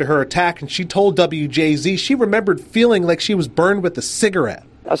days after her attack, and she told WJZ she remembered feeling like she was burned with a cigarette.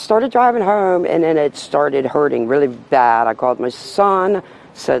 I started driving home, and then it started hurting really bad. I called my son,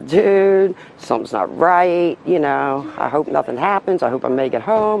 said, dude, something's not right. I hope nothing happens. I hope I make it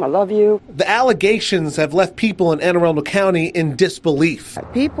home. I love you. The allegations have left people in Anne Arundel County in disbelief.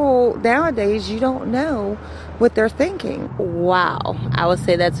 People nowadays, you don't know what they're thinking. Wow. I would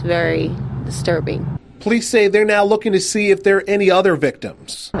say that's very disturbing. Police say they're now looking to see if there are any other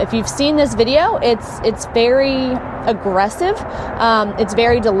victims. If you've seen this video, it's very aggressive, it's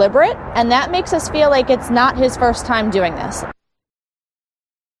very deliberate, and that makes us feel like it's not his first time doing this.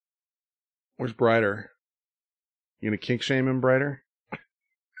 Where's Brighter? You gonna kink shame him, Brighter?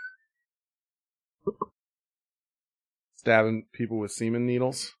 Stabbing people with semen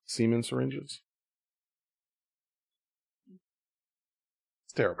needles, semen syringes.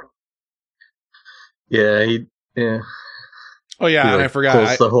 It's terrible. Yeah, Oh yeah, and I forgot.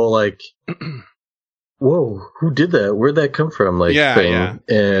 Post the whole whoa, who did that? Where'd that come from? Thing. Yeah.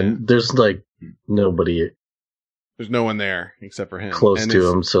 And there's nobody. There's no one there except for him. Close to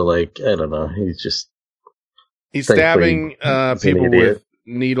him, so I don't know. He's stabbing people with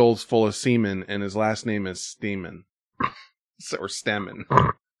needles full of semen, and his last name is Steeman. Or Stemmen.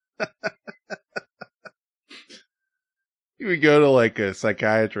 You would go to a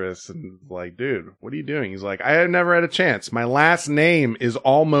psychiatrist and dude, what are you doing? He's like, I have never had a chance. My last name is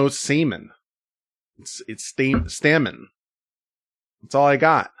almost semen. It's Stammen. That's all I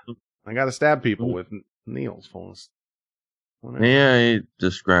got. I got to stab people with needles full of whatever. May I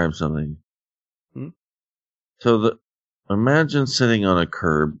describe something? So imagine sitting on a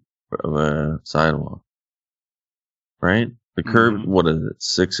curb of a sidewalk, right? The curb, what is it,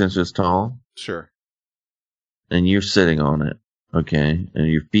 6 inches tall? Sure. And you're sitting on it, okay, and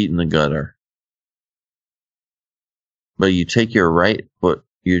your feet in the gutter. But you take your right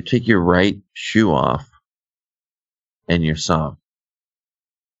shoe off and your sock,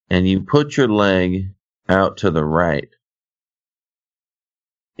 and you put your leg out to the right,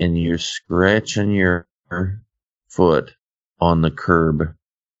 and you're scratching your foot on the curb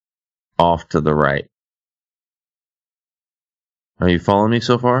off to the right. Are you following me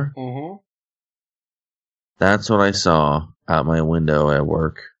so far? Mm-hmm. That's what I saw out my window at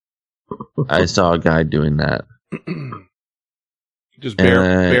work. I saw a guy doing that. Just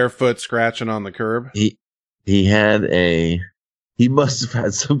barefoot scratching on the curb? He must have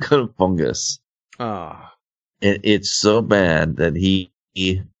had some kind of fungus. Ah. And it's so bad that he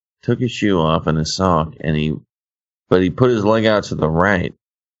took his shoe off and his sock, but he put his leg out to the right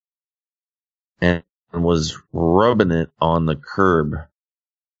and was rubbing it on the curb.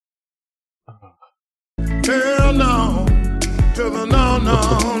 Hell no. to the no, no,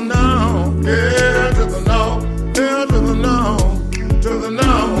 no. Yeah, to the no. Yeah, to the no. To the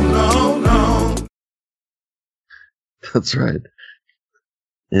no, no, no. That's right.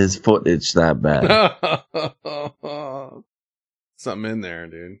 His footage that bad. Something in there,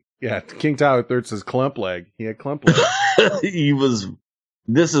 dude. Yeah, King Tyler III says clump leg. He had clump leg.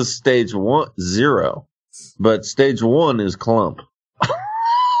 This is stage 0, but stage 1 is clump.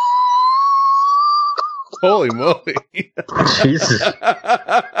 Holy moly. Jesus.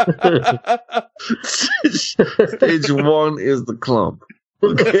 Stage 1 is the clump.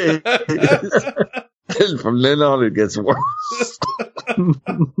 Okay. And from then on, it gets worse.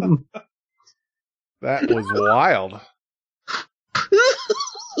 That was wild.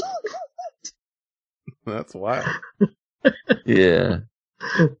 That's wild. Yeah.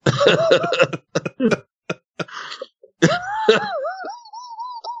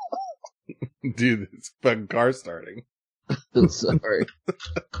 Dude, this fucking car starting. I'm sorry.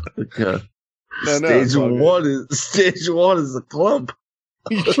 Okay. No, Stage 1 is the clump.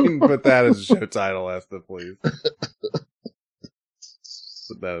 You can put that as a show title, Esther, please. Put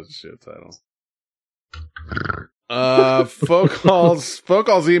that as a show title. Phone calls,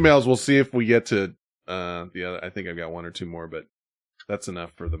 emails. We'll see if we get to the other. I think I've got one or two more, but that's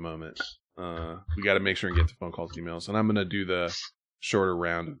enough for the moment. We got to make sure and get to phone calls, emails, and I'm gonna do the shorter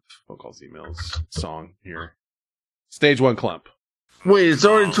round of phone calls, emails song here. Stage 1 clump. Wait, it's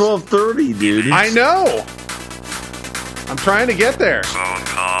already 12:30, dude. I know. I'm trying to get there. Phone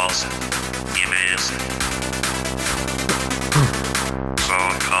calls, emails.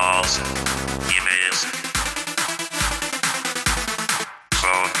 Phone calls, emails.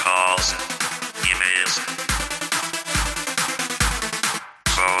 Phone calls, emails.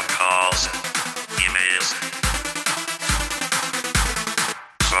 Phone calls, emails.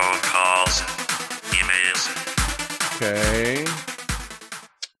 Phone calls, emails. Okay.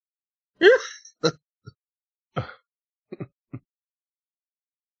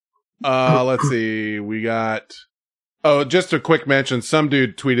 Let's see. We got. Oh, just a quick mention. Some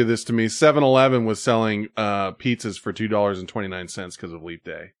dude tweeted this to me. 7-Eleven was selling pizzas for $2.29 because of Leap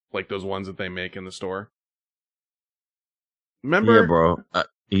Day, like those ones that they make in the store. Remember? Yeah, bro.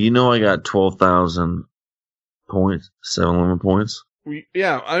 You know I got 12,000 points, 7-Eleven points.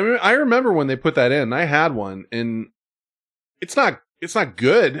 Yeah, I remember when they put that in. I had one, and it's not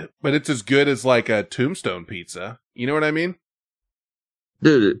good, but it's as good as like a Tombstone pizza. You know what I mean?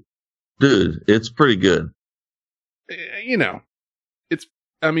 Dude, it's pretty good. You know,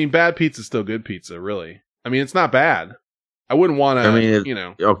 bad pizza's still good pizza, really. I mean, it's not bad. I wouldn't want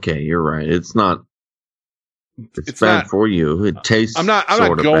to, Okay, you're right. It's not. It's bad for you. It tastes. I'm not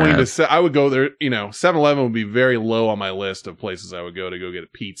going bad. to. I would go there. 7-Eleven would be very low on my list of places I would go to go get a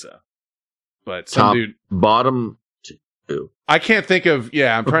pizza. But bottom two. I can't think of.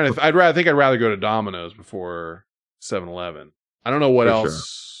 Yeah, I'm trying to. I'd rather go to Domino's before 7-Eleven. I don't know what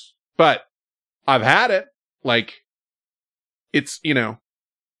else, but I've had it. Like, it's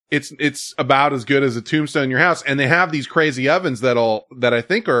about as good as a Tombstone in your house, and they have these crazy ovens that I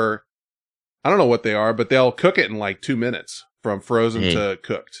think are. I don't know what they are, but they'll cook it in like 2 minutes from frozen to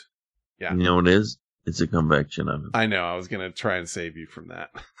cooked. Yeah. You know what it is? It's a convection oven. I know. I was going to try and save you from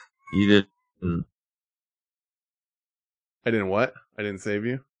that. You didn't. I didn't what? I didn't save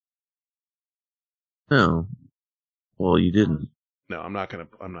you? No. Well, you didn't. No, I'm not going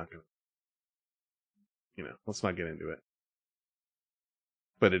to, let's not get into it.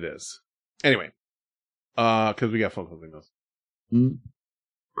 But it is. Anyway. Cause we got phone calls and those. Mm.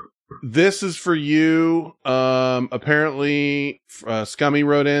 This is for you. Apparently, Scummy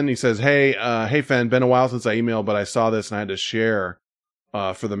wrote in. He says, hey, Fen, been a while since I emailed, but I saw this and I had to share,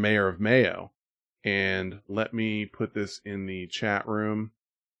 for the mayor of Mayo. And let me put this in the chat room.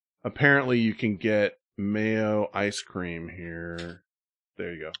 Apparently you can get Mayo ice cream here.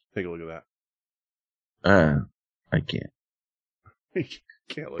 There you go. Take a look at that. I can't.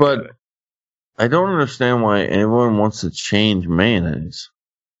 Can't look at it. I don't understand why everyone wants to change mayonnaise.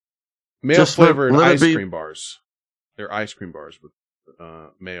 Mayo flavored ice cream bars. They're ice cream bars with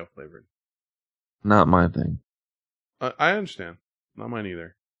mayo flavored. Not my thing. I understand. Not mine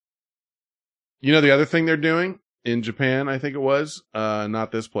either. You know the other thing they're doing in Japan, I think it was,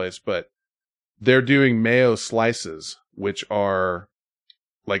 not this place, but they're doing mayo slices, which are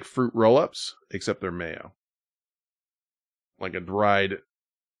like fruit roll-ups, except they're mayo. Like a dried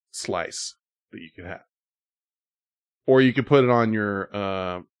slice that you could have. Or you could put it on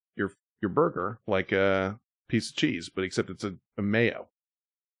your burger, like a piece of cheese, but except it's a mayo.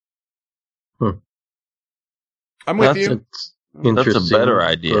 Huh. I'm with you. That's a better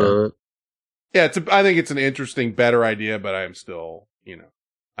idea. Yeah, I think it's an interesting, better idea, but I'm still,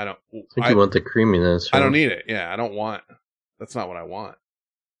 I don't. I think you want the creaminess. I don't need it. Yeah, that's not what I want.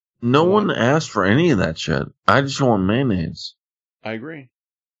 No one asked for any of that shit. I just want mayonnaise. I agree.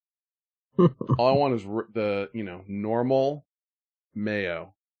 All I want is the, normal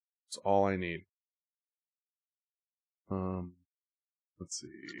mayo. That's all I need. Let's see.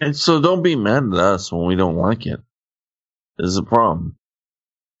 And so don't be mad at us when we don't like it. There's a problem.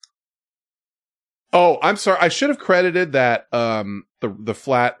 Oh, I'm sorry. I should have credited that the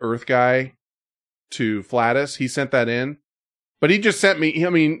flat Earth guy to Flatus. He sent that in, but he just sent me. I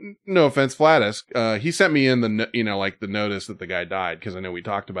mean, no offense, Flatus. He sent me in the the notice that the guy died because I know we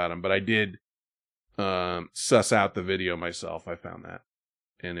talked about him. But I did suss out the video myself. I found that,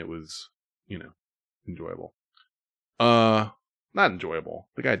 and it was enjoyable. Not enjoyable.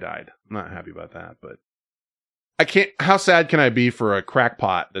 The guy died. I'm not happy about that, but I can't. How sad can I be for a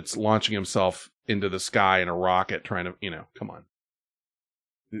crackpot that's launching himself into the sky in a rocket trying to, come on.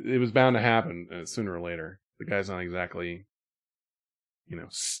 It was bound to happen sooner or later. The guy's not exactly,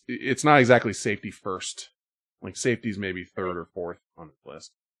 it's not exactly safety first. Like safety's maybe third or fourth on the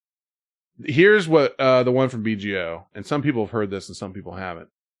list. Here's what, the one from BGO, and some people have heard this and some people haven't.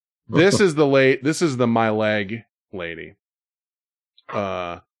 This is the my leg lady.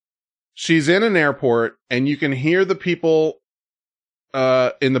 She's in an airport and you can hear the people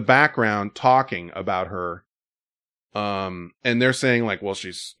in the background talking about her. And they're saying like, well,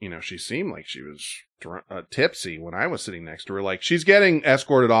 she's, she seemed like she was tipsy when I was sitting next to her. Like she's getting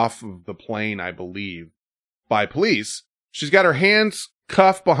escorted off of the plane, I believe, by police. She's got her hands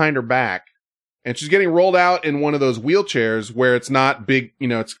cuffed behind her back and she's getting rolled out in one of those wheelchairs where it's not big,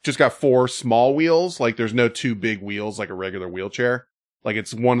 it's just got 4 small wheels. Like there's no 2 big wheels like a regular wheelchair. Like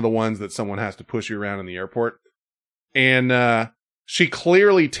it's one of the ones that someone has to push you around in the airport. And, she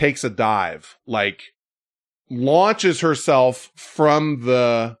clearly takes a dive, like launches herself from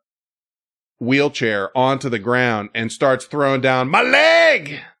the wheelchair onto the ground and starts throwing down my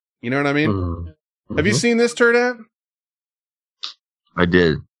leg. You know what I mean? Mm-hmm. Have you seen this, Turdat? I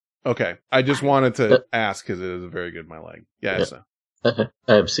did. Okay. I just wanted to ask because it is a very good my leg. Yeah. Yeah. So.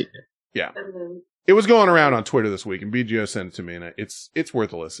 I have seen it. Yeah. It was going around on Twitter this week and BGO sent it to me and it's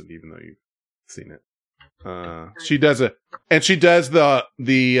worth a listen even though you've seen it. She does the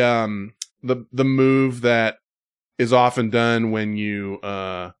move that is often done when you,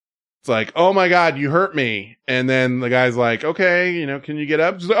 it's like, oh my God, you hurt me. And then the guy's like, okay, can you get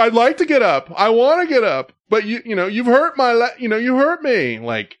up? She's like, I'd like to get up. I want to get up, but you've hurt you hurt me,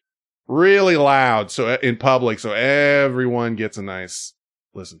 like really loud. So in public, so everyone gets a nice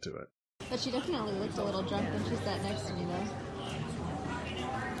listen to it. But she definitely looked a little drunk when she sat next to me though.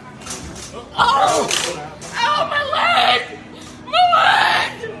 Oh! Oh, my leg! My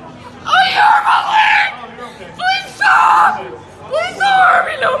leg! Oh, you hurt my leg! Please stop! Please don't hurt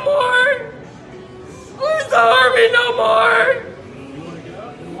me no more! Please don't hurt me no more!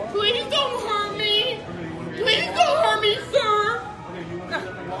 Please don't hurt me! Please don't hurt me, sir!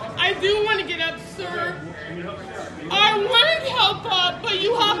 I do want to get up, sir. I want to help up, but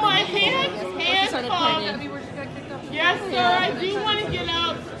you have my handcuffed. Yes, sir, I do want to get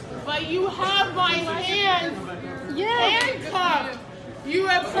up. But you have my hands handcuffed. You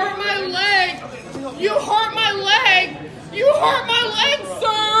have hurt my leg. You hurt my leg. You hurt my leg,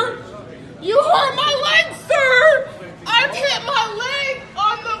 sir. You hurt my leg, sir. I've hit my leg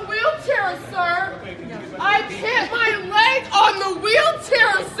on the wheelchair, sir. I've hit my leg on the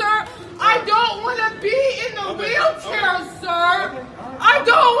wheelchair, sir. I don't want to be in the wheelchair, sir. I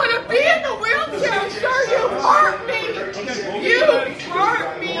don't want to be in the wheelchair, sir. You hurt me. You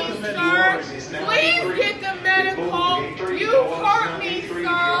hurt me, sir. Please get the medical. You hurt me,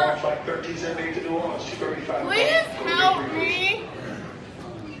 sir. Please help me.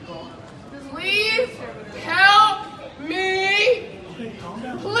 Please help me.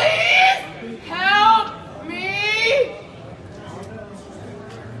 Please help me.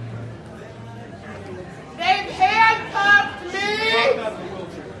 They've handcuffed me.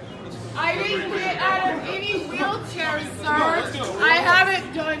 I didn't get out of any wheelchair, sir. I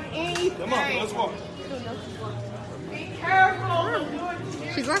haven't done anything. Come on, let's walk. Be careful.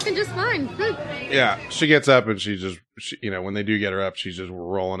 She's walking just fine. Yeah, she gets up and she when they do get her up, she's just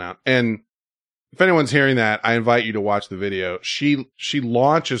rolling out. And if anyone's hearing that, I invite you to watch the video. She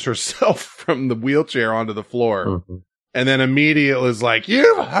launches herself from the wheelchair onto the floor. Mm-hmm. And then immediately is like,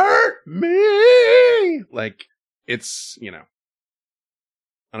 you've hurt me. Like, it's,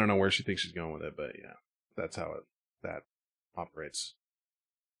 I don't know where she thinks she's going with it, but yeah, that's how that operates.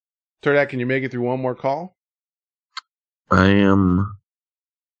 Turdak, can you make it through one more call? I am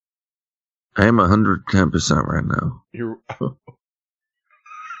I am 110% right now.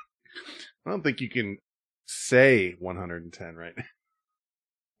 I don't think you can say 110 right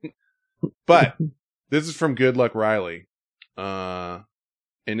now. But this is from Good Luck Riley. And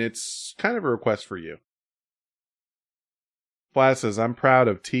it's kind of a request for you. Flash says, I'm proud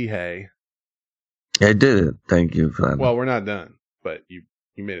of T-Hay. I did it. Thank you for that. Well, we're not done, but you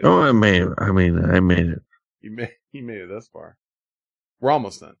made it. Oh, I made it. You made it this far. We're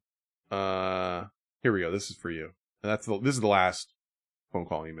almost done. Here we go. This is for you. And this is the last phone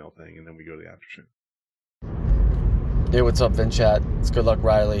call email thing, and then we go to the after show. Hey, what's up, Vinchat? It's Good Luck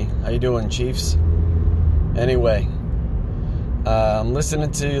Riley. How you doing, Chiefs? Anyway, I'm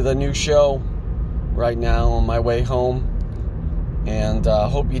listening to the new show right now on my way home, and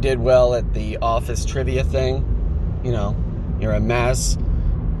hope you did well at the office trivia thing. You know, your mass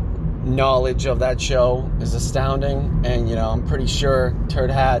knowledge of that show is astounding, and you know, I'm pretty sure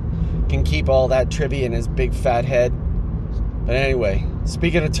Turd Hat can keep all that trivia in his big fat head. But anyway,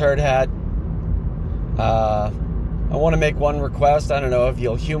 speaking of Turd Hat, I want to make one request. I don't know if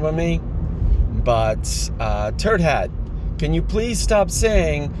you'll humor me, but Turd Hat, can you please stop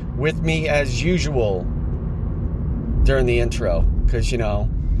saying "with me as usual" during the intro? Because, you know,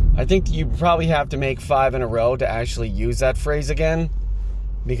 I think you probably have to make 5 in a row to actually use that phrase again,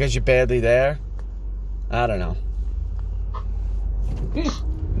 because you're barely there. I don't know.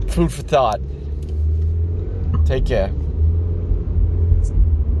 Food for thought. Take care.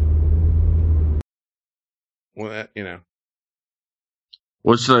 Well, you know.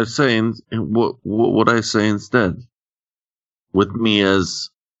 What should I say? What would I say instead? With me as,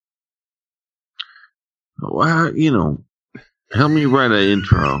 well, you know, help me write an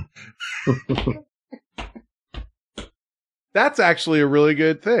intro. That's actually a really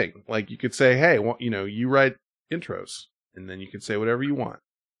good thing. Like, you could say, hey, well, you know, you write intros, and then you can say whatever you want.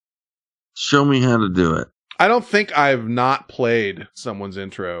 Show me how to do it. I don't think I've not played someone's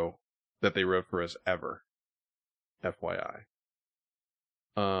intro that they wrote for us ever. FYI.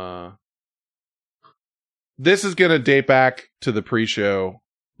 This is going to date back to the pre-show,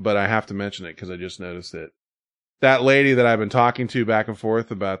 but I have to mention it because I just noticed it. That lady that I've been talking to back and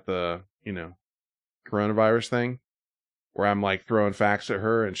forth about the, you know, coronavirus thing, where I'm like throwing facts at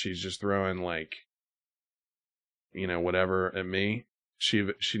her and she's just throwing like, you know, whatever at me. She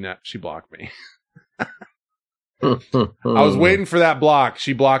blocked me. I was waiting for that block.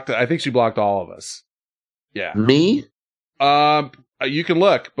 She blocked. I think she blocked all of us. Yeah. Me? You can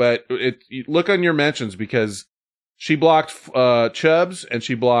look, but look on your mentions because she blocked Chubbs and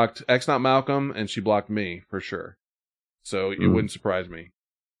she blocked X Not Malcolm and she blocked me for sure. So it wouldn't surprise me.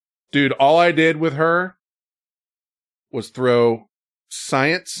 Dude, all I did with her was throw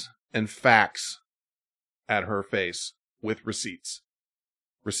science and facts at her face with receipts.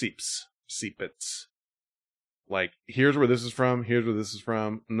 Receipts. Like, here's where this is from, here's where this is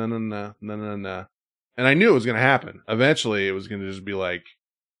from, no. And I knew it was going to happen. Eventually, it was going to just be like,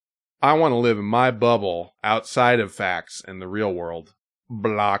 I want to live in my bubble outside of facts and the real world.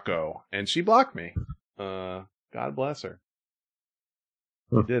 Blocko. And she blocked me. God bless her.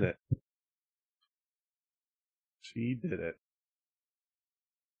 She did it. She did it.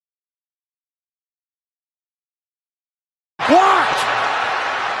 Blocked!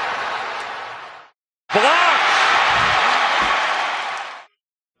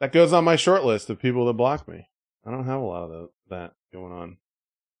 That goes on my short list of people that block me. I don't have a lot of that going on.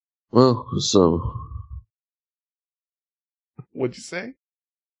 Well, so. What'd you say?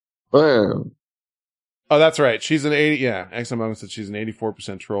 Well. Oh, that's right. She's an 80. Yeah, XM said she's an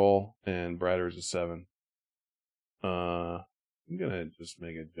 84% troll, and Brader is a 7. I'm gonna just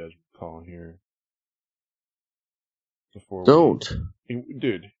make a judgment call here.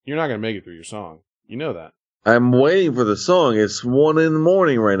 Dude, you're not gonna make it through your song. You know that. I'm waiting for the song. It's 1 a.m.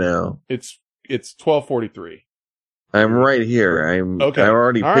 right now. It's 12:43. I'm right here. I'm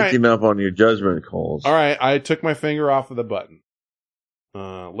already picking up on your judgment calls. All right, I took my finger off of the button.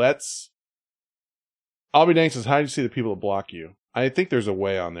 I'll be dang says, how do you see the people that block you? I think there's a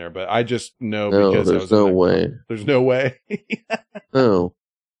way on there, but I just know because there's no way. There's no way. No.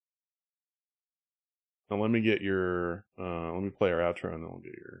 Now let me get your. Let me play our outro and then we'll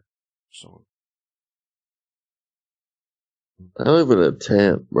get your song. I live in a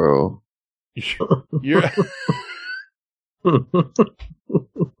tent, bro. You're.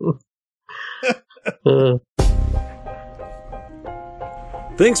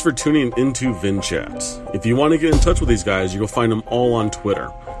 Thanks for tuning into VinChat. If you want to get in touch with these guys, you'll find them all on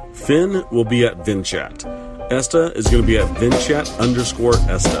Twitter. Finn will be at VinChat. Esta is going to be at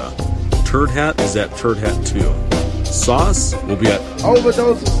VinChat_Esta. Turd Hat is at Turd Hat 2. Sauce will be at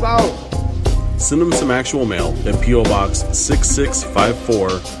Overdose of Sauce. send them some actual mail at P.O. Box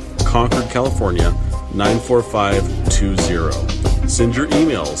 6654, Concord, California, 94520. Send your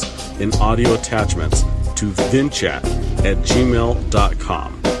emails and audio attachments to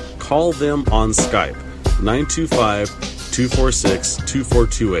vinchat@gmail.com. Call them on Skype,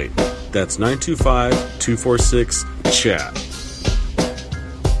 925-246-2428. That's 925-246-CHAT.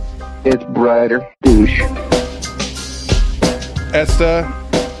 It's brighter, douche. Esta,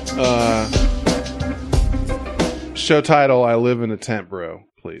 show title, I Live in a Tent, Bro,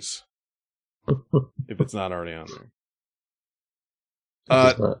 please. If it's not already on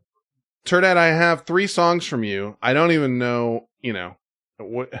there. Turdad, I have 3 songs from you. I don't even know,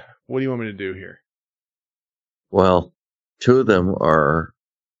 what do you want me to do here? Well, 2 of them are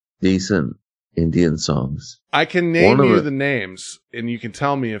decent Indian songs. I can name you the names, and you can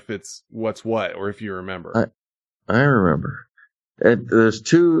tell me if it's what's what, or if you remember. I remember. There's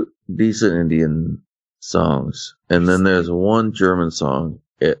 2 decent Indian songs, and then there's 1 German song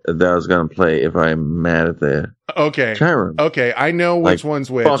that I was going to play if I'm mad at the chat room. Okay, I know which one's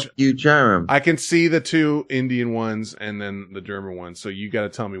which. Fuck you, chat room. I can see the 2 Indian ones and then the German ones, so you got to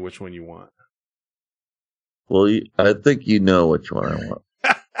tell me which one you want. Well, I think you know which one I want.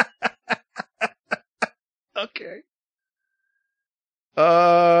 Okay.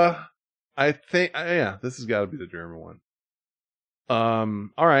 I think, this has got to be the German one. All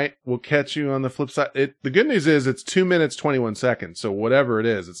right, we'll catch you on the flip side. The good news is it's 2 minutes, 21 seconds. So whatever it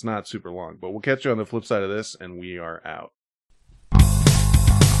is, it's not super long, but we'll catch you on the flip side of this, and we are out.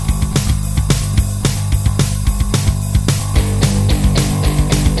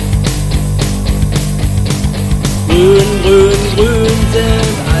 Grün, grün, grün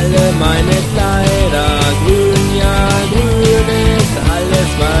sind alle meine Kleider. Grün, ja, grün ist alles,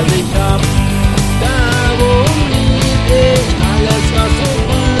 was ich hab. Darum lieb ich alles, was so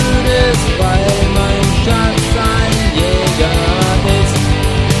grün ist, weil mein Schatz ein Jäger ist.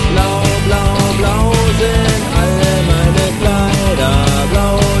 Blau, blau, blau sind alle meine Kleider.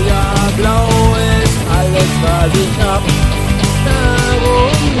 Blau, ja, blau ist alles, was ich hab.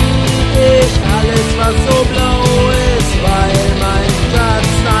 Darum lieb ich alles, was so blau ist, weil mein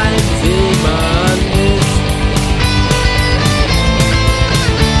Schatz ein Seemann ist.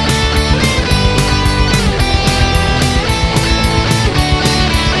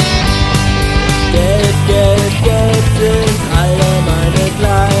 Gelb, gelb, gelb sind alle meine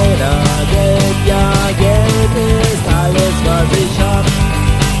Kleider. Gelb, ja, gelb ist alles, was ich hab.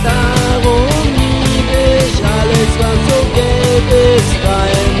 Darum lieb ich alles, was so gelb ist,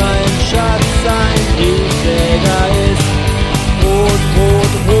 weil mein Schatz ein Briefträger ist. Rot,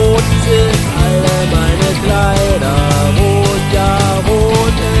 rot, rot sind alle meine Kleider. Rot, ja,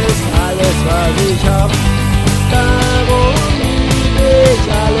 rot ist alles, was ich hab. Darum lieb ich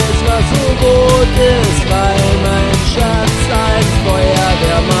alles, was so rot ist, weil mein Schatz ein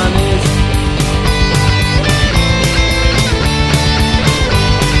Feuerwehrmann ist.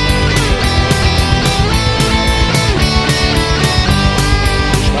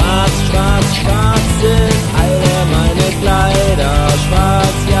 Schwarz, schwarz, schwarz sind alle meine Kleider.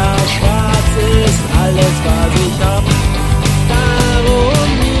 Schwarz, ja, schwarz ist alles, was ich hab. Darum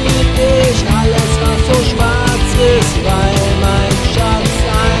lieb ich alles, was so schwarz ist, weil mein Schatz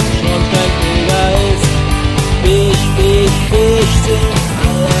ein Schornsteinfeger ist. Bisch, bisch, bisch sind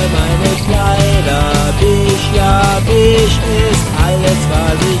alle meine Kleider. Bisch, ja, bisch ist alles,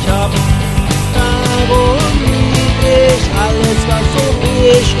 was ich hab. Darum lieb ich alles, was so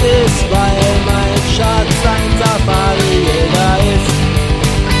bisch ist, weil mein Schatz ein Safari-Jäger ist.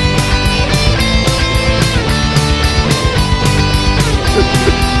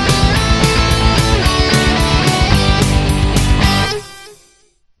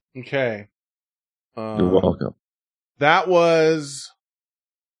 Okay. You're welcome. That was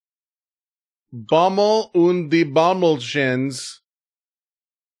Bummel und die Bummelchens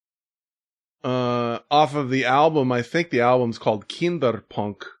off of the album. I think the album's called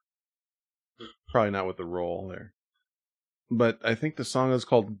Kinderpunk. Probably not with the roll there. But I think the song is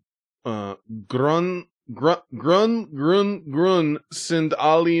called Grun sind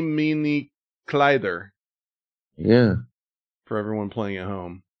alle meine Kleider. Yeah. For everyone playing at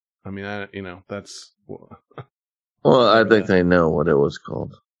home. I mean, that's... Well, I think they know what it was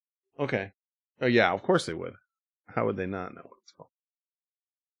called. Okay. Oh, yeah, of course they would. How would they not know what it's called?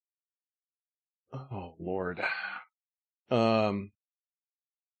 Oh, Lord. There's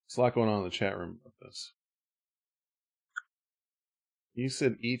a lot going on in the chat room about this. You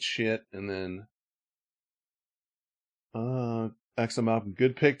said eat shit, and then... Exxon Malcolm,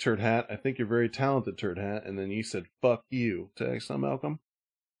 good pick, Turd Hat. I think you're very talented, Turd Hat. And then you said, fuck you, to Exxon Malcolm.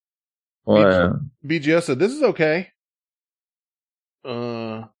 BGS said, this is okay.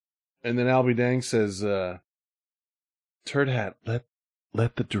 And then Albie Dang says, Turd Hat,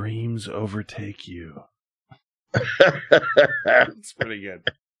 let the dreams overtake you. It's pretty good.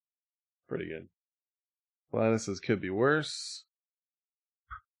 Pretty good. Gladys says, could be worse.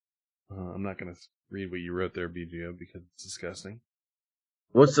 I'm not going to read what you wrote there, BGO, because it's disgusting.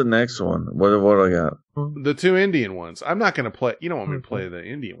 What's the next one? What do I got? The two Indian ones. I'm not going to play. You don't want me to play the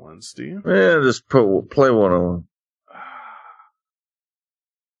Indian ones, do you? Yeah, just play one of them.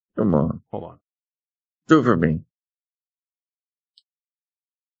 Come on. Hold on. Do it for me.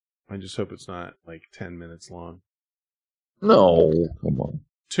 I just hope it's not like 10 minutes long. No, come on.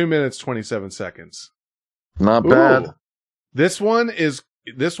 2 minutes, 27 seconds. Not bad. Ooh. This one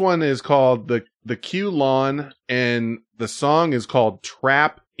is called the Q Lawn, and the song is called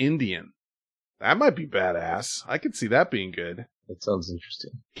Trap Indian. That might be badass. I could see that being good. That sounds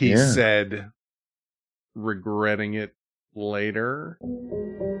interesting. He said, regretting it later.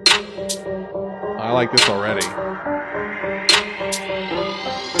 I like this already.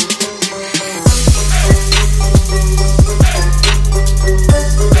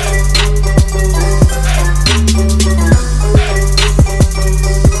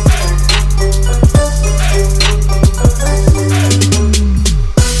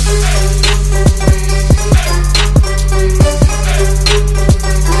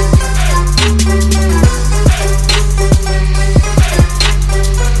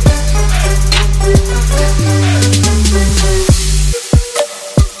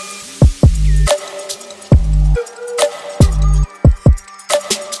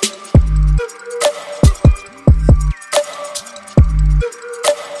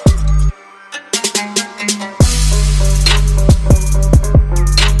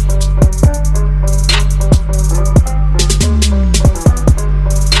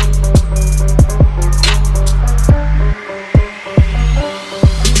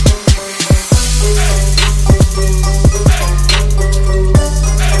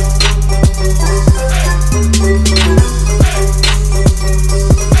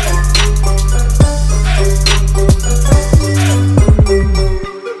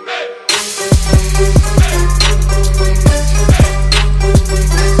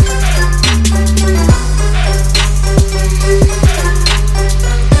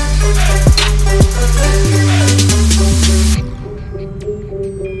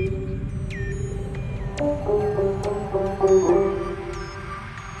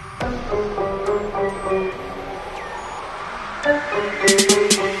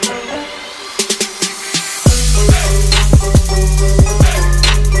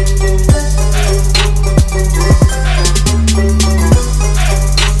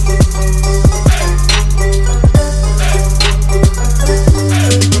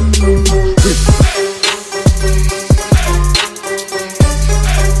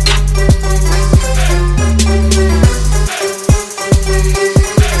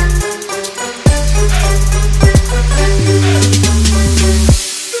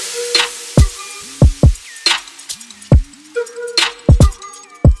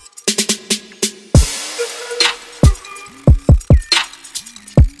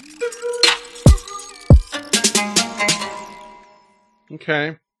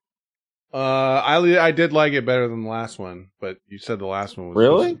 Okay. I did like it better than the last one, but you said the last one was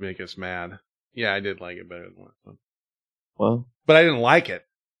supposed to make us mad. Yeah, I did like it better than the last one. Well, but I didn't like it.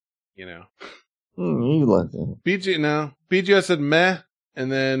 You know. You liked it. BGS said meh,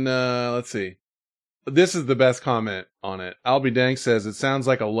 and then let's see. This is the best comment on it. Albie Dank says it sounds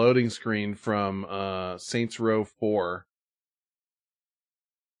like a loading screen from Saints Row 4.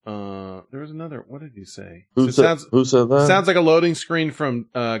 There was another. What did he say? Who said that? Sounds like a loading screen from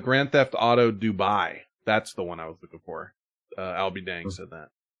Grand Theft Auto Dubai. That's the one I was looking for. Albie Dang said that.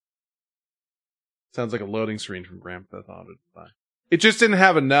 Sounds like a loading screen from Grand Theft Auto Dubai. It just didn't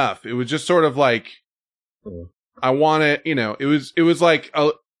have enough. It was just sort of like, I want it. You know, it was like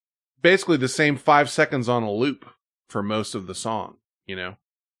basically the same 5 seconds on a loop for most of the song. You know.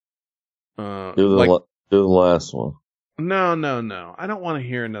 Do the last one. No. I don't want to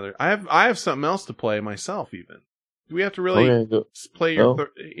hear another. I have something else to play myself. Even do we have to really play your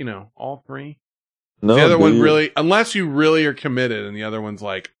all three? No, the other one really, unless you really are committed, and the other one's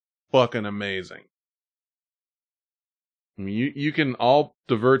like fucking amazing. I mean, you can all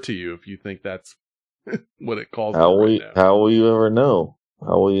divert to you if you think that's what it calls. How will you ever know?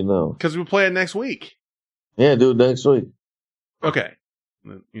 How will you know? Because we'll play it next week. Yeah, do it next week. Okay,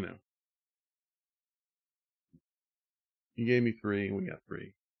 you know. You gave me 3, and we got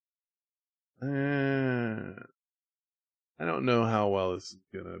 3. I don't know how well this is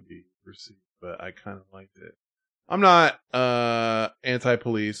gonna be received, but I kind of liked it. I'm not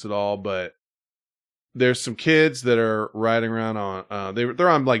anti-police at all, but there's some kids that are riding around on they're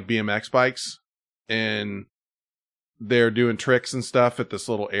on like BMX bikes, and they're doing tricks and stuff at this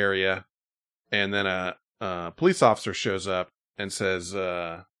little area, and then a police officer shows up and says,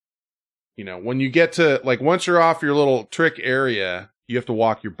 when you get to, like, once you're off your little trick area, you have to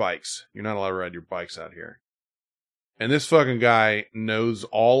walk your bikes. You're not allowed to ride your bikes out here. And this fucking guy knows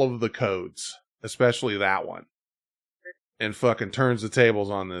all of the codes, especially that one, and fucking turns the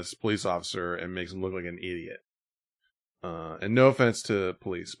tables on this police officer and makes him look like an idiot. And no offense to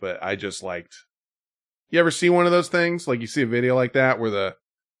police, but I just liked... You ever see one of those things? Like, you see a video like that where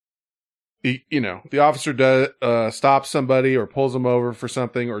the officer does stops somebody or pulls them over for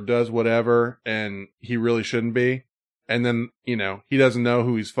something or does whatever, and he really shouldn't be. And then, he doesn't know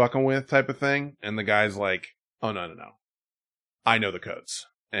who he's fucking with type of thing. And the guy's like, oh, no. I know the codes.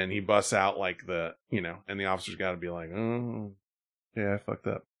 And he busts out like and the officer's got to be like, oh, yeah, I fucked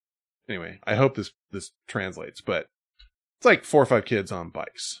up. Anyway, I hope this translates, but it's like 4 or 5 kids on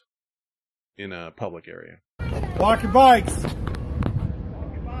bikes in a public area. Walk your bikes.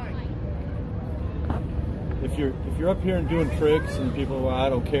 If you're up here and doing tricks and people are, well, I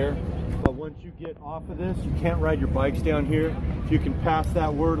don't care. But once you get off of this, you can't ride your bikes down here. If you can pass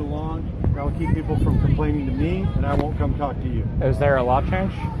that word along, that'll keep people from complaining to me, and I won't come talk to you. Is there a law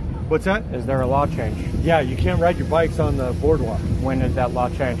change? What's that? Is there a law change? Yeah, you can't ride your bikes on the boardwalk. When did that law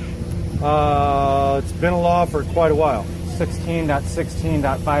change? It's been a law for quite a while.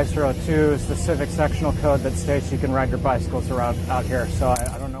 16.16.502 is the civic sectional code that states you can ride your bicycles around out here. So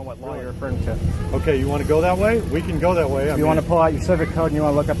I don't know what law you're referring to. Okay, you want to go that way? We can go that way. If you want to pull out your civic code and you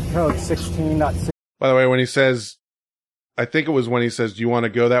want to look up the code, 16.16. By the way, when he says, I think it was when he says, do you want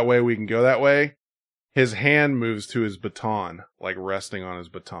to go that way? We can go that way. His hand moves to his baton, like resting on his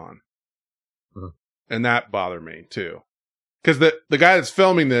baton. And that bothered me too. Because the guy that's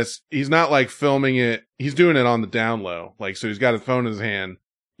filming this, he's not like filming it. He's doing it on the down low. Like, so he's got his phone in his hand.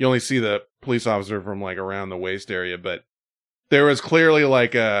 You only see the police officer from like around the waist area, but there was clearly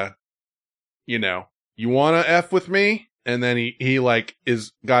like you want to F with me? And then he like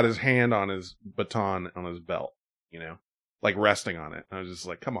got his hand on his baton on his belt, like resting on it. I was just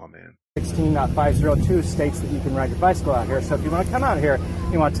like, come on, man. 16.502 states that you can ride your bicycle out here. So if you want to come out here,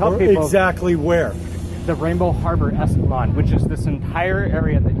 you want to tell people exactly where. The Rainbow Harbor Esplanade, which is this entire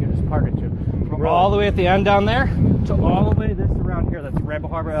area that you just parked into. From all the way at the end down there to all the way this around here. That's Rainbow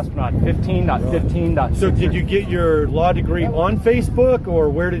Harbor Esplanade, 15.15. So did you get your law degree on Facebook, or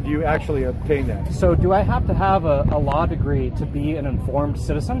where did you actually obtain that? So do I have to have a law degree to be an informed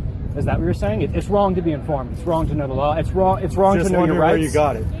citizen? Is that what you're saying? It's wrong to be informed. It's wrong to know the law. It's wrong to know your rights. Where you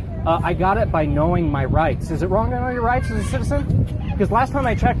got it. I got it by knowing my rights. Is it wrong to know your rights as a citizen? Because last time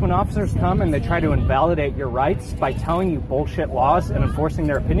I checked, when officers come and they try to invalidate your rights by telling you bullshit laws and enforcing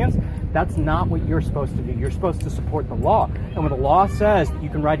their opinions, that's not what you're supposed to do. You're supposed to support the law. And when the law says that you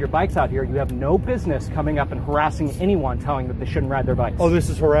can ride your bikes out here, you have no business coming up and harassing anyone telling them that they shouldn't ride their bikes. Oh, this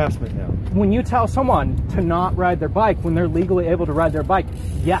is harassment now. When you tell someone to not ride their bike when they're legally able to ride their bike,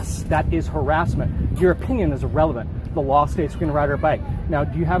 yes, that is harassment. Your opinion is irrelevant. The law states we're going to ride our bike. Now,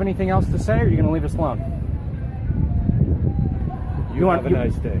 do you have anything else to say, or are you going to leave us alone? You have a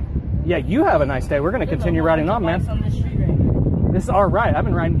nice day. Yeah, you have a nice day. We're going to continue riding on, man. This is our ride. I've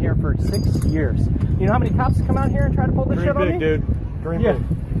been riding here for 6 years. You know how many cops come out here and try to pull this shit on me? Dream big, dude. Dream big.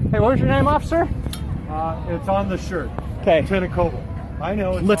 Hey, what was your name, officer? It's on the shirt. Okay. Lieutenant Coble. I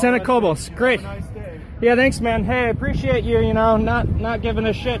know. Lieutenant Coble. Great. Have a nice day. Yeah, thanks, man. Hey, I appreciate you, not giving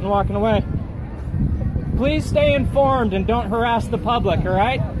a shit and walking away. Please stay informed and don't harass the public, all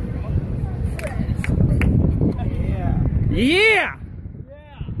right? Yeah!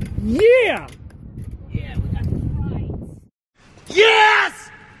 Yeah! Yes!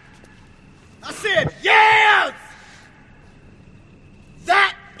 I said yes!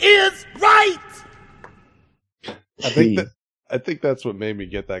 That is right! I think that's what made me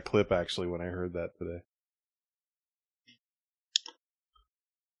get that clip actually when I heard that today.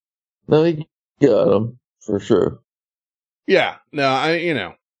 No, he got him for sure. Yeah, no,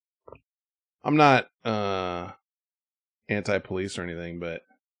 I'm not anti-police or anything, but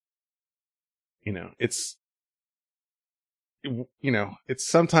it's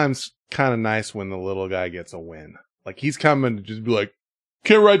sometimes kind of nice when the little guy gets a win. Like, he's coming to just be like,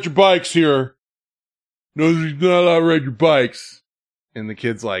 can't ride your bikes here. No, you're not allowed to ride your bikes. And the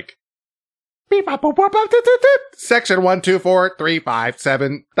kid's like, section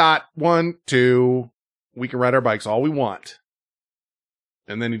 124.357.12. We can ride our bikes all we want.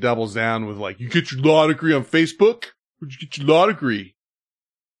 And then he doubles down with like, you get your law degree on Facebook? Where'd you get your law degree?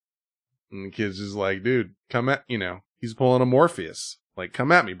 And the kid's just like, dude, come at, he's pulling a Morpheus. Like,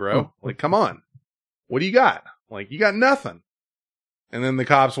 come at me, bro. Like, come on. What do you got? Like, you got nothing. And then the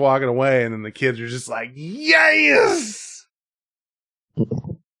cop's walking away, and then the kids are just like, yes!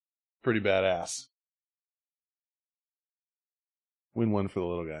 Pretty badass. Win one for the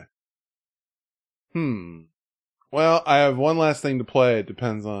little guy. Well, I have one last thing to play. It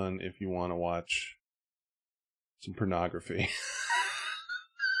depends on if you want to watch some pornography.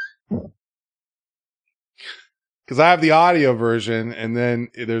 Because I have the audio version, and then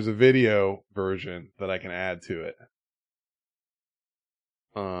there's a video version that I can add to it.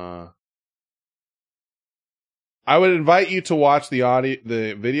 I would invite you to watch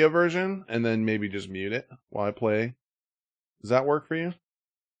the video version, and then maybe just mute it while I play. Does that work for you?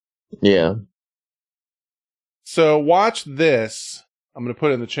 Yeah. So watch this. I'm going to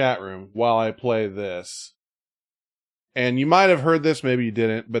put it in the chat room while I play this. And you might have heard this, maybe you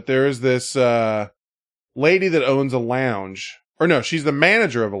didn't, but there is this lady that owns a lounge. Or no, she's the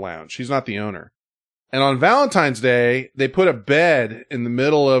manager of a lounge. She's not the owner. And on Valentine's Day, they put a bed in the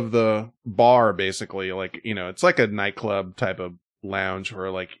middle of the bar, basically. Like, it's like a nightclub type of lounge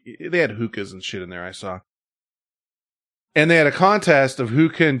where, like, they had hookahs and shit in there, I saw. And they had a contest of who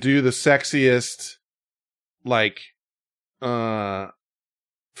can do the sexiest, like,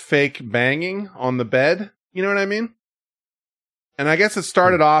 fake banging on the bed. You know what I mean? And I guess it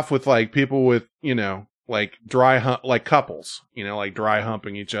started off with, like, people with, like like couples, like dry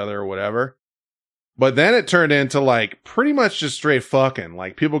humping each other or whatever. But then it turned into, like, pretty much just straight fucking.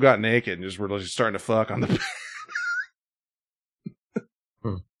 Like, people got naked and just were just starting to fuck on the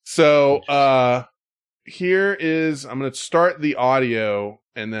bed. So, here is, I'm going to start the audio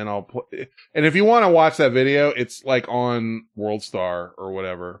and then I'll play. And if you want to watch that video, it's like on WorldStar or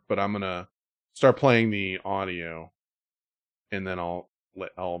whatever, but I'm going to start playing the audio and then I'm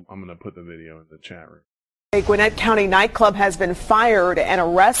going to put the video in the chat room. A Gwinnett County nightclub has been fired and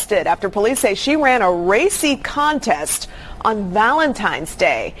arrested after police say she ran a racy contest on Valentine's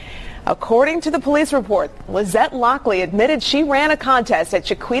Day. According to the police report, Lizette Lockley admitted she ran a contest at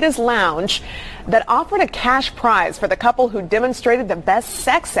Chiquita's Lounge that offered a cash prize for the couple who demonstrated the best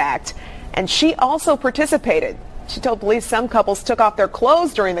sex act, and she also participated. She told police some couples took off their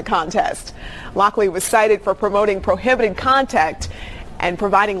clothes during the contest. Lockley was cited for promoting prohibited contact and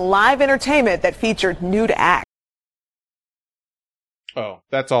providing live entertainment that featured nude acts. Oh,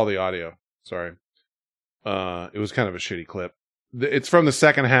 that's all the audio. Sorry. It was kind of a shitty clip. It's from the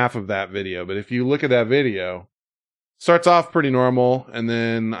second half of that video, but if you look at that video, it starts off pretty normal, and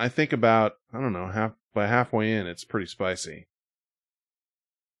then I think about, I don't know, by halfway in, it's pretty spicy.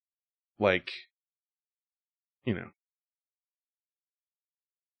 Like, I don't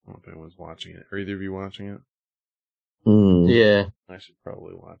know if anyone's watching it. Are either of you watching it? Yeah. I should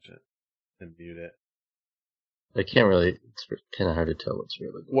probably watch it and mute it. I can't really, it's kind of hard to tell what's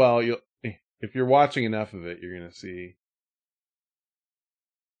really good. Well, if you're watching enough of it, you're going to see.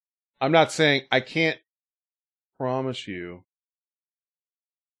 I'm not saying, I can't promise you.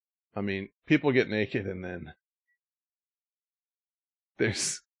 I mean, people get naked and then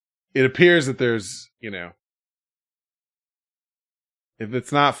it appears that there's, if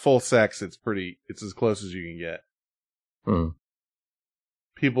it's not full sex, it's as close as you can get.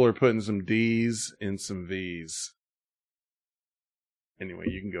 People are putting some D's in some V's. Anyway,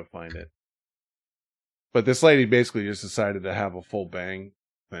 you can go find it. But this lady basically just decided to have a full bang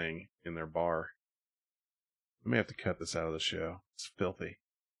thing in their bar. I may have to cut this out of the show. It's filthy.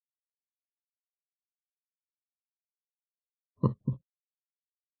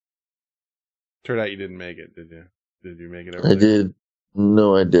 Turned out you didn't make it, did you? Did you make it over I did.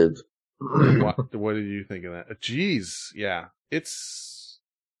 No, I did. What did you think of that? Jeez, yeah. It's...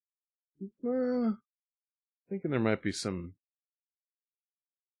 thinking there might be some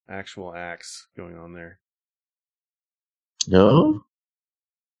actual acts going on there. No?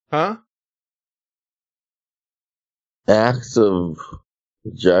 Huh? Acts of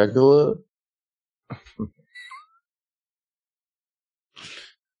ejaculate?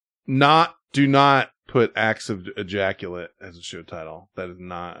 Do not put acts of ejaculate as a show title. That is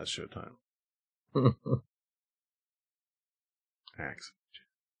not a show title. Acts.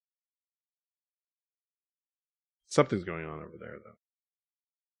 Something's going on over there, though.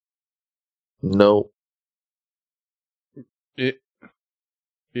 No.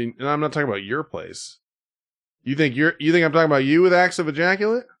 And I'm not talking about your place. You think I'm talking about you with acts of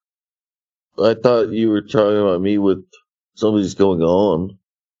ejaculate? I thought you were talking about me with somebody's going on.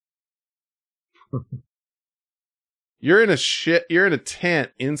 You're in a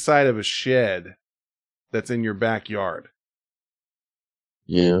tent inside of a shed, that's in your backyard.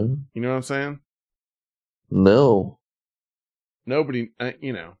 Yeah. You know what I'm saying? No. Nobody,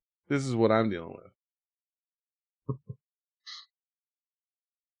 this is what I'm dealing with.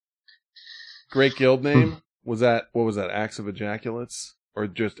 Great guild name? What was that? Acts of Ejaculates? Or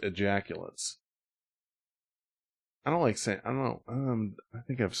just ejaculates? I don't like saying, I don't know. I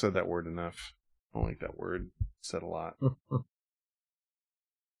think I've said that word enough. I don't like that word. It's said a lot.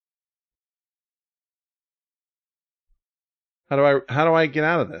 How do I get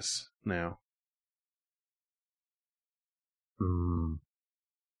out of this now?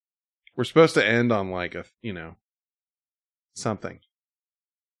 We're supposed to end on like a, something.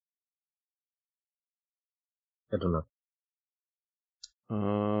 I don't know.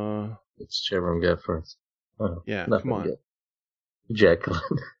 It's chat room guy first. Oh, yeah, come on. Good. Ejaculate.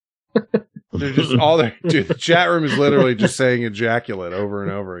 They're just dude, the chat room is literally just saying ejaculate over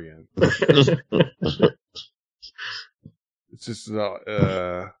and over again. It's just,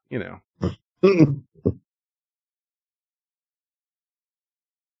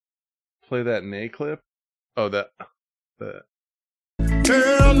 Play that Nay clip. Oh, the.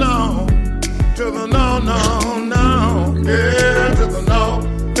 Hell no, to the no, no, no. Yeah, to the no,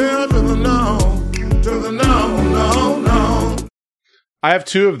 hell to the no, to the no, no, no. I have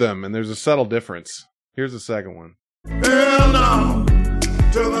two of them, and there's a subtle difference. Here's the second one. Hell no,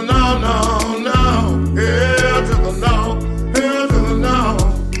 to the no, no, no. Yeah, to the no, hell to the no,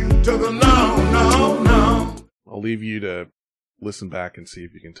 to the no, no, no. I'll leave you to listen back and see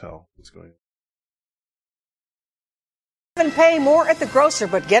if you can tell what's going on. Even paying more at the grocer,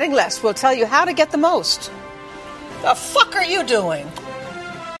 but getting less. We'll tell you how to get the most. The fuck are you doing?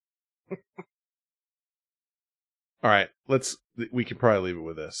 All right, we could probably leave it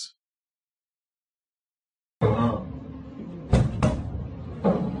with this.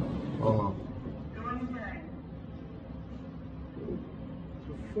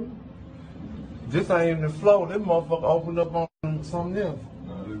 This ain't even the flow. This motherfucker opened up on something else.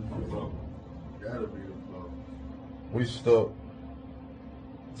 Gotta be the flow. We stuck.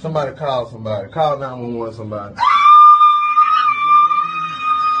 Somebody call somebody. Call 911 somebody.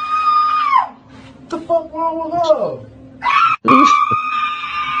 What the fuck wrong with her?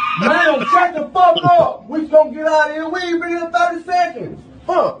 Man, shut the fuck up. We gonna get out of here. We ain't been here 30 seconds.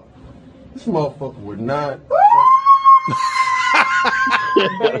 Huh? This motherfucker would not.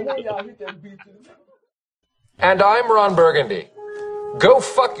 And I'm Ron Burgundy. Go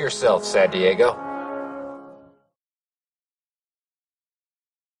fuck yourself, San Diego.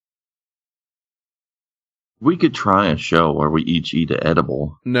 We could try a show where we each eat an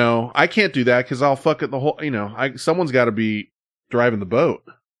edible. No, I can't do that because I'll fuck it the whole. Someone's got to be driving the boat.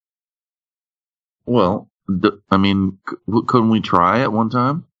 Well, couldn't we try it one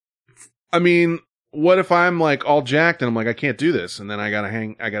time? I mean, what if I'm like all jacked and I'm like, I can't do this, and then I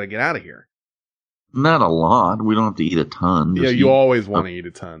gotta get out of here. Not a lot. We don't have to eat a ton. Yeah, you always want to eat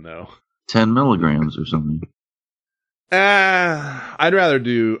a ton, though. 10 milligrams or something. I'd rather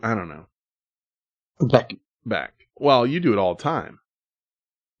do, I don't know. Back. Well, you do it all the time.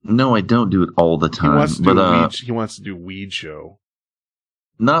 No, I don't do it all the time. He wants to do weed show.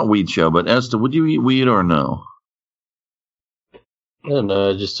 Not weed show, but Esther, would you eat weed or no? I don't know.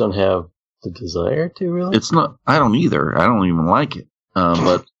 I just don't have the desire to, really. It's not. I don't either. I don't even like it.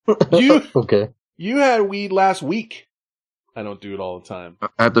 But okay. You had weed last week. I don't do it all the time.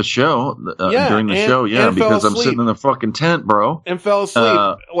 At the show, during the show, because I'm sitting in the fucking tent, bro. And fell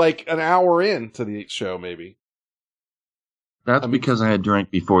asleep like an hour into the show, maybe. That's because I had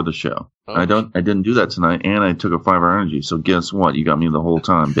drank before the show. I didn't do that tonight, and I took a 5-hour energy. So guess what? You got me the whole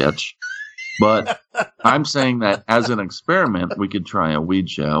time, bitch. But I'm saying that as an experiment, we could try a weed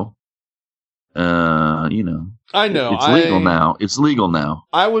show. I know. It's legal now. It's legal now.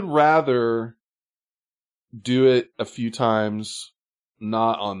 I would rather do it a few times,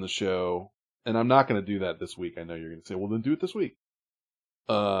 not on the show. And I'm not going to do that this week. I know you're going to say, well, then do it this week.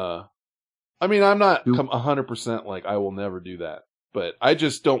 I mean, I'm not 100% like I will never do that, but I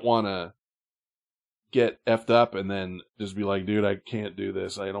just don't want to get effed up and then just be like, dude, I can't do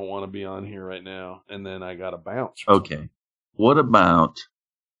this. I don't want to be on here right now. And then I got to bounce. Okay. What about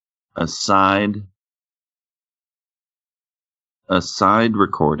a side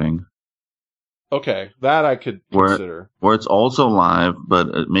recording? Okay. That I could consider. Where it's also live,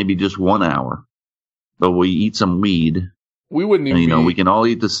 but maybe just 1 hour. But we eat some weed. We wouldn't even we can all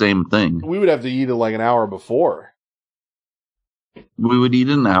eat the same thing. We would have to eat it like an hour before. We would eat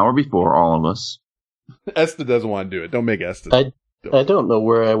it an hour before, all of us. Esther doesn't want to do it. Don't make Esther. I don't know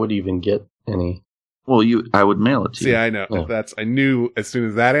where I would even get any Well, I would mail it to you. See, I know. Oh. I knew as soon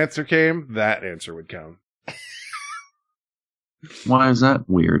as that answer came, that answer would come. Why is that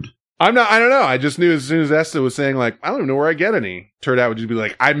weird? I don't know. I just knew as soon as Esther was saying, like, I don't even know where I get any. Turned out would just be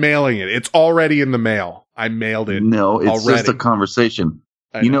like, I'm mailing it. It's already in the mail. I mailed it. No, it's already. just a conversation.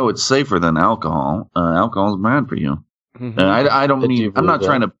 You know, it's safer than alcohol. Alcohol is bad for you. Mm-hmm. And I don't mean, I'm not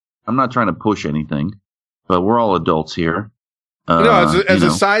trying to push anything, but we're all adults here. As a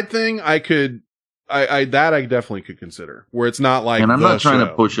side thing, I definitely could consider where it's not like, and I'm not trying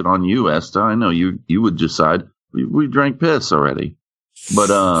to push it on you, Esther. I know you would decide. We drank piss already,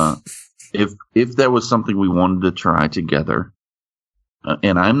 but if there was something we wanted to try together,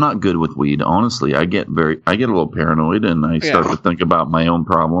 and I'm not good with weed, honestly, I get a little paranoid, and I start to think about my own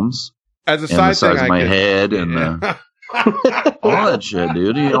problems. As a and side the size thing, of my head and all that shit,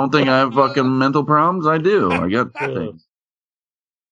 dude. You don't think I have fucking mental problems? I do. I got things.